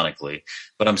ground sonically,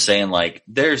 but I'm saying, like,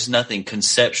 there's nothing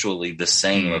conceptually the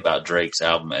same about Drake's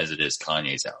album as it is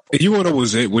Kanye's album. You want to know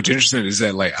what's interesting is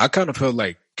that, like, I kind of felt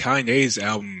like Kanye's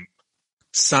album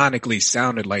sonically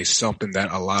sounded like something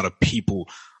that a lot of people,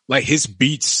 like, his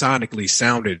beats sonically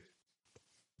sounded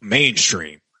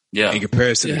mainstream in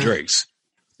comparison to Drake's.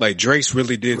 Like, Drake's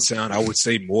really did sound, I would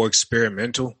say, more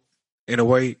experimental in a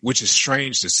way, which is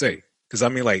strange to say. Because, I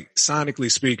mean, like,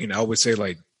 sonically speaking, I would say,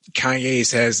 like,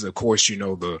 Kanye's has, of course, you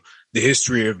know, the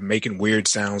history of making weird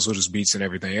sounds with his beats and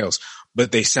everything else.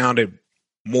 But they sounded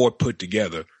more put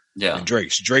together than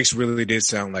Drake's. Drake's really did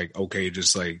sound like, okay,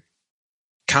 just like,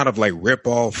 kind of like rip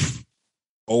off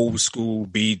old school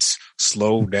beats,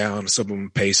 slow down, some of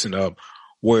them pacing up.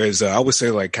 Whereas I would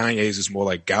say, like, Kanye's is more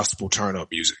like gospel turn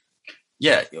up music.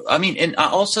 Yeah, I mean, and I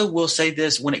also will say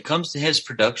this, when it comes to his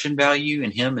production value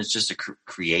and him as just a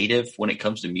creative when it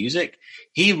comes to music,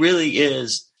 he really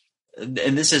is, and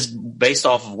this is based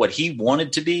off of what he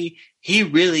wanted to be, he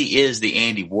really is the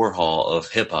Andy Warhol of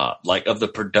hip hop, like of the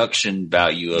production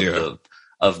value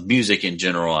of music in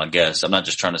general, I guess. I'm not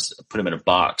just trying to put him in a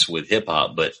box with hip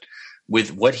hop, but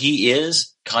with what he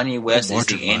is, Kanye West is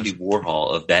the Andy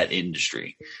Warhol of that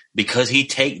industry, because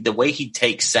the way he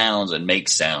takes sounds and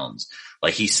makes sounds.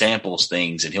 Like, he samples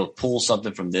things and he'll pull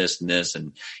something from this and this.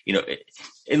 And, you know,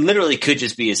 it literally could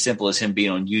just be as simple as him being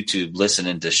on YouTube,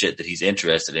 listening to shit that he's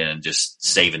interested in and just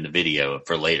saving the video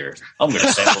for later. I'm going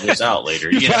to sample this out later.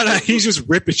 He's just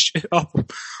ripping shit off of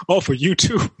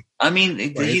YouTube. I mean,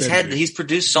 he's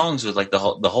produced songs with like the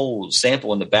whole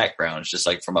sample in the background. It's just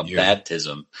like from a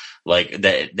baptism, like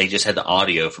that. They just had the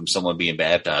audio from someone being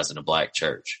baptized in a black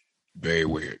church. Very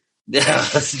weird. Yeah.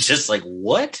 It's just like,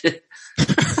 what?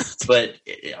 But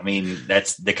I mean,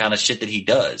 that's the kind of shit that he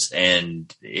does,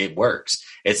 and it works.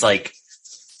 It's like,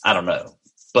 I don't know,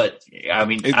 but I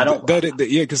mean,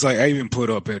 because like I even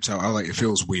put up that time, I like, it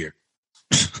feels weird.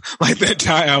 Like, that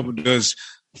entire album does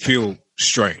feel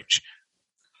strange,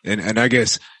 and I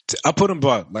guess I put them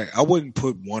above. Like, I wouldn't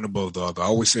put one above the other. I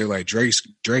always say, like,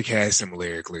 Drake has him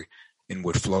lyrically and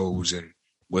with flows and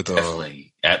with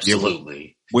definitely,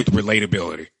 absolutely, with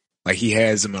relatability. Like, he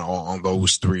has them on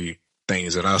those three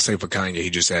things, and I'll say for Kanye, he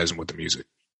just has them with the music.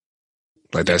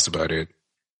 Like, that's about it.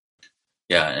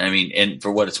 Yeah, I mean, and for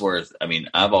what it's worth, I mean,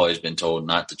 I've always been told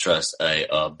not to trust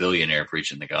a billionaire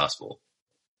preaching the gospel.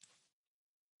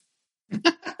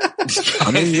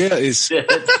 I mean, yeah, it's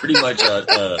pretty much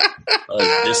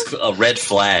just a red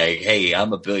flag. Hey,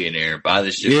 I'm a billionaire. Buy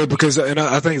this shit. Yeah, because, and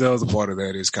I think the other part of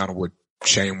that is kind of what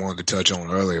Shane wanted to touch on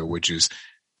earlier, which is,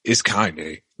 it's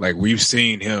Kanye. Like, we've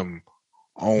seen him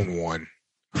own one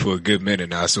for a good minute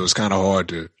now, so it's kind of hard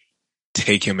to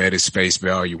take him at his face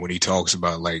value when he talks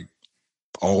about, like,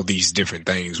 all these different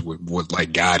things with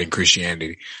like God and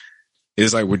Christianity.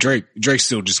 It's like with Drake's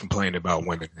still just complaining about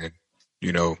women and,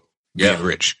 you know, being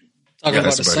rich. Talking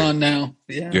about the son now.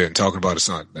 Yeah, and talking about his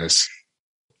son.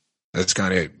 That's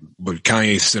kind of it. But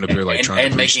Kanye's sitting up here like trying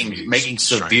to making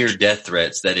severe death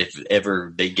threats that if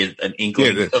ever they get an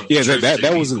inkling of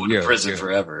that was prison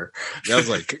forever. That was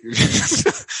like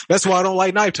that's why I don't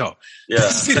like Knife Talk. Yeah,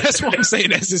 see, that's what I'm saying.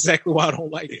 That's exactly why I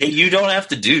don't like it. Hey, you don't have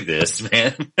to do this,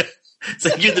 man. It's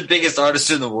like, you're the biggest artist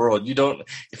in the world. You don't,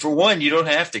 for one, you don't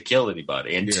have to kill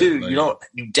anybody, and two,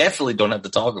 you definitely don't have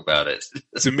to talk about it.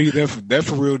 To me, that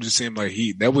for real just seemed like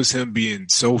that was him being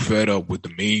so fed up with the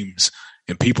memes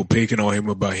and people picking on him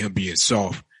about him being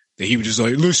soft that he was just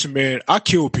like, listen, man, I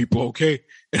kill people, okay?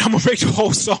 And I'm going to make the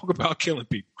whole song about killing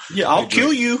people. Yeah, I'll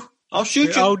kill you. I'll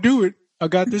shoot you. I'll do it. I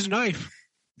got this knife.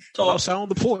 Outside on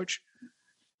the porch.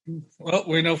 Well,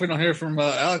 we know if we don't hear from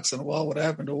Alex in a while, what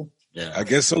happened to him? Yeah, I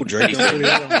guess so, Drake.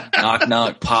 Knock,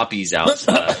 knock, Poppy's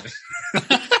outside.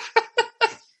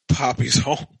 Poppy's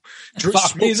home.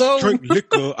 Poppy's home. Drink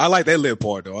liquor. I like that little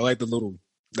part, though. I like that little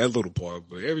part,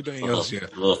 but everything else, yeah.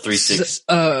 A little 3, 6,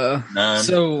 9.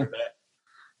 So,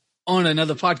 on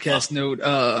another podcast note,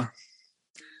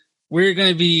 we're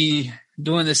going to be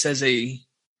doing this as I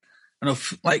don't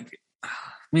know, like,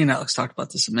 me and Alex talked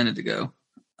about this a minute ago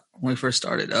when we first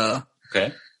started.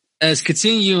 Okay. as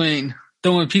continuing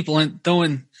throwing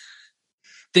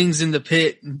things in the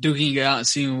pit, and duking it out and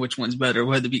seeing which one's better,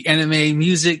 whether it be anime,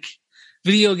 music,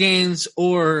 video games,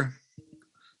 or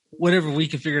whatever we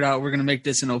can figure it out. We're going to make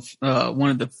this one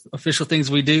of the official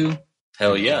things we do.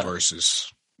 Hell yeah.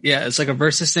 Versus. Yeah, it's like a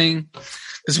versus thing.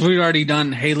 Because we've already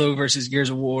done Halo versus Gears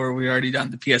of War. We already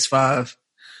done the PS5.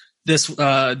 This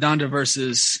Donda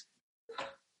versus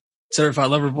Certified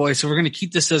Lover Boy. So we're going to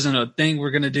keep this as a thing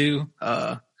we're going to do.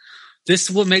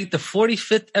 This will make the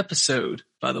 45th episode,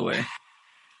 by the way.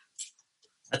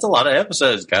 That's a lot of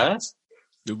episodes, guys.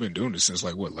 We've been doing this since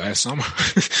last summer?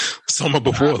 Summer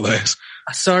before last.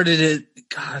 I started it,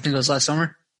 I think it was last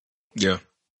summer. Yeah.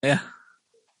 Yeah.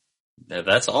 Yeah,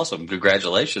 that's awesome.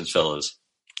 Congratulations, fellas.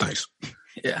 Thanks.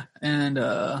 Yeah. And,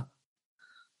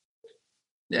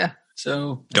 yeah.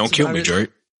 So. Don't kill me, Drake.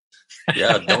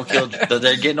 Yeah, don't kill.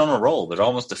 They're getting on a roll. They're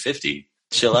almost to 50.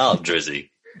 Chill out,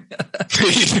 Drizzy.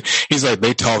 He's like,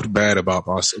 they talked bad about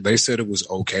us. They said it was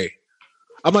okay.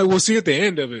 I'm like, we'll see at the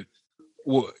end of it.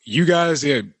 Well, you guys,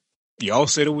 y'all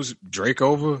said it was Drake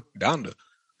over Donda.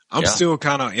 I'm still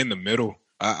kind of in the middle.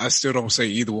 I still don't say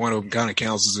either one of them kind of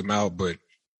cancels him out, but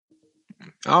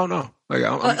I don't know. Like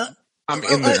I'm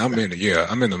in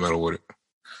the middle with it.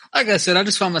 Like I said, I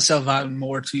just find myself vibing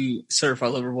more to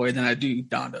Certified Lover Boy than I do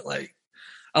Donda. Like,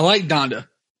 I like Donda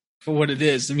for what it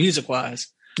is, the music wise.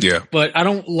 Yeah. But I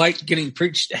don't like getting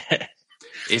preached at.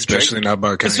 Especially not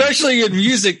by Kanye. Especially in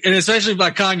music and especially by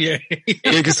Kanye. Yeah,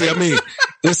 because I mean,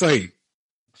 it's like,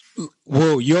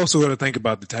 well, you also got to think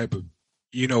about the type of,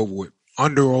 with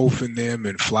Under Oath and them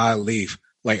and Fly Leaf.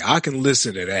 Like, I can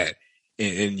listen to that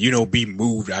and be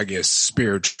moved, I guess,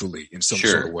 spiritually in some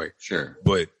sort of way. Sure.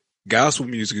 But gospel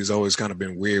music has always kind of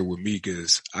been weird with me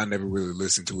because I never really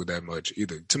listened to it that much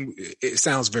either. To me, it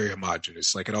sounds very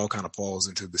homogenous. Like, it all kind of falls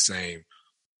into the same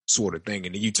sort of thing.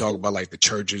 And then you talk about like the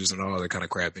churches and all that kind of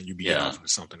crap, and you be off into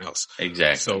something else.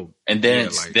 Exactly. So, and then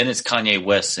it's Kanye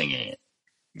West singing it.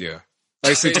 Yeah.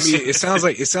 Like I said, to me, it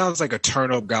sounds like a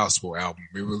turn up gospel album.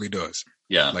 It really does.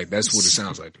 Yeah. Like, that's what it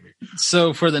sounds like to me.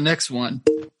 So for the next one,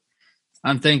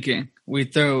 I'm thinking we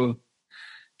throw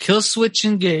Killswitch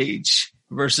Engage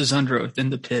versus Under Oath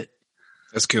in the pit.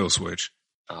 That's Killswitch.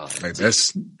 Like,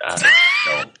 that's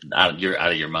you're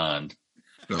out of your mind.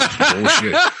 No,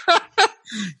 bullshit.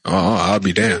 I'll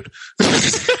be damned.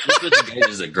 Killswitch Engage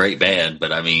is a great band,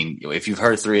 but I mean, if you've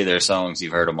heard 3 of their songs,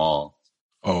 you've heard them all.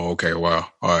 Oh, okay. Wow.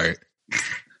 All right.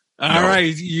 All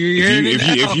right.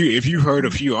 If you heard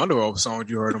a few Under Oath songs,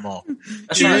 you heard them all.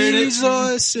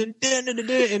 Jesus and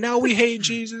now we hate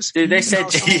Jesus. Dude, they said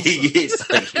Jesus.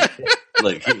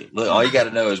 Look, all you got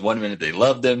to know is 1 minute they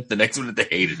loved him, the next minute they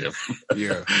hated him.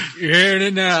 Yeah. You're hearing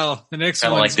it now. The next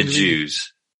one. Kind of like the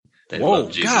Jews. They whoa,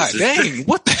 God dang.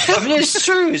 What the hell? I mean, it's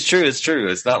true.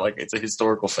 It's not like it's a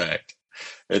historical fact.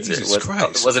 It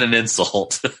wasn't an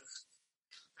insult.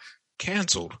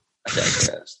 Canceled.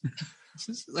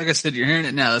 Like I said, you're hearing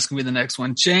it now. That's going to be the next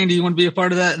one. Shane, do you want to be a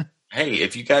part of that? Hey,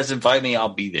 if you guys invite me, I'll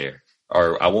be there.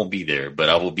 Or I won't be there, but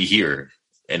I will be here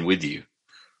and with you.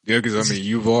 Yeah, because I mean,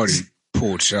 you've already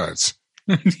pulled shots.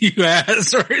 You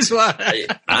ass.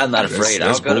 I'm not afraid.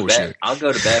 That's I'll go bullshit. to bat. I'll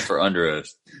go to bat for Under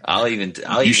Oath. I'll even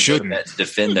go to bat to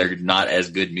defend their not as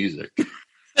good music.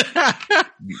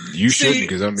 You shouldn't,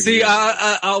 because I mean,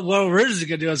 what we're just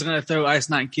gonna do is gonna throw Ice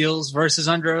Nine Kills versus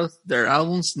Under Oath, their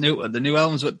albums, the new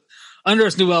albums. But Under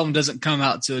Oath's new album doesn't come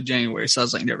out till January, so I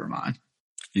was like, never mind.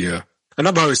 Yeah, and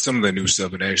I've heard some of the new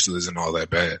stuff, and actually isn't all that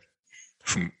bad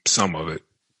from some of it.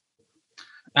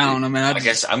 I don't know, man. I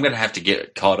guess I'm gonna have to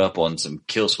get caught up on some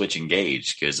Killswitch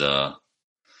Engage because,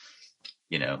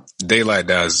 Daylight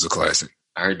Dies is a classic.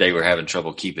 I heard they were having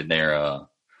trouble keeping their. Oh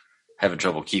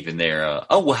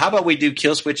well, how about we do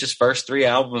Killswitch's first 3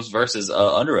 albums versus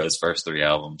Under Oath's first 3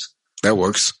 albums? That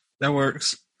works.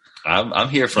 I'm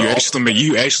here for.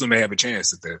 You actually may have a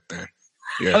chance at that then.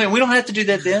 Yeah. I mean, we don't have to do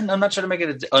that then. I'm not trying to make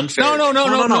it unfair.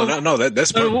 No.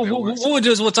 That's perfect. What we'll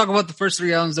do is we'll talk about the first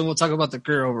 3 albums, then we'll talk about the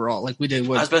career overall, like we did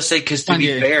with. I was about to say, because to be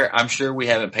fair, I'm sure we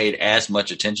haven't paid as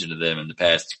much attention to them in the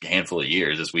past handful of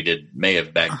years as we may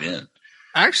have back then.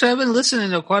 Actually, I've been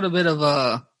listening to quite a bit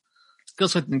of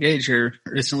Killswitch Engage here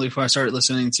recently before I started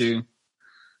listening to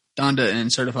Donda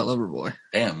and Certified Lover Boy.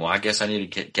 Damn. Well, I guess I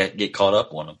need to get caught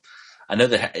up on them. I know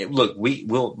that. Look,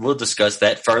 we'll discuss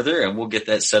that further, and we'll get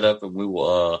that set up, and we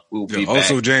will be back.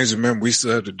 Also, James, remember we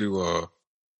still have to do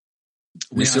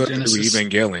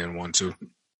Evangelion one too.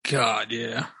 God,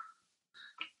 yeah.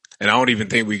 And I don't even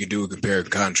think we could do a compare and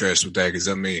contrast with that, because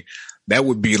I mean that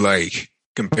would be like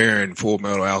comparing Full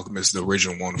Metal Alchemist, the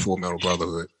original one, Full Metal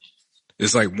Brotherhood.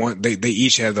 It's like one they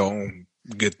each have their own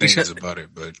good things about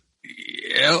it, but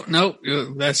Yeah, nope.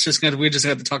 That's just we just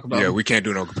have to talk about. Yeah, them. we can't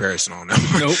do no comparison on that.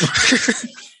 Nope.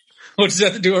 We'll just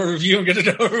have to do a review and get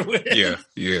it over with. Yeah.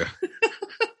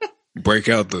 break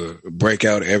out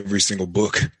every single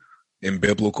book in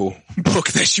biblical book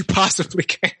that you possibly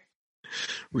can.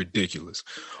 Ridiculous.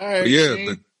 All right,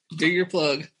 Shane, do your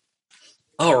plug.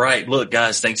 All right. Look,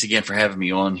 guys, thanks again for having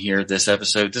me on here this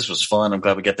episode. This was fun. I'm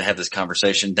glad we got to have this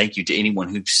conversation. Thank you to anyone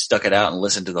who stuck it out and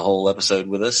listened to the whole episode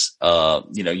with us.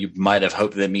 You might have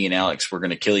hoped that me and Alex were going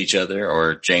to kill each other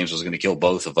or James was going to kill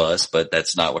both of us, but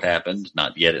that's not what happened.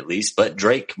 Not yet, at least. But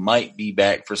Drake might be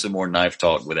back for some more knife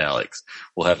talk with Alex.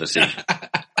 We'll have to see.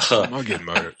 I'm getting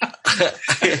murdered.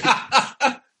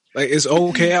 Like, it's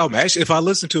okay album. Actually, if I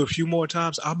listen to it a few more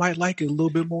times, I might like it a little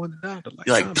bit more than that.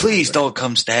 You're like, please don't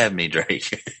come stab me,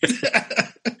 Drake.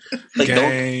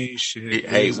 Gang shit.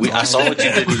 Hey, I saw what you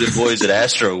did to the boys at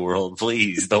Astro World.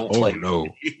 Please don't play. No.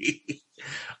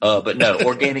 But no,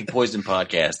 Organic Poison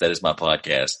Podcast. That is my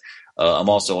podcast. I'm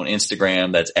also on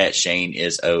Instagram. That's at Shane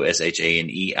Iso,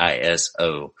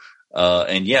 ShaneIso.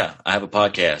 And yeah, I have a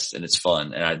podcast and it's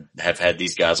fun. And I have had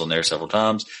these guys on there several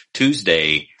times.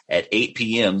 Tuesday at 8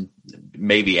 p.m.,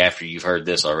 maybe after you've heard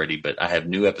this already, but I have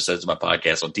new episodes of my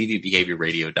podcast on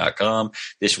tvbehaviorradio.com.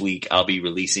 This week, I'll be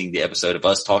releasing the episode of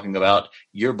us talking about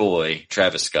your boy,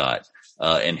 Travis Scott,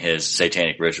 and his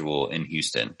satanic ritual in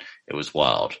Houston. It was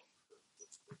wild.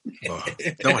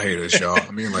 Don't hate us, y'all.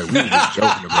 I mean, like, we were just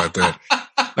joking about that.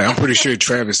 Like, I'm pretty sure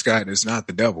Travis Scott is not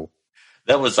the devil.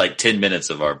 That was like 10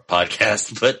 minutes of our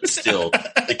podcast, but still,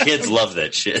 the kids love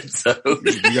that shit. So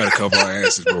we got to cover our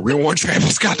asses, bro. We don't want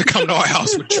Travis Scott to come to our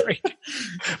house with Drake.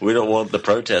 We don't want the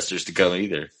protesters to come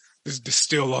either. Just to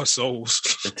steal our souls.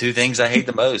 The two things I hate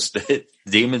the most: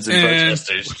 demons and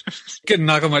protesters. Get a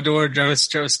knock on my door,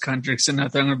 Travis Country sitting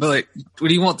out there. I'm gonna be like, "What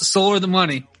do you want, the soul or the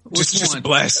money?" Just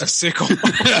blast a sickle.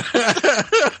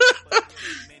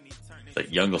 Like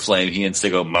Young Flame, he and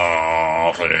Sicko,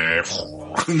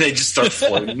 and they just start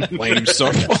floating. Flame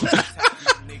start floating.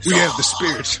 We have the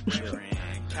spirits.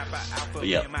 But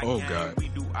yeah. Oh God.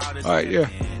 All right. Yeah.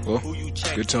 Well,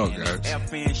 good talk, guys.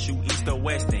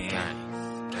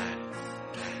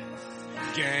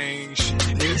 Gang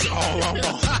shit is all I'm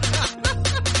on.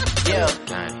 Yeah.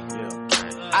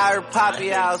 I heard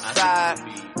Poppy outside.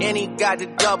 And he got the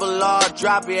double R,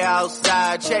 drop it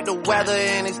outside. Check the weather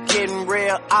and it's getting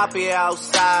real, I'll be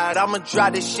outside. I'ma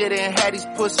drop this shit and have these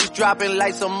pussies dropping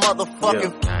like some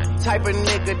motherfucking type of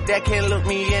nigga that can't look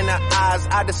me in the eyes.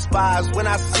 I despise when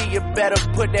I see you, better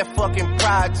put that fucking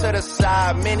pride to the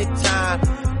side. Many times,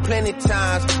 plenty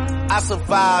times, I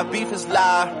survive. Beef is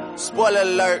live. Spoiler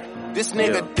alert, this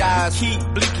nigga dies. Keep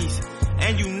blickies,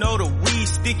 and you know the weed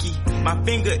sticky. My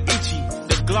finger itchy.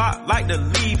 Glock like to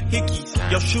leave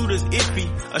hickeys. Your shooter's iffy.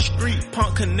 A street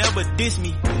punk can never diss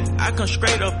me. I come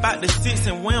straight up out the six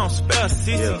and we don't spell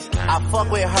sissies. I fuck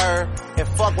with her and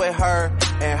fuck with her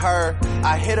and her.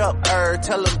 I hit up her,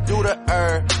 tell them do the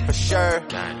for sure.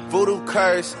 Voodoo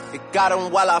curse, it got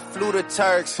him while I flew the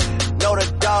Turks. Know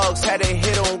the dogs had to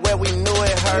hit him where we knew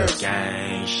it hurts.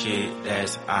 Gang shit,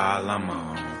 that's all I'm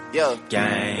on. Yeah.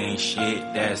 Gang shit,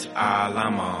 that's all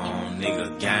I'm on,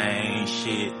 nigga. Gang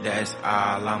shit, that's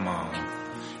all I'm on.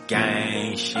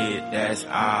 Gang shit, that's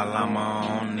all I'm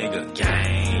on, nigga.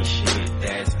 Gang shit,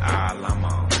 that's all I'm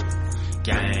on.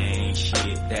 Gang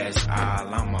shit, that's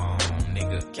all I'm on,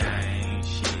 nigga. Gang.